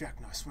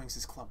 Draknar swings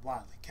his club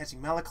wildly,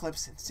 catching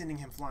Malaclips and sending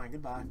him flying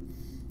goodbye.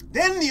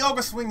 Then the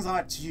ogre swings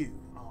at you.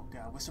 Oh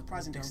god, with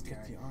surprising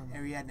dexterity,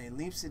 Ariadne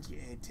leaps at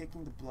your aid,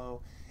 taking the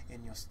blow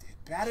in your stead.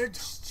 Battered,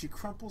 she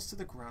crumples to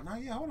the ground. Now,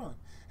 yeah, hold on.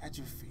 At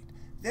your feet.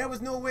 There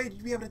was no way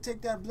you'd be able to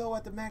take that blow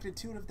at the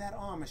magnitude of that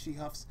armor, she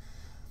huffs,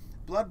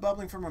 blood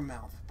bubbling from her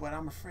mouth. But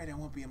I'm afraid it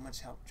won't be of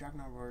much help.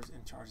 Draknar roars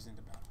and charges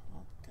into battle.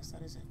 Oh, guess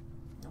that is it.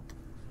 Nope.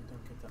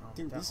 Don't get that armor.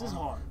 Dude, this is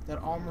hard. That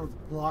armor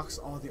blocks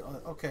all the other...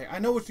 Okay, I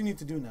know what you need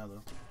to do now,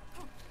 though.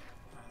 Alright,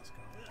 let's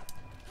go.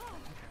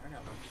 Okay, I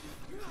got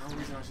no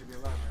reason I should be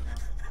alive right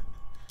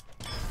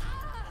now.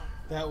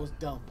 That was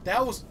dumb.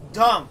 That was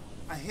dumb!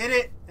 I hit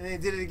it, and they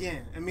did it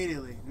again.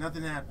 Immediately.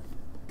 Nothing happened.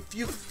 If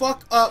you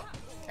fuck up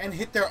and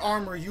hit their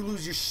armor, you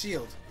lose your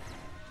shield.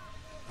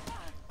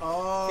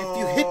 Oh. If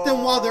you hit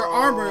them while they're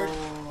armored,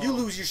 you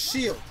lose your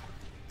shield.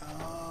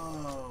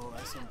 Oh,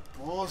 that's some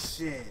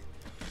bullshit.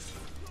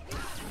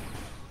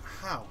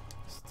 How?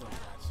 Still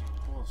got you.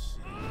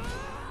 Bullshit.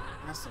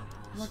 That's some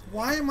bullshit. I'm like,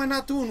 why am I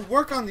not doing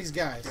work on these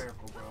guys?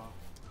 Careful, bro.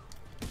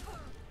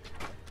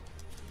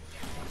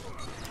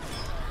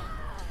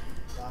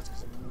 That's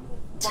because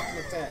I'm fucking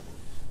attack.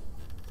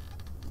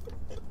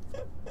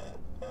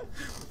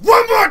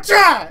 One more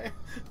try!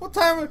 What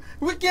time?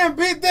 We can't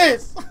beat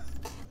this!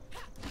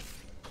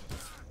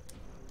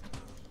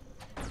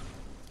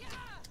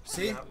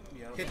 See? Yep.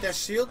 Hit that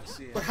shield? I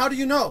see it. But how do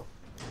you know?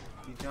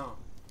 You don't.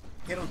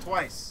 Hit him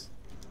twice.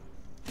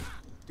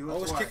 Do it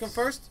Always twice. kick him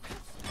first?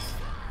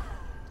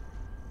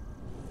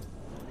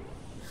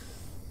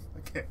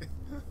 Okay.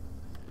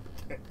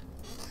 Okay.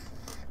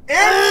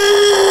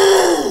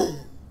 I'm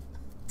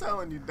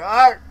telling you,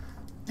 dog.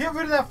 Get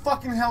rid of that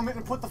fucking helmet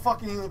and put the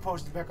fucking healing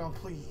potion back on,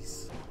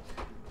 please.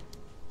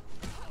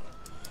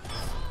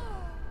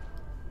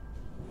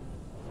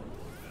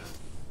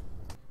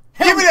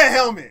 Give me that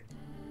helmet.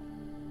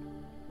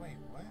 Wait,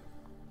 what?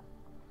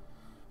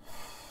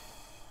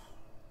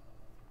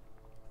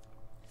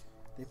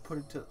 They put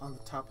it on the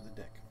top of the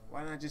deck.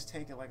 Why not just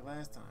take it like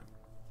last time?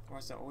 Or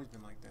has it always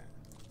been like that?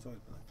 It's always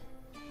been like that.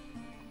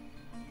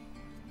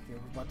 Okay,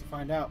 we're about to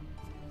find out.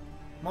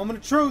 Moment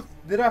of truth.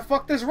 Did I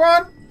fuck this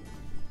run?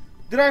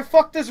 Did I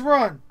fuck this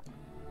run?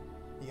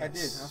 Yes. I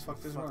did. I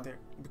fucked this run. It.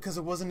 Because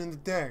it wasn't in the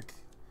deck.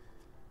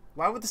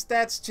 Why would the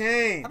stats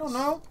change? I don't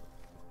know.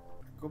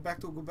 Go back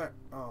to it. Go back.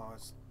 Oh,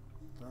 it's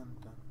done.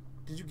 Done.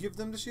 Did you give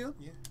them the shield?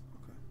 Yeah.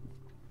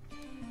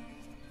 Okay.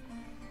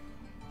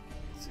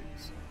 Let's see,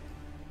 so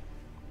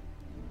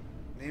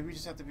maybe we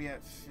just have to be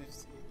at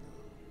 50.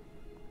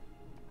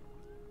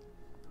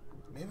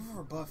 Maybe if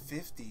we're above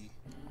 50,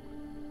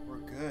 we're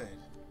good.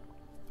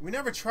 We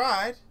never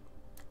tried.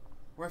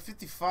 We're at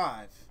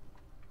 55.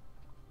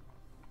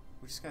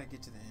 We just gotta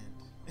get to the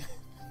end.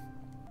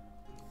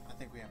 I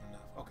think we have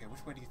enough. Okay,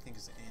 which way do you think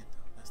is the end,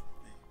 though? That's the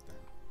thing.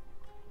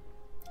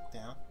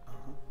 Down?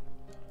 Uh-huh.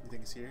 You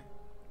think it's here?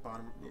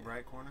 Bottom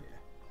right corner? Yeah.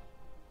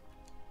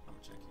 I'm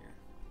gonna check here.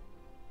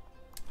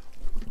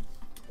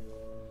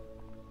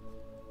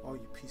 Oh,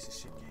 you piece of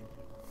shit game.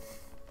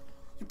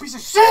 You piece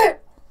of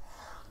shit!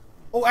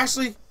 Oh,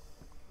 actually...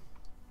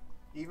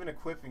 Even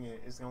equipping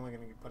it is only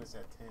gonna put us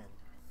at 10.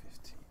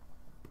 15.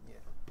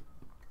 Yeah.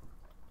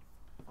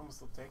 I'm gonna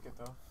still take it,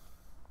 though.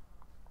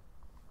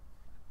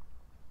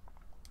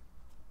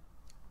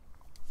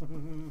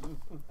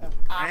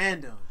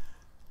 Random.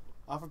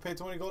 Offer pay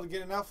 20 gold to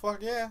get it now?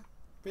 Fuck yeah.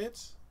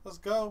 Bitch. Let's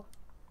go.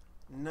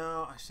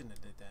 No, I shouldn't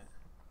have did that.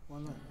 Why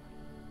not?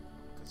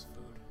 Because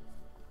food.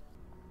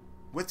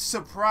 With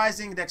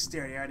surprising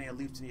dexterity, I need a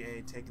leap to the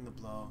aid, taking the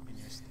blow in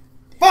your stead.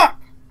 Fuck!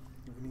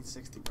 We need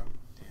 60, bro.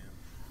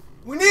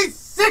 Damn. We need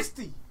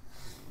 60!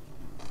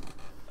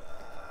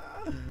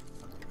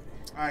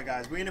 Alright,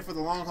 guys, we're in it for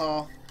the long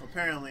haul.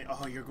 Apparently,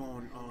 oh, you're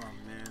going, oh,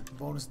 man.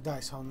 Bonus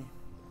dice, homie.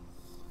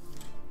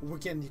 We're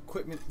getting the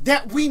equipment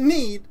that we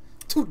need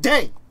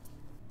today.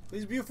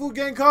 Please be a food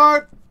gang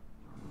card.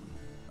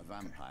 A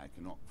vampire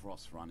cannot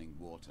cross running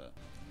water.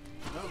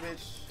 No,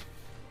 bitch.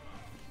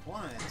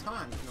 One at a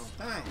time, you know,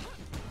 thing.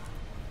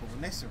 But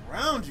when they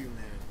surround you,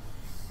 man.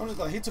 I'm just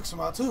glad he took some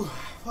out too.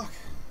 Fuck.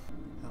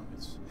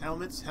 Helmets.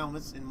 Helmets,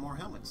 helmets, and more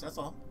helmets. That's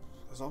all.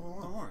 That's all we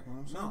want. Don't worry. You know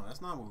what I'm saying? No,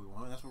 that's not what we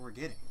want. That's what we're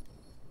getting.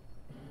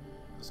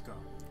 Let's go.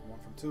 1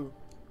 from 2.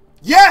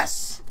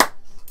 Yes!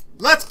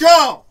 Let's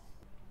go!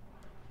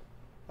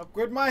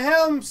 Upgrade my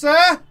helm,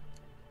 sir!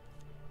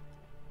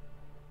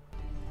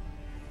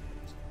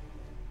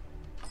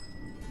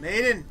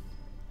 Maiden,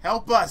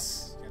 help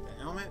us. Got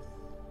the helmet.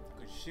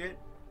 Good shit.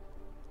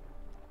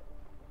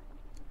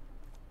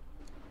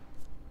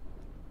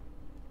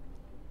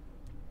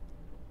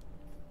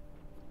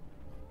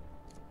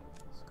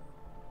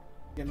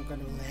 get no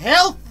kind of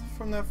health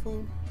from that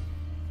food.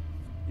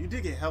 You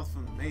did get health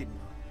from the maiden,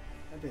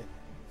 though. I did.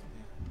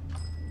 Yeah.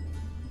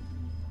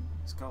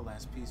 Let's go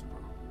last piece, bro.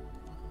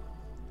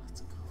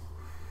 Let's go.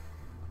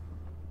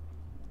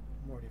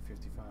 I'm already at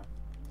 55.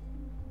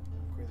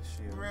 Upgrade the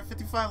shield. We were at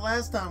 55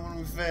 last time when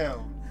we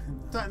failed.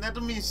 That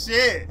don't mean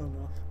shit. Oh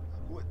no.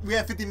 We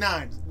had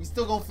 59. We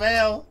still gonna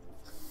fail.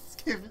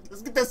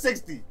 Let's get that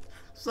 60.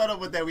 Shut up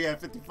with that. We had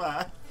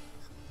 55. Fuck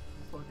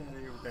out of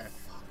here with that.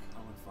 Fuck. I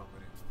wouldn't fuck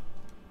with it.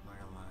 Not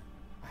gonna lie.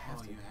 I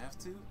have to. You have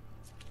to?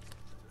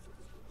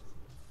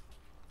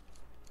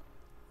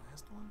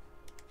 Last one?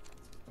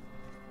 Yeah,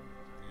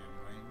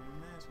 right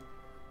in the last one.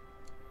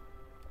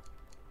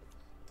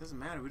 Doesn't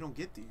matter. We don't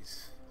get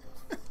these.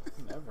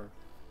 Never.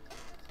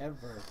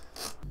 Ever.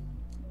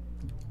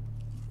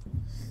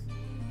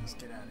 Let's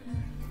get out of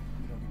here.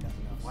 You don't need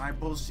nothing else. Why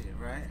bullshit,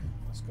 right?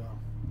 Let's go.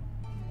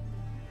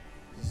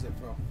 This is it,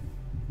 bro.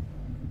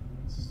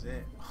 This is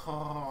it.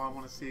 Oh, I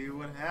want to see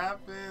what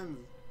happens.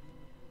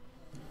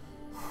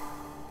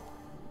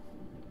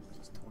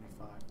 Just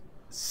 25.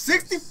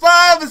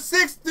 65 and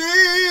 60!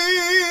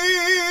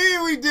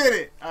 We did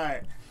it!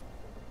 Alright.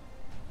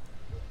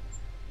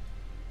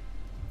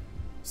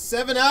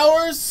 7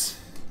 hours.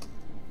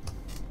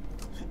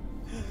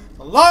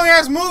 A long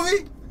ass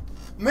movie.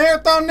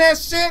 Marathon that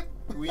shit.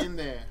 We in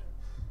there.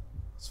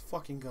 Let's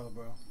fucking go,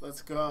 bro.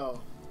 Let's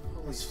go.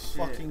 Let's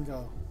Holy shit. fucking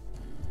go.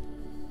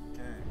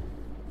 Okay.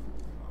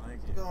 I like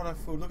Look it. at all that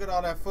food. Look at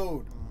all that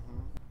food.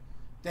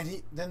 Mm-hmm.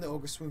 Then the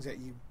ogre swings at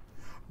you.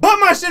 But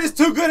my shit is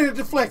too good and it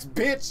deflects,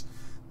 bitch.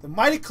 The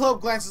mighty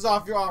club glances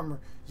off your armor.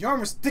 Your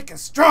armor's thick and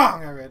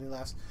strong, Ariadne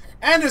laughs.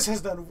 Anders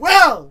has done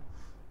well.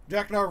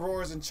 Draknar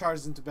roars and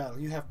charges into battle.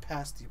 You have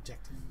passed the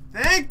objective.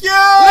 Thank you!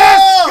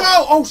 Let's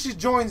go! Oh, she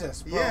joins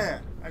us, bro. Yeah,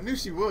 I knew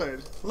she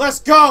would. Let's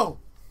go!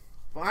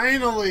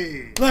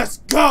 Finally! Let's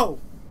go!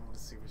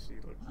 Let's see what she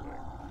looks like.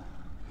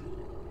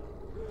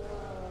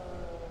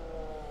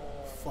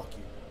 Fuck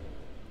you.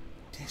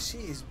 Damn, she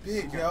is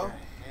big, She yo. got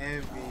that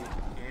heavy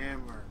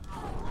hammer.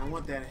 I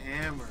want that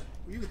hammer.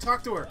 You can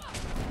talk to her.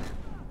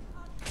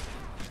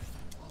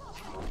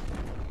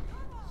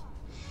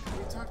 You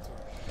can talk to her.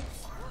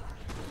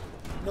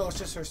 No, it's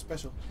just her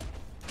special.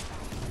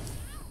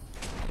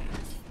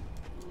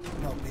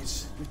 No,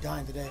 bitch. You're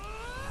dying today.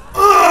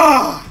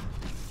 Ugh!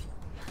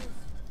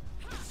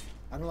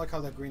 I don't like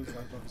how that green is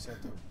right above his head,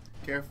 though.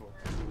 Careful.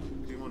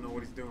 You won't know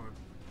what he's doing.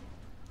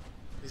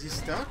 Is he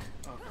stuck?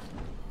 Okay.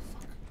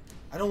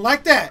 I don't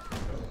like that!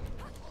 Nah,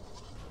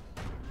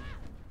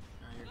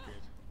 you're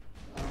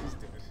good. He's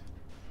dead.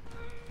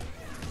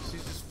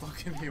 She's just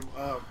fucking him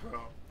up,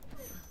 bro.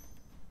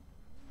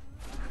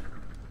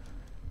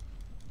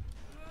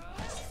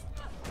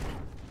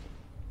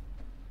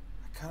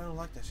 I kinda don't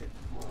like that shit.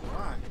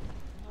 Why?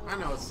 I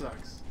know it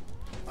sucks.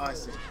 Oh, I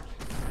see.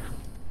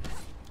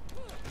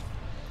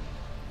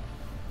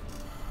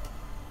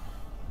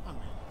 I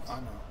mean, I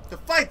know. the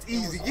fight's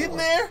easy. Get in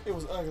there. It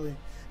was ugly.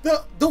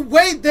 The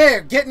way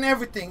there, getting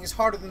everything, is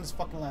harder than this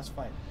fucking last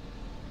fight.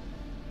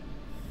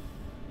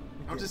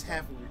 I'm just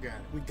happy we got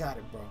it. We got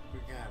it, bro. We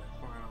got it.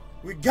 Finally.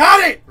 We got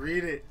it!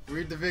 Read it.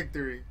 Read the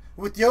victory.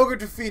 With the ogre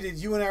defeated,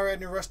 you and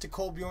Ariadne rush to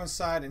Kolbjorn's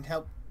side and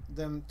help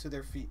them to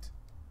their feet.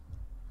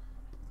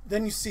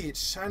 Then you see it,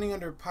 shining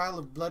under a pile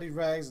of bloody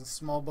rags and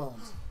small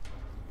bones.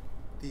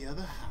 The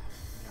other half.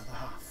 The other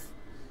half.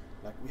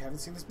 Like we haven't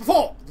seen this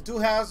before! The two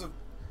halves of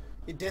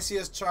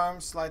Edesia's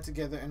charms slide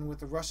together, and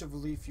with a rush of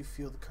relief, you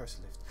feel the curse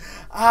lift.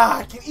 Ah,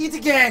 I can eat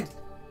again!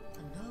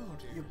 I know,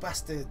 dude. You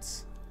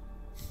bastards.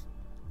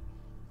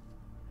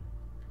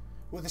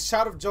 With a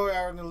shout of joy,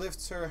 Ariadne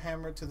lifts her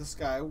hammer to the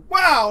sky.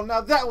 Wow, now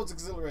that was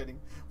exhilarating.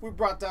 We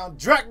brought down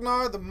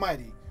Draknar the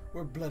Mighty.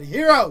 We're bloody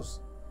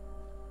heroes.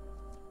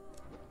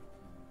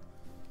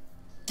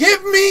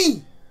 Give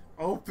me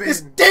Open.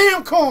 this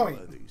damn coin.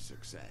 Worthy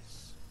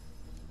success.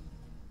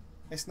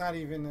 It's not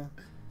even a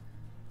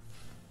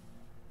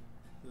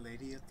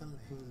Lady of the Lake.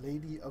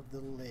 Lady of the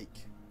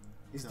Lake.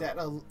 Is No. that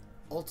a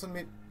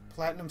ultimate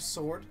platinum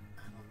sword?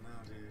 I don't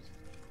know, dude.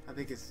 I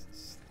think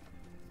it's...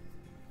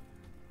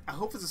 I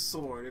hope it's a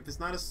sword. If it's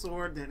not a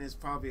sword, then it's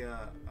probably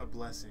a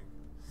blessing.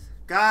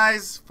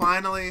 Guys,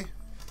 finally.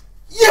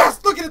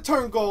 Yes! Look at it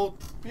turn gold.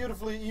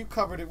 Beautifully. You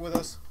covered it with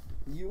us.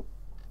 You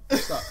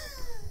suck.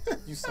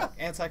 You suck.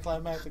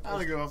 Anticlimactic. I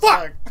don't give a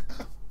Fuck!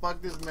 fuck.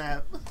 Fuck this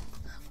map.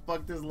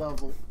 Fuck this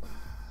level.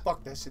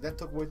 Fuck that shit. That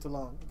took way too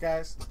long.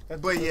 Guys.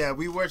 That But took yeah,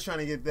 we were trying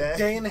to get a that.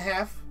 day and a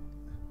half.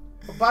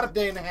 About a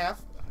day and a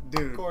half.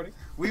 Dude, Recording.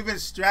 we've been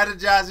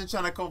strategizing,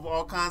 trying to cope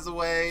all kinds of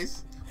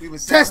ways. We were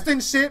Testing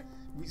shit.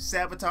 We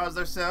sabotaged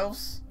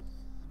ourselves.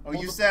 Or you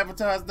Multiple-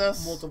 sabotaged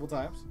us. Multiple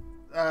times.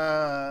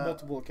 Uh,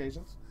 Multiple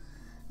occasions.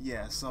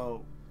 yeah,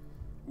 so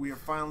we are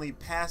finally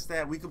past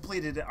that. We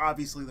completed it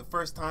obviously the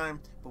first time,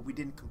 but we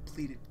didn't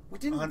complete it. We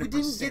didn't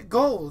 100%. get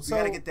gold. We So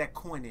gotta get that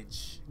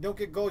coinage. you don't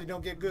get gold, you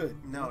don't get good.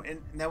 No, and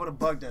that would have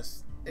bugged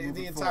us The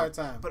moving entire forward.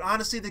 time. But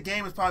honestly, the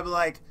game is probably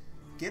like,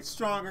 get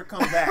stronger,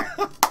 come back.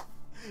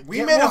 We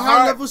Get made more a high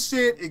hard level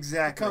shit.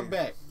 exactly. Come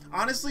back.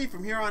 Honestly,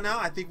 from here on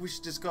out, I think we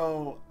should just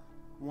go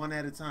one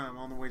at a time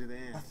on the way to the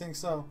end. I think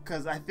so.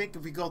 Because I think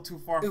if we go too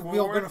far If forward,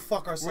 we're gonna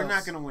fuck ourselves. we're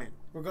not gonna win.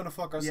 We're gonna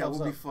fuck ourselves Yeah,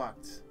 we'll up. be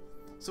fucked.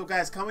 So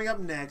guys, coming up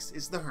next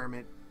is the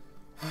Hermit.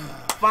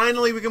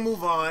 Finally, we can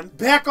move on.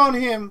 Back on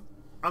him.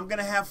 I'm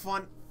gonna have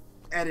fun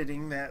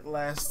editing that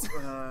last.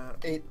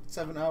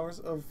 7 hours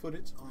of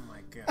footage. Oh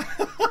my god!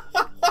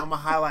 I'm gonna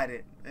highlight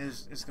it.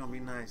 It's gonna be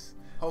nice.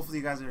 Hopefully,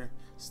 you guys are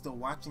still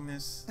watching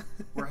this.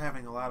 We're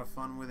having a lot of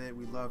fun with it.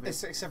 We love it.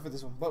 Except for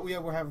this one, but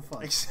we're having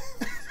fun.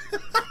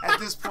 At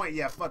this point,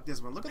 yeah, fuck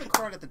this one. Look at the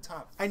card at the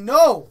top. I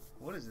know.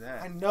 What is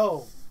that? I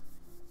know.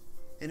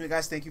 Anyway,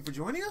 guys, thank you for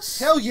joining us.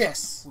 Hell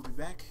yes. We'll be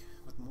back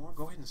with more.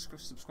 Go ahead and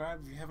subscribe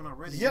if you haven't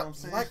already. Yep. You know what I'm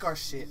saying? Like our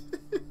shit.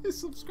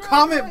 Subscribe.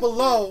 Comment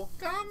below.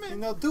 Comment. You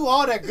know, do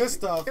all that good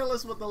stuff. Kill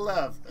us with the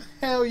love.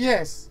 Hell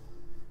yes.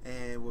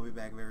 And we'll be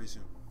back very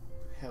soon.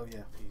 Hell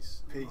yeah.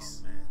 Peace.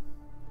 Peace. Oh, man.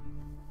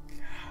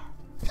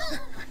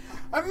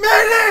 I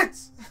made it!